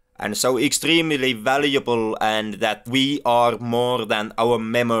special, and so extremely valuable, and that we are more than our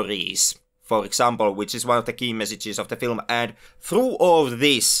memories, for example, which is one of the key messages of the film. And through all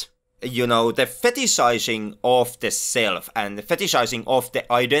this, you know, the fetishizing of the self and the fetishizing of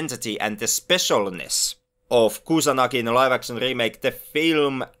the identity and the specialness of Kusanagi in a live-action remake, the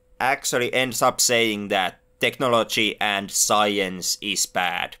film actually ends up saying that technology and science is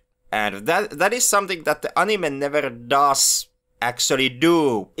bad. And that is something that the anime never does actually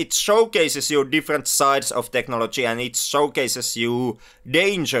do. It showcases you different sides of technology, and it showcases you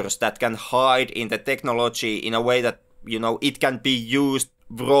dangers that can hide in the technology in a way that, you know, it can be used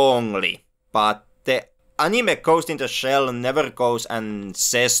wrongly. But the anime Ghost in the Shell never goes and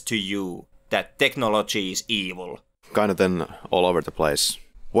says to you that technology is evil. Kind of then all over the place.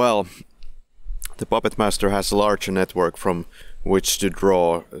 Well, the Puppet Master has a larger network from which to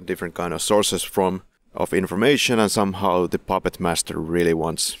draw different kind of sources from of information, and somehow the Puppet Master really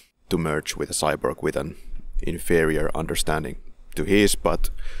wants to merge with a cyborg with an inferior understanding to his, but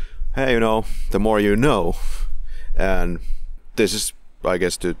hey, you know, the more you know. And this is, I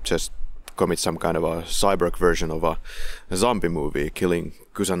guess, to just commit some kind of a cyborg version of a zombie movie, killing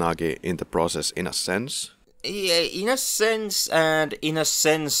Kusanagi in the process, in a sense. Yeah, in a sense, and in a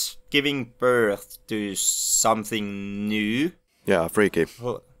sense giving birth to something new. Yeah, freaky.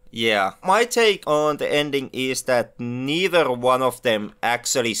 Yeah. My take on the ending is that neither one of them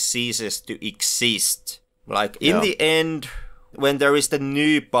actually ceases to exist. Like, in the end, when there is the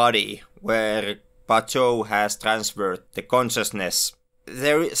new body, where Batou has transferred the consciousness,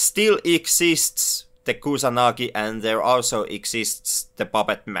 there still exists the Kusanagi, and there also exists the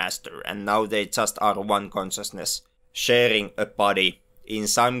Puppet Master, and now they just are one consciousness, sharing a body in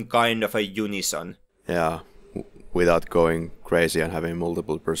some kind of a unison. Yeah, without going crazy and having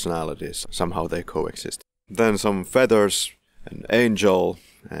multiple personalities. Somehow they coexist. Then some feathers, an angel,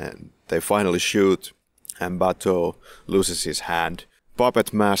 and they finally shoot, and Batou loses his hand.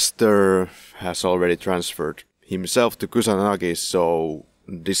 Puppet Master has already transferred himself to Kusanagi, so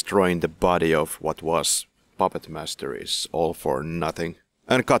destroying the body of what was Puppet Master is all for nothing.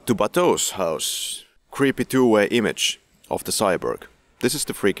 And cut to Batou's house. Creepy two-way image of the cyborg. This is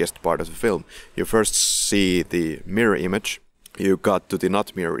the freakiest part of the film. You first see the mirror image, you cut to the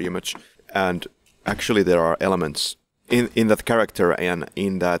not mirror image, and actually there are elements in that character and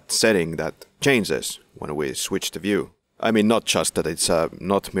in that setting that changes when we switch the view. I mean, not just that it's a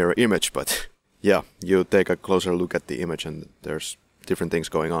not mirror image, but yeah, you take a closer look at the image and there's different things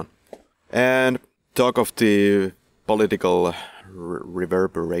going on. And talk of the political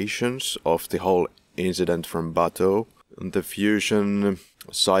reverberations of the whole incident from Batou. The fusion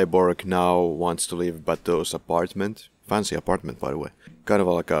cyborg now wants to leave Batou's apartment. Fancy apartment, by the way. Kind of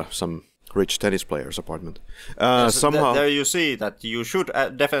like some rich tennis player's apartment. Yes, somehow there you see that you should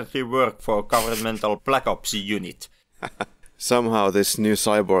definitely work for governmental Black Ops unit. Somehow this new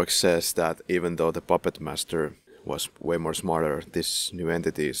cyborg says that even though the Puppet Master was way more smarter, this new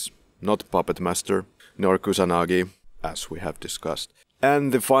entity is not Puppet Master, nor Kusanagi, as we have discussed.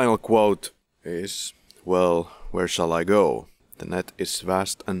 And the final quote is, well, where shall I go? The net is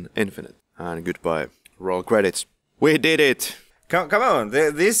vast and infinite. And goodbye. Roll credits. We did it! Come on,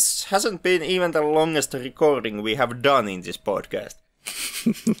 this hasn't been even the longest recording we have done in this podcast.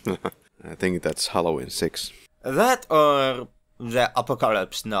 I think that's Halloween 6. That or the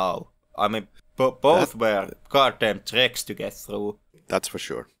Apocalypse Now. I mean, both were goddamn treks to get through. That's for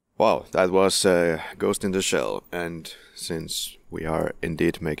sure. Wow, that was Ghost in the Shell, and since we are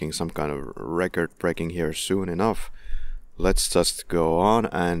indeed making some kind of record breaking here soon enough, let's just go on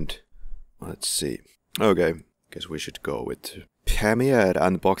and let's see. Okay, guess we should go with premiere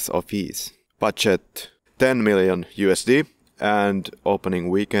and box office. Budget 10 million USD, and opening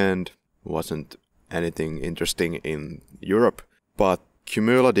weekend wasn't anything interesting in Europe, but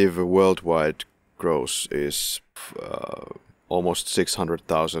cumulative worldwide gross is almost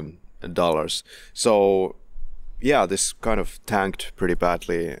 $600,000. So yeah, this kind of tanked pretty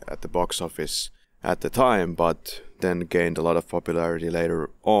badly at the box office at the time, but then gained a lot of popularity later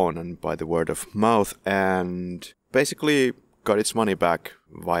on and by the word of mouth, and basically got its money back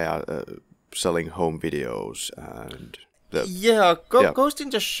via selling home videos and Ghost in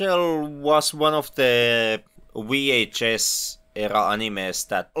the Shell was one of the VHS era animes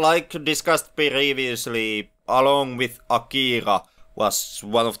that, like discussed previously, along with Akira, was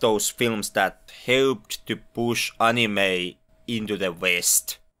one of those films that helped to push anime into the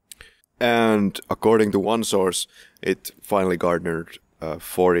West. And according to one source, it finally garnered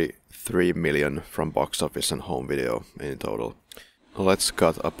 43 million from box office and home video in total. Let's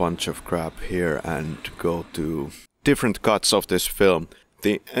cut a bunch of crap here and go to different cuts of this film.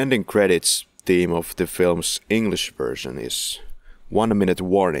 The ending credits theme of the film's English version is 1 Minute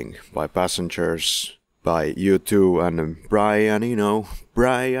Warning by Passengers by U2 and Brian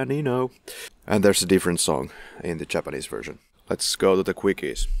Eno. And there's a different song in the Japanese version. Let's go to the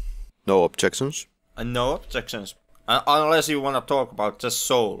quickies. No objections? No objections. Unless you want to talk about the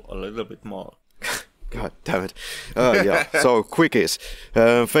soul a little bit more. God damn it. Yeah, so quickies.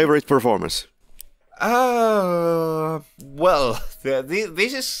 Favorite performance? Well,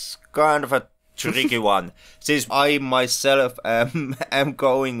 this is kind of a tricky one, since I myself am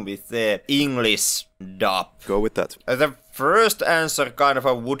going with the English dub. Go with that. The first answer kind of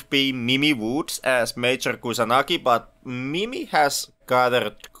would be Mimi Woods as Major Kusanagi, but Mimi has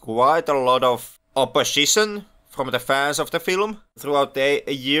gathered quite a lot of opposition from the fans of the film throughout the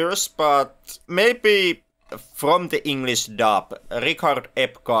years, but maybe from the English dub, Richard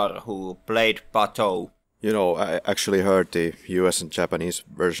Epcar, who played Batou. You know, I actually heard the US and Japanese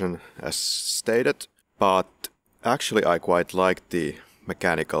version as stated, but actually I quite liked the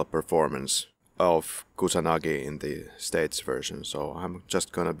mechanical performance of Kusanagi in the States version, so I'm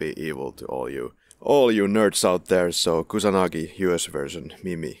just gonna be evil to all you nerds out there, so Kusanagi US version,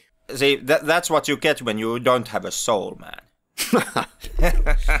 Mimi. See, that's what you get when you don't have a soul, man.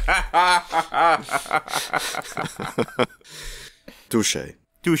 Touché.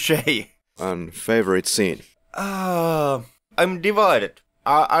 Touché. And favorite scene? I'm divided.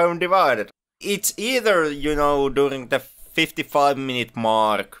 I'm divided. It's either, during the 55-minute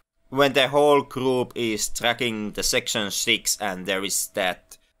mark, when the whole group is tracking the Section 6 and there is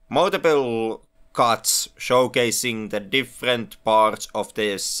that multiple cuts showcasing the different parts of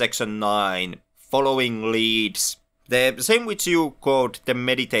the Section 9, following leads. The same which you called the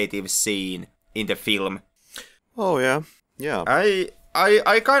meditative scene in the film. Oh yeah, yeah. I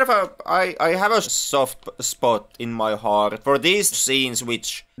kind of I have a soft spot in my heart for these scenes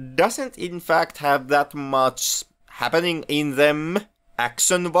which doesn't in fact have that much happening in them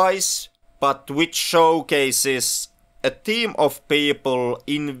action-wise, but which showcases a team of people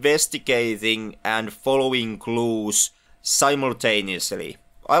investigating and following clues simultaneously.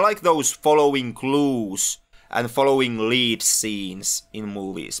 I like those following clues and following lead scenes in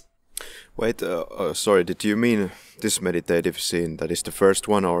movies. Wait, sorry, did you mean this meditative scene that is the first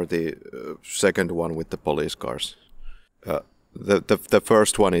one or the second one with the police cars? The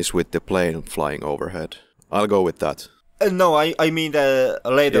first one is with the plane flying overhead. I'll go with that. No, I mean the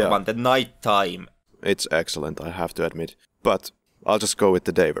later one, the night time. It's excellent, I have to admit. But I'll just go with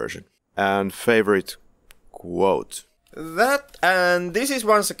the day version. And favorite quote? That, and this is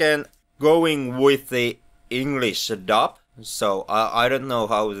once again going with the English dub. So I don't know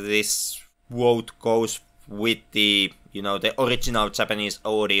how this quote goes with the, the original Japanese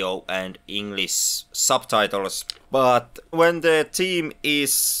audio and English subtitles. But when the team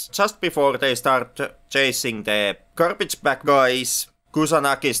is, just before they start chasing the garbage bag guys,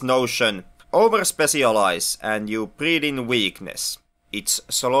 Kusanagi's notion, over-specialize and you breed in weakness. It's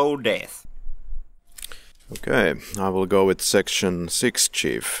slow death. Okay, I will go with Section 6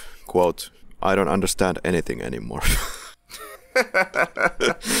 Chief. Quote, I don't understand anything anymore.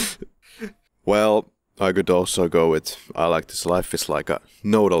 Well, I could also go with, I like this life is like a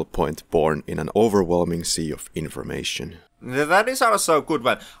nodal point born in an overwhelming sea of information. That is also a good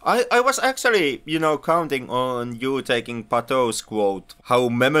one. I was actually, counting on you taking Patou's quote, how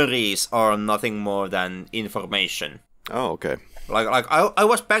memories are nothing more than information. Oh, okay. Like I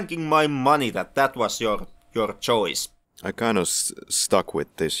was banking my money that was your choice. I kind of stuck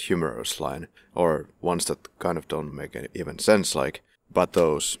with this humorous line, or ones that kind of don't make any even sense, like, but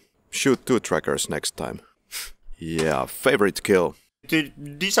those shoot 2 trackers next time. Yeah, favorite kill. To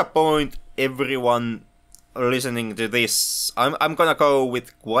disappoint everyone listening to this, I'm gonna go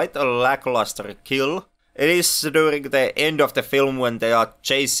with quite a lackluster kill. It is during the end of the film when they are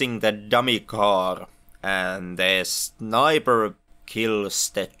chasing the dummy car, and the sniper kills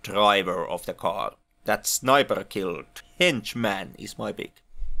the driver of the car. That sniper killed henchman is my pick.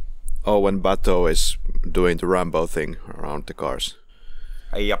 Oh, when Batou is doing the Rambo thing around the cars.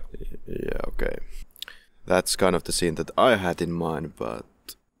 Yep. Yeah, okay. That's kind of the scene that I had in mind, but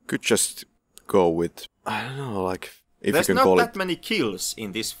could just go with, I don't know, like, if There's you can call it... There's not that many kills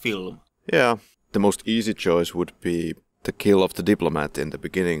in this film. Yeah, the most easy choice would be the kill of the diplomat in the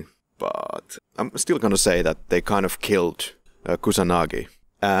beginning, but I'm still gonna say that they kind of killed Kusanagi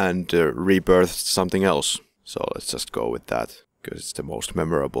and rebirthed something else. So let's just go with that, because it's the most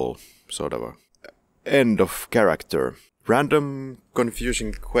memorable sort of a end of character. Random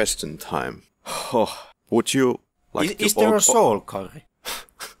confusing question time. Oh, would you like to... Is there a soul, Karri?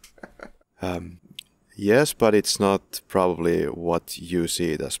 Yes, but it's not probably what you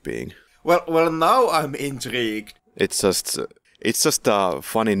see it as being. Well, now I'm intrigued. It's just a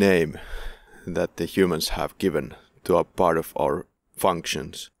funny name that the humans have given to a part of our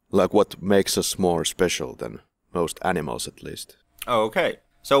functions. Like what makes us more special than most animals, at least. Okay.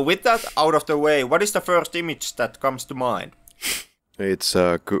 So with that out of the way, what is the first image that comes to mind? It's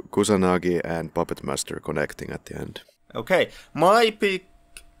Kusanagi and Puppet Master connecting at the end. Okay. My pick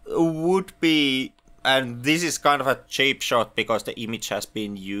would be, and this is kind of a cheap shot because the image has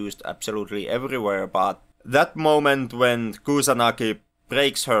been used absolutely everywhere, but that moment when Kusanagi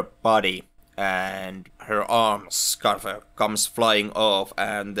breaks her body and her arms kind of comes flying off,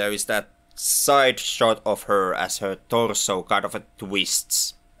 and there is that side shot of her as her torso kind of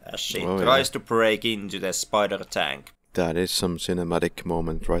twists as she tries to break into the spider tank. That is some cinematic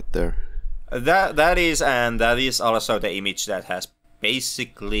moment right there. That is also the image that has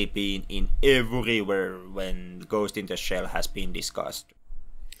basically been in everywhere when Ghost in the Shell has been discussed.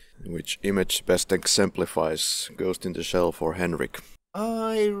 Which image best exemplifies Ghost in the Shell for Henrik?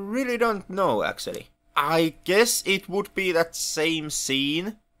 I really don't know, actually. I guess it would be that same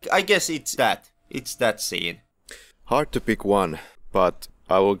scene. I guess it's that. It's that scene. Hard to pick one, but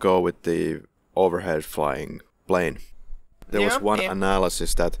I will go with the overhead flying plane. There was one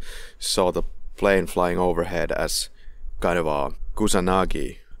analysis that saw the plane flying overhead as kind of a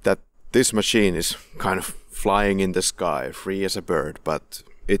Kusanagi. That this machine is kind of flying in the sky, free as a bird, but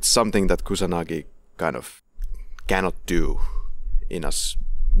it's something that Kusanagi kind of cannot do in a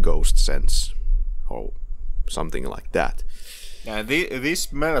ghost sense, or something like that. Yeah, this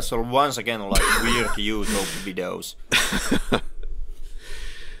smells once again like weird YouTube videos.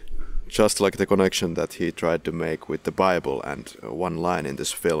 Just like the connection that he tried to make with the Bible and one line in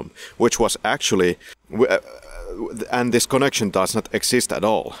this film, which was actually, and this connection does not exist at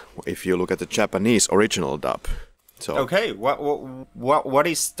all if you look at the Japanese original dub. So, okay, what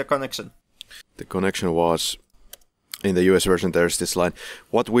is the connection? The connection was, in the US version there's this line,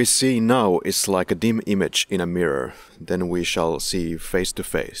 "What we see now is like a dim image in a mirror, then we shall see face to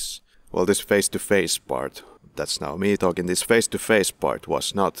face." Well, this face to face part, that's now me talking, this face to face part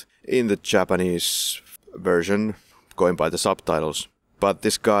was not in the Japanese version, going by the subtitles, but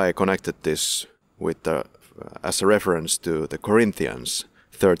this guy connected this with as a reference to the Corinthians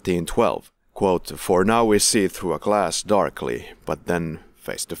 13:12. Quote, "For now we see through a glass darkly, but then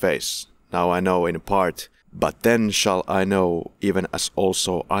face to face. Now I know in part, but then shall I know even as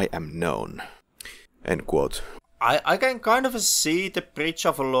also I am known." End quote. I can kind of see the bridge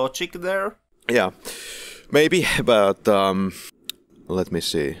of logic there. Yeah, maybe, but let me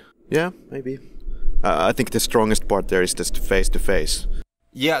see. Yeah, maybe. I think the strongest part there is just face to face.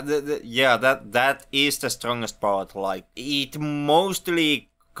 Yeah, that is the strongest part. Like, it mostly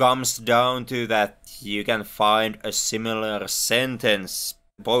comes down to that you can find a similar sentence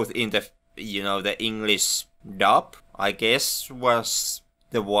both in the English dub, I guess, was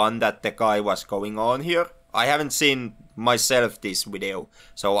the one that the guy was going on here. I haven't seen myself this video,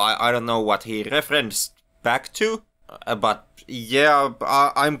 so I don't know what he referenced back to, but yeah,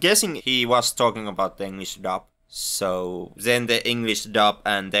 I'm guessing he was talking about the English dub. So then the English dub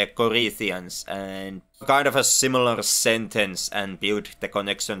and the Corinthians, and kind of a similar sentence, and build the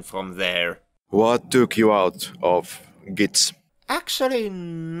connection from there. What took you out of GITS? Actually,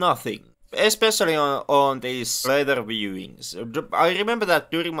 nothing. Especially on these later viewings. I remember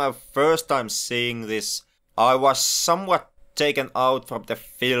that during my first time seeing this, I was somewhat taken out from the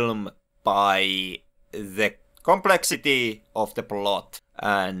film by the complexity of the plot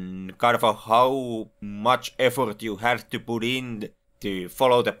and kind of how much effort you had to put in to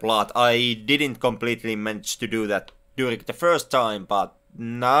follow the plot. I didn't completely manage to do that during the first time, but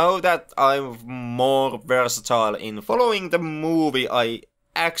now that I'm more versatile in following the movie, I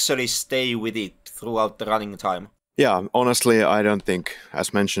actually stay with it throughout the running time. Yeah, honestly, I don't think,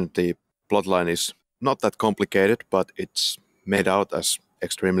 as mentioned, the plotline is not that complicated, but it's made out as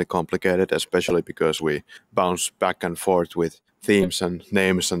extremely complicated, especially because we bounce back and forth with themes and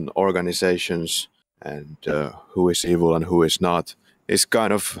names and organizations, and who is evil and who is not. It's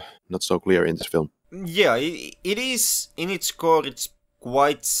kind of not so clear in this film. Yeah, it is, in its core, it's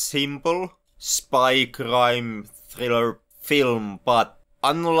quite simple spy crime thriller film, but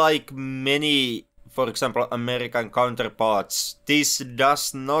unlike many, for example, American counterparts, this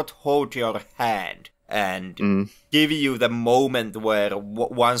does not hold your hand and give you the moment where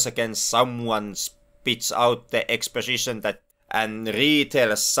once again someone spits out the exposition that and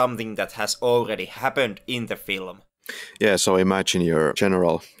retells something that has already happened in the film. Yeah, so imagine your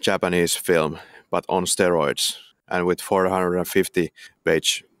general Japanese film, but on steroids, and with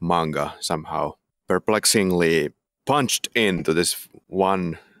 450-page manga somehow perplexingly punched into this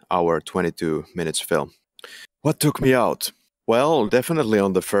 1 hour 22 minutes film. What took me out? Well, definitely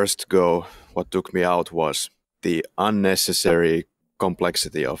on the first go, what took me out was the unnecessary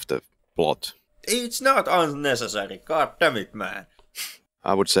complexity of the plot. It's not unnecessary, god damn it, man.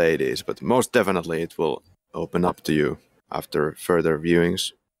 I would say it is, but most definitely it will open up to you after further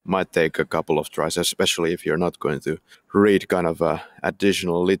viewings. Might take a couple of tries, especially if you're not going to read kind of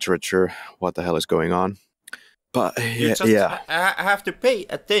additional literature, what the hell is going on. But You just have to pay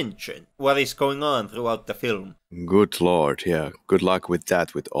attention what is going on throughout the film. Good lord, yeah. Good luck with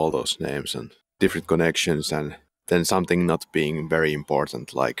that, with all those names and different connections, and then something not being very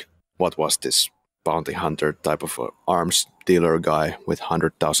important, like what was this bounty hunter type of arms dealer guy with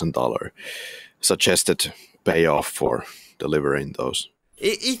 $100,000 suggested payoff for delivering those.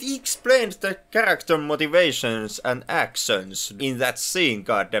 It explains the character motivations and actions in that scene,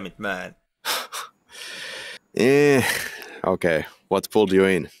 goddammit, man. Okay. What pulled you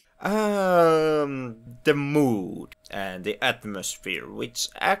in? The mood and the atmosphere, which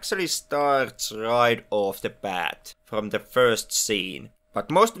actually starts right off the bat from the first scene. But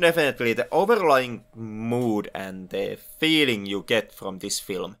most definitely the overlying mood and the feeling you get from this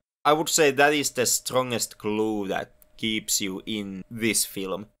film. I would say that is the strongest clue that keeps you in this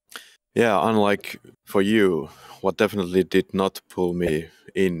film. Yeah, unlike for you, what definitely did not pull me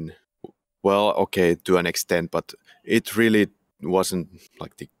in, well, okay, to an extent, but it really wasn't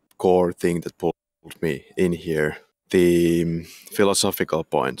like the core thing that pulled me in here. The philosophical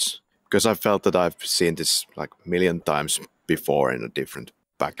points, because I felt that I've seen this like a million times before in a different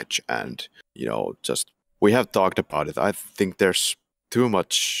package, and just we have talked about it. I think there's too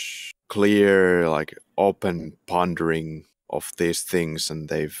much clear, like open pondering of these things, and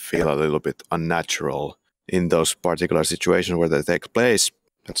they feel a little bit unnatural in those particular situations where they take place.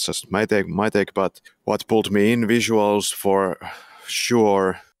 That's just my take, but what pulled me in, visuals for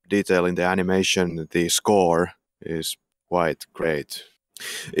sure, detail in the animation, the score is quite great.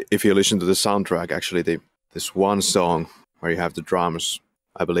 If you listen to the soundtrack, actually this one song where you have the drums,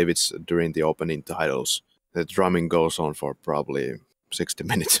 I believe it's during the opening titles, the drumming goes on for probably 60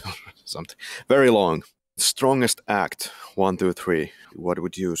 minutes or something. Very long. Strongest act, 1, 2, 3. What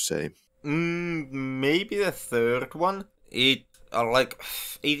would you say? Maybe the third one. It's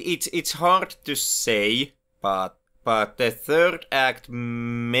hard to say, but the third act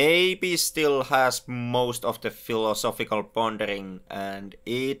maybe still has most of the philosophical pondering, and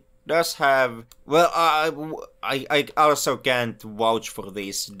it does have. Well, I also can't vouch for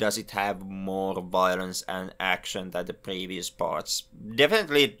this. Does it have more violence and action than the previous parts?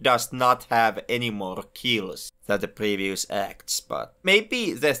 Definitely it does not have any more kills than the previous acts, but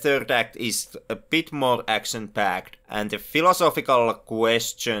maybe the third act is a bit more action-packed, and the philosophical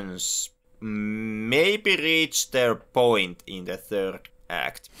questions maybe reach their point in the third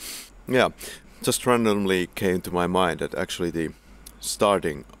act. Yeah, just randomly came to my mind that actually the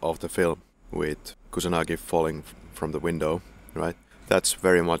starting of the film with Kusanagi falling from the window, right? That's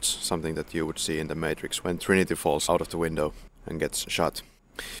very much something that you would see in The Matrix when Trinity falls out of the window and gets shot.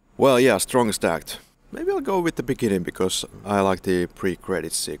 Well, yeah, strongest act. Maybe I'll go with the beginning because I like the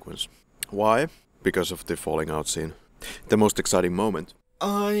pre-credits sequence. Why? Because of the falling out scene. The most exciting moment.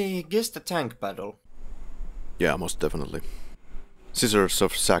 I guess the tank battle. Yeah, most definitely. Scissors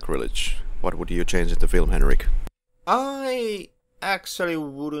of Sacrilege. What would you change in the film, Henrik? I actually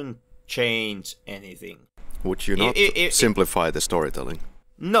wouldn't change anything. Would you not simplify the storytelling?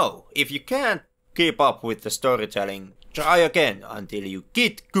 No, if you can't keep up with the storytelling, try again until you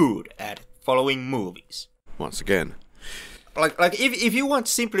get good at following movies. Once again. Like if you want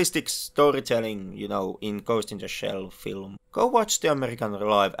simplistic storytelling, in Ghost in the Shell film, go watch the American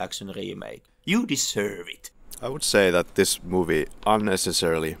live action remake. You deserve it. I would say that this movie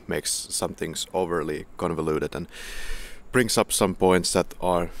unnecessarily makes some things overly convoluted and brings up some points that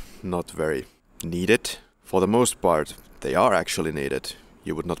are not very needed. For the most part, they are actually needed.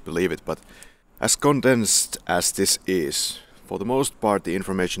 You would not believe it, but as condensed as this is, for the most part, the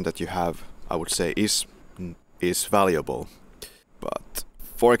information that you have, I would say, is valuable. But,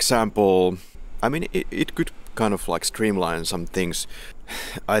 for example, I mean, it could kind of like streamline some things.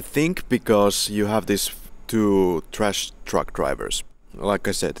 I think because you have these 2 trash truck drivers. Like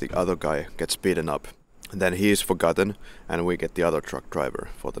I said, the other guy gets beaten up. And then he is forgotten, and we get the other truck driver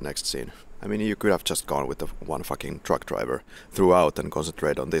for the next scene. I mean, you could have just gone with the one fucking truck driver throughout and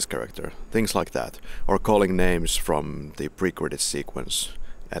concentrate on this character. Things like that. Or calling names from the pre-credit sequence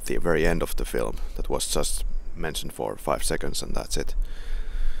at the very end of the film that was just mentioned for 5 seconds and that's it.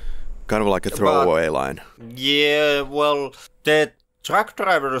 Kind of like a throwaway line. Yeah, well, the truck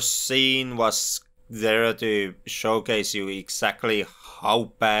driver scene was there to showcase you exactly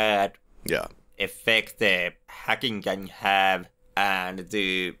how bad effect the hacking can have, and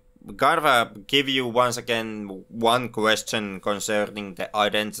to kind of give you once again one question concerning the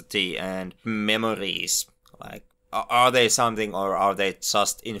identity and memories. Like, are they something or are they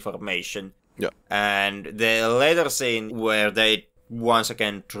just information? Yeah. And the later scene where they once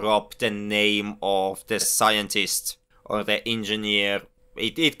again drop the name of the scientist or the engineer,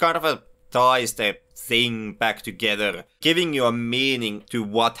 it kind of ties the thing back together, giving you a meaning to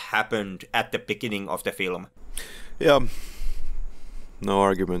what happened at the beginning of the film. Yeah. No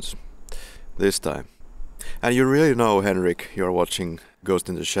arguments this time. And you really know, Henrik, you're watching Ghost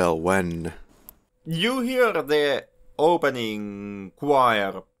in the Shell when you hear the opening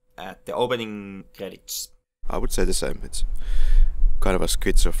choir at the opening credits. I would say the same. It's kind of a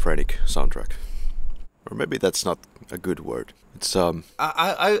schizophrenic soundtrack. Or maybe that's not a good word. It's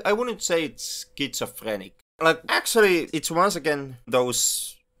I wouldn't say it's schizophrenic. Like, actually, it's once again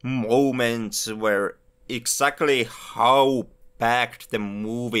those moments where exactly how packed the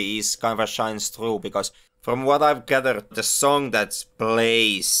movie is kind of shines through, because from what I've gathered, the song that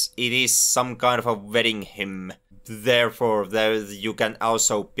plays, it is some kind of a wedding hymn. Therefore, there you can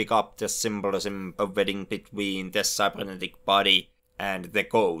also pick up the symbolism of wedding between the cybernetic body and the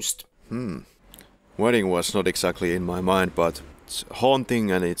ghost. Wedding was not exactly in my mind, but it's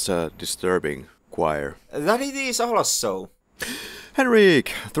haunting and it's a disturbing choir. That it is also.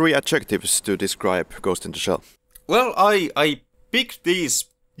 Henrik, 3 adjectives to describe Ghost in the Shell. Well, I picked these,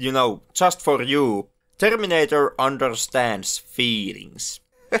 just for you. Terminator understands feelings.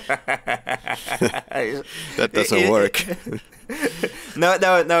 That doesn't work. No,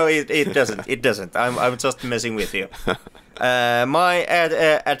 it doesn't. It doesn't. I'm just messing with you. My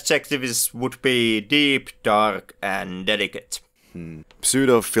adjectives would be deep, dark, and delicate.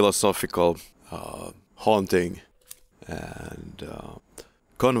 Pseudo-philosophical, haunting, and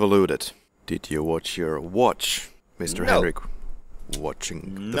convoluted. Did you watch your watch, Mr. No. Henrik,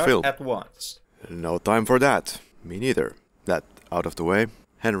 watching the Not film? at once. No time for that. Me neither. That out of the way.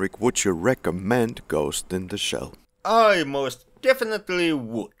 Henrik, would you recommend Ghost in the Shell? I most definitely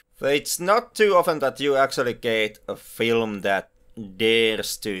would. It's not too often that you actually get a film that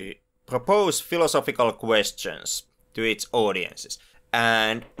dares to propose philosophical questions to its audiences.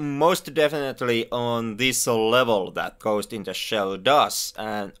 And most definitely on this level that Ghost in the Shell does.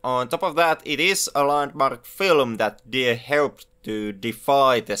 And on top of that, it is a landmark film that helped to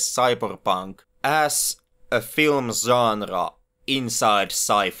defy the cyberpunk as a film genre inside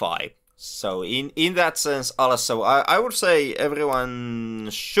sci-fi. So in that sense also, I would say everyone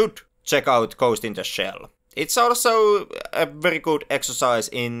should check out Ghost in the Shell. It's also a very good exercise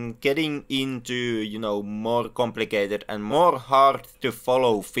in getting into, more complicated and more hard to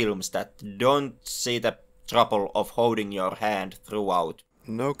follow films that don't see the trouble of holding your hand throughout.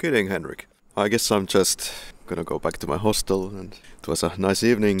 No kidding, Henrik. I guess I'm just gonna go back to my hostel, and it was a nice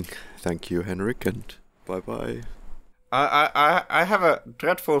evening. Thank you, Henrik, and bye-bye. I have a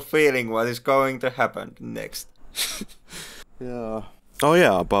dreadful feeling what is going to happen next. Yeah. Oh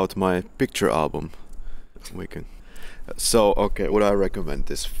yeah, about my picture album. We can. So, okay, would I recommend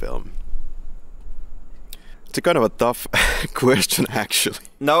this film? It's a kind of a tough question, actually.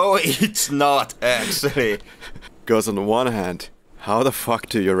 No, it's not, actually. Because on the one hand, how the fuck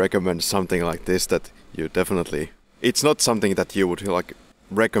do you recommend something like this that you definitely... It's not something that you would,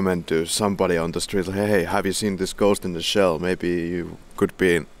 recommend to somebody on the street. Hey, have you seen this Ghost in the Shell? Maybe you could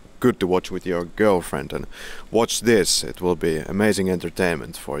be good to watch with your girlfriend, and watch this. It will be amazing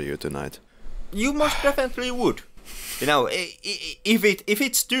entertainment for you tonight. You most definitely would. If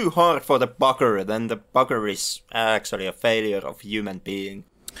it's too hard for the bugger, then the bugger is actually a failure of human being.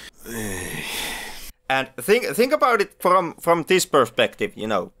 And think about it from this perspective,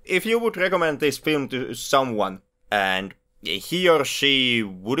 If you would recommend this film to someone and he or she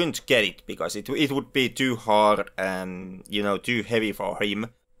wouldn't get it because it would be too hard and, too heavy for him,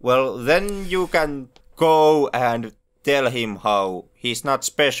 well, then you can go and tell him how he's not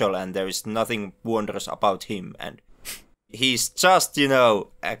special and there is nothing wondrous about him, and he's just,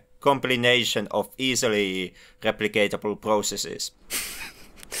 a combination of easily replicatable processes.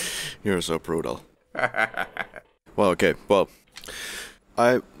 You're so brutal. Well,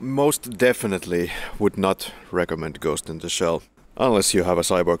 I most definitely would not recommend Ghost in the Shell unless you have a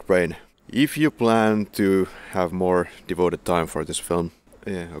cyborg brain. If you plan to have more devoted time for this film,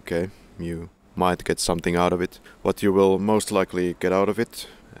 you might get something out of it. What you will most likely get out of it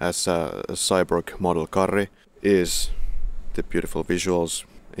as a cyborg model Karri is the beautiful visuals,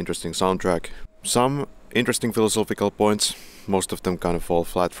 interesting soundtrack, some interesting philosophical points. Most of them kind of fall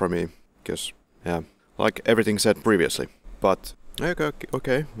flat for me because Yeah, like everything said previously. But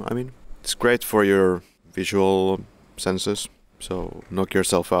okay. I mean, it's great for your visual senses. So knock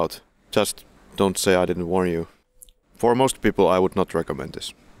yourself out. Just don't say I didn't warn you. For most people, I would not recommend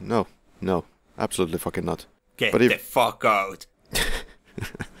this. No, absolutely fucking not. Get the fuck out.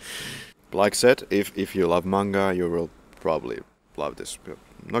 Like said, if you love manga, you will probably love this.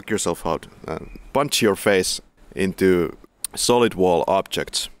 Knock yourself out. Punch your face into solid wall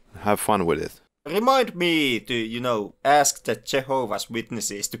objects. Have fun with it. Remind me to, ask the Jehovah's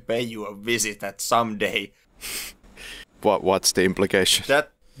Witnesses to pay you a visit at some day. What's the implication?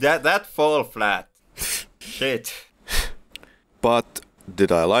 That fall flat. Shit. But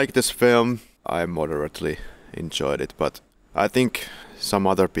did I like this film? I moderately enjoyed it, but I think some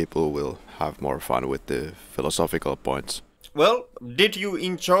other people will have more fun with the philosophical points. Well, did you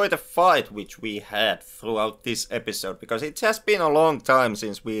enjoy the fight which we had throughout this episode? Because it has been a long time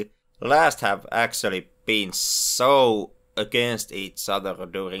since we last have actually been so against each other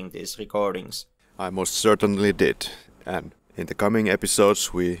during these recordings. I most certainly did. And in the coming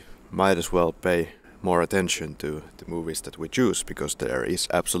episodes we might as well pay more attention to the movies that we choose, because there is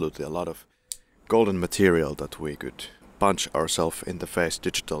absolutely a lot of golden material that we could punch ourselves in the face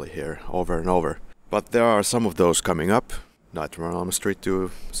digitally here over and over. But there are some of those coming up. Nightmare on Elm Street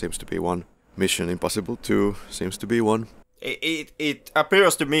 2 seems to be one. Mission Impossible 2 seems to be one. It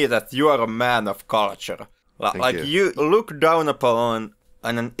appears to me that you are a man of culture. Like you look down upon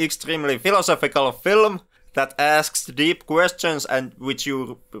an extremely philosophical film that asks deep questions and which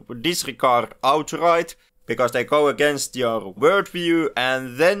you disregard outright because they go against your worldview,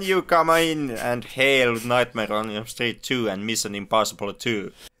 and then you come in and hail Nightmare on Elm Street 2 and Mission Impossible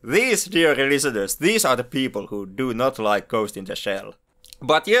 2. These, dear listeners, these are the people who do not like Ghost in the Shell.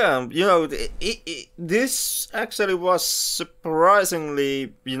 But yeah, this actually was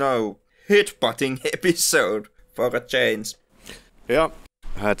surprisingly, hit-butting episode for a change. Yeah,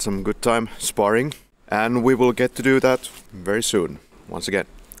 had some good time sparring, and we will get to do that very soon, once again.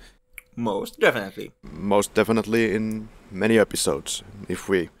 Most definitely. Most definitely in many episodes, if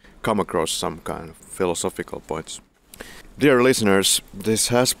we come across some kind of philosophical points. Dear listeners, this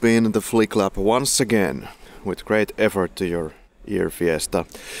has been the Flick Lab once again, with great effort to your ear fiesta.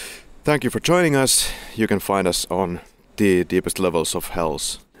 Thank you for joining us. You can find us on the Deepest Levels of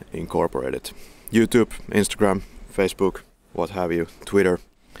Hells Incorporated. YouTube, Instagram, Facebook, what have you, Twitter.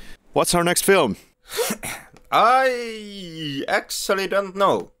 What's our next film? I actually don't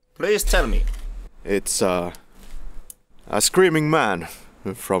know. Please tell me. It's a screaming man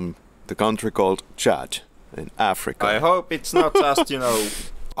from the country called Chad in Africa. I hope it's not just,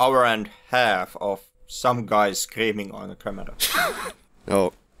 hour and a half of some guy screaming on the camera.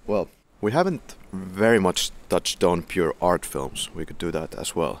 Oh, well, we haven't very much touched on pure art films. We could do that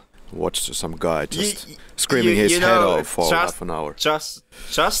as well. Watch some guy just screaming his head off for half an hour.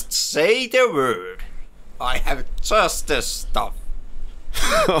 Just say the word. I have just the stuff.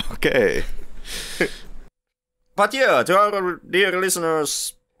 Okay. But yeah, to our dear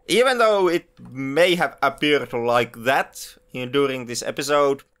listeners, even though it may have appeared like that during this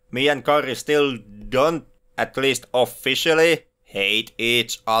episode, me and Karri still don't, at least officially, hate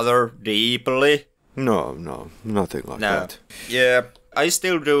each other deeply. No, nothing like that. Yeah, I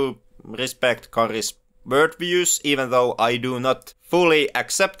still do respect Karri's worldviews, even though I do not fully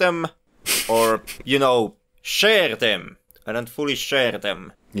accept them or, share them. I don't fully share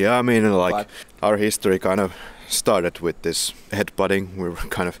them. Yeah, I mean, our history kind of started with this headbutting. We were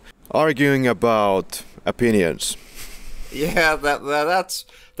kind of arguing about opinions. Yeah, that's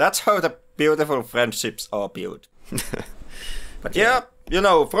how the beautiful friendships are built. But yeah,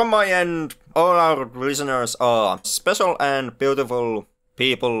 from my end, all our listeners are special and beautiful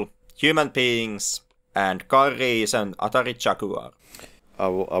people, human beings, and Karri is an Atari Jaguar. I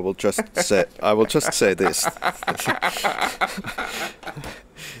will just say this. I will just say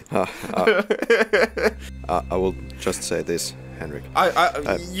this, Henrik.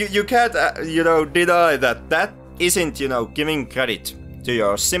 You can't deny that isn't giving credit to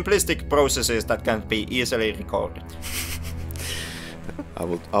your simplistic processes that can be easily recorded.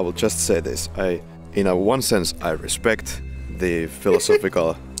 I will just say this. In one sense, I respect the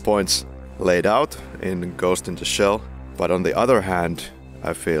philosophical points laid out in Ghost in the Shell, but on the other hand,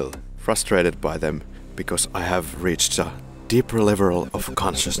 I feel frustrated by them because I have reached a deeper level of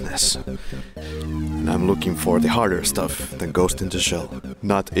consciousness. And I'm looking for the harder stuff than Ghost in the Shell.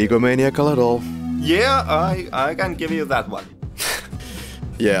 Not egomaniacal at all. Yeah, I can give you that one.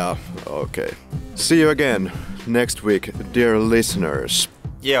 Yeah, okay. See you again next week, dear listeners.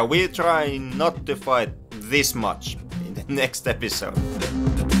 Yeah, we try not to fight this much in the next episode.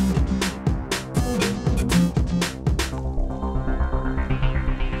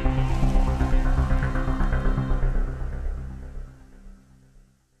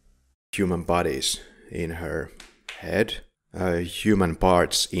 human bodies in her head, human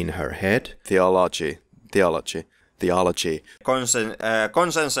parts in her head, theology,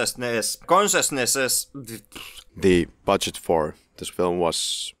 consciousnesses. The budget for this film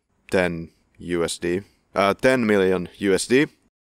was 10 million USD.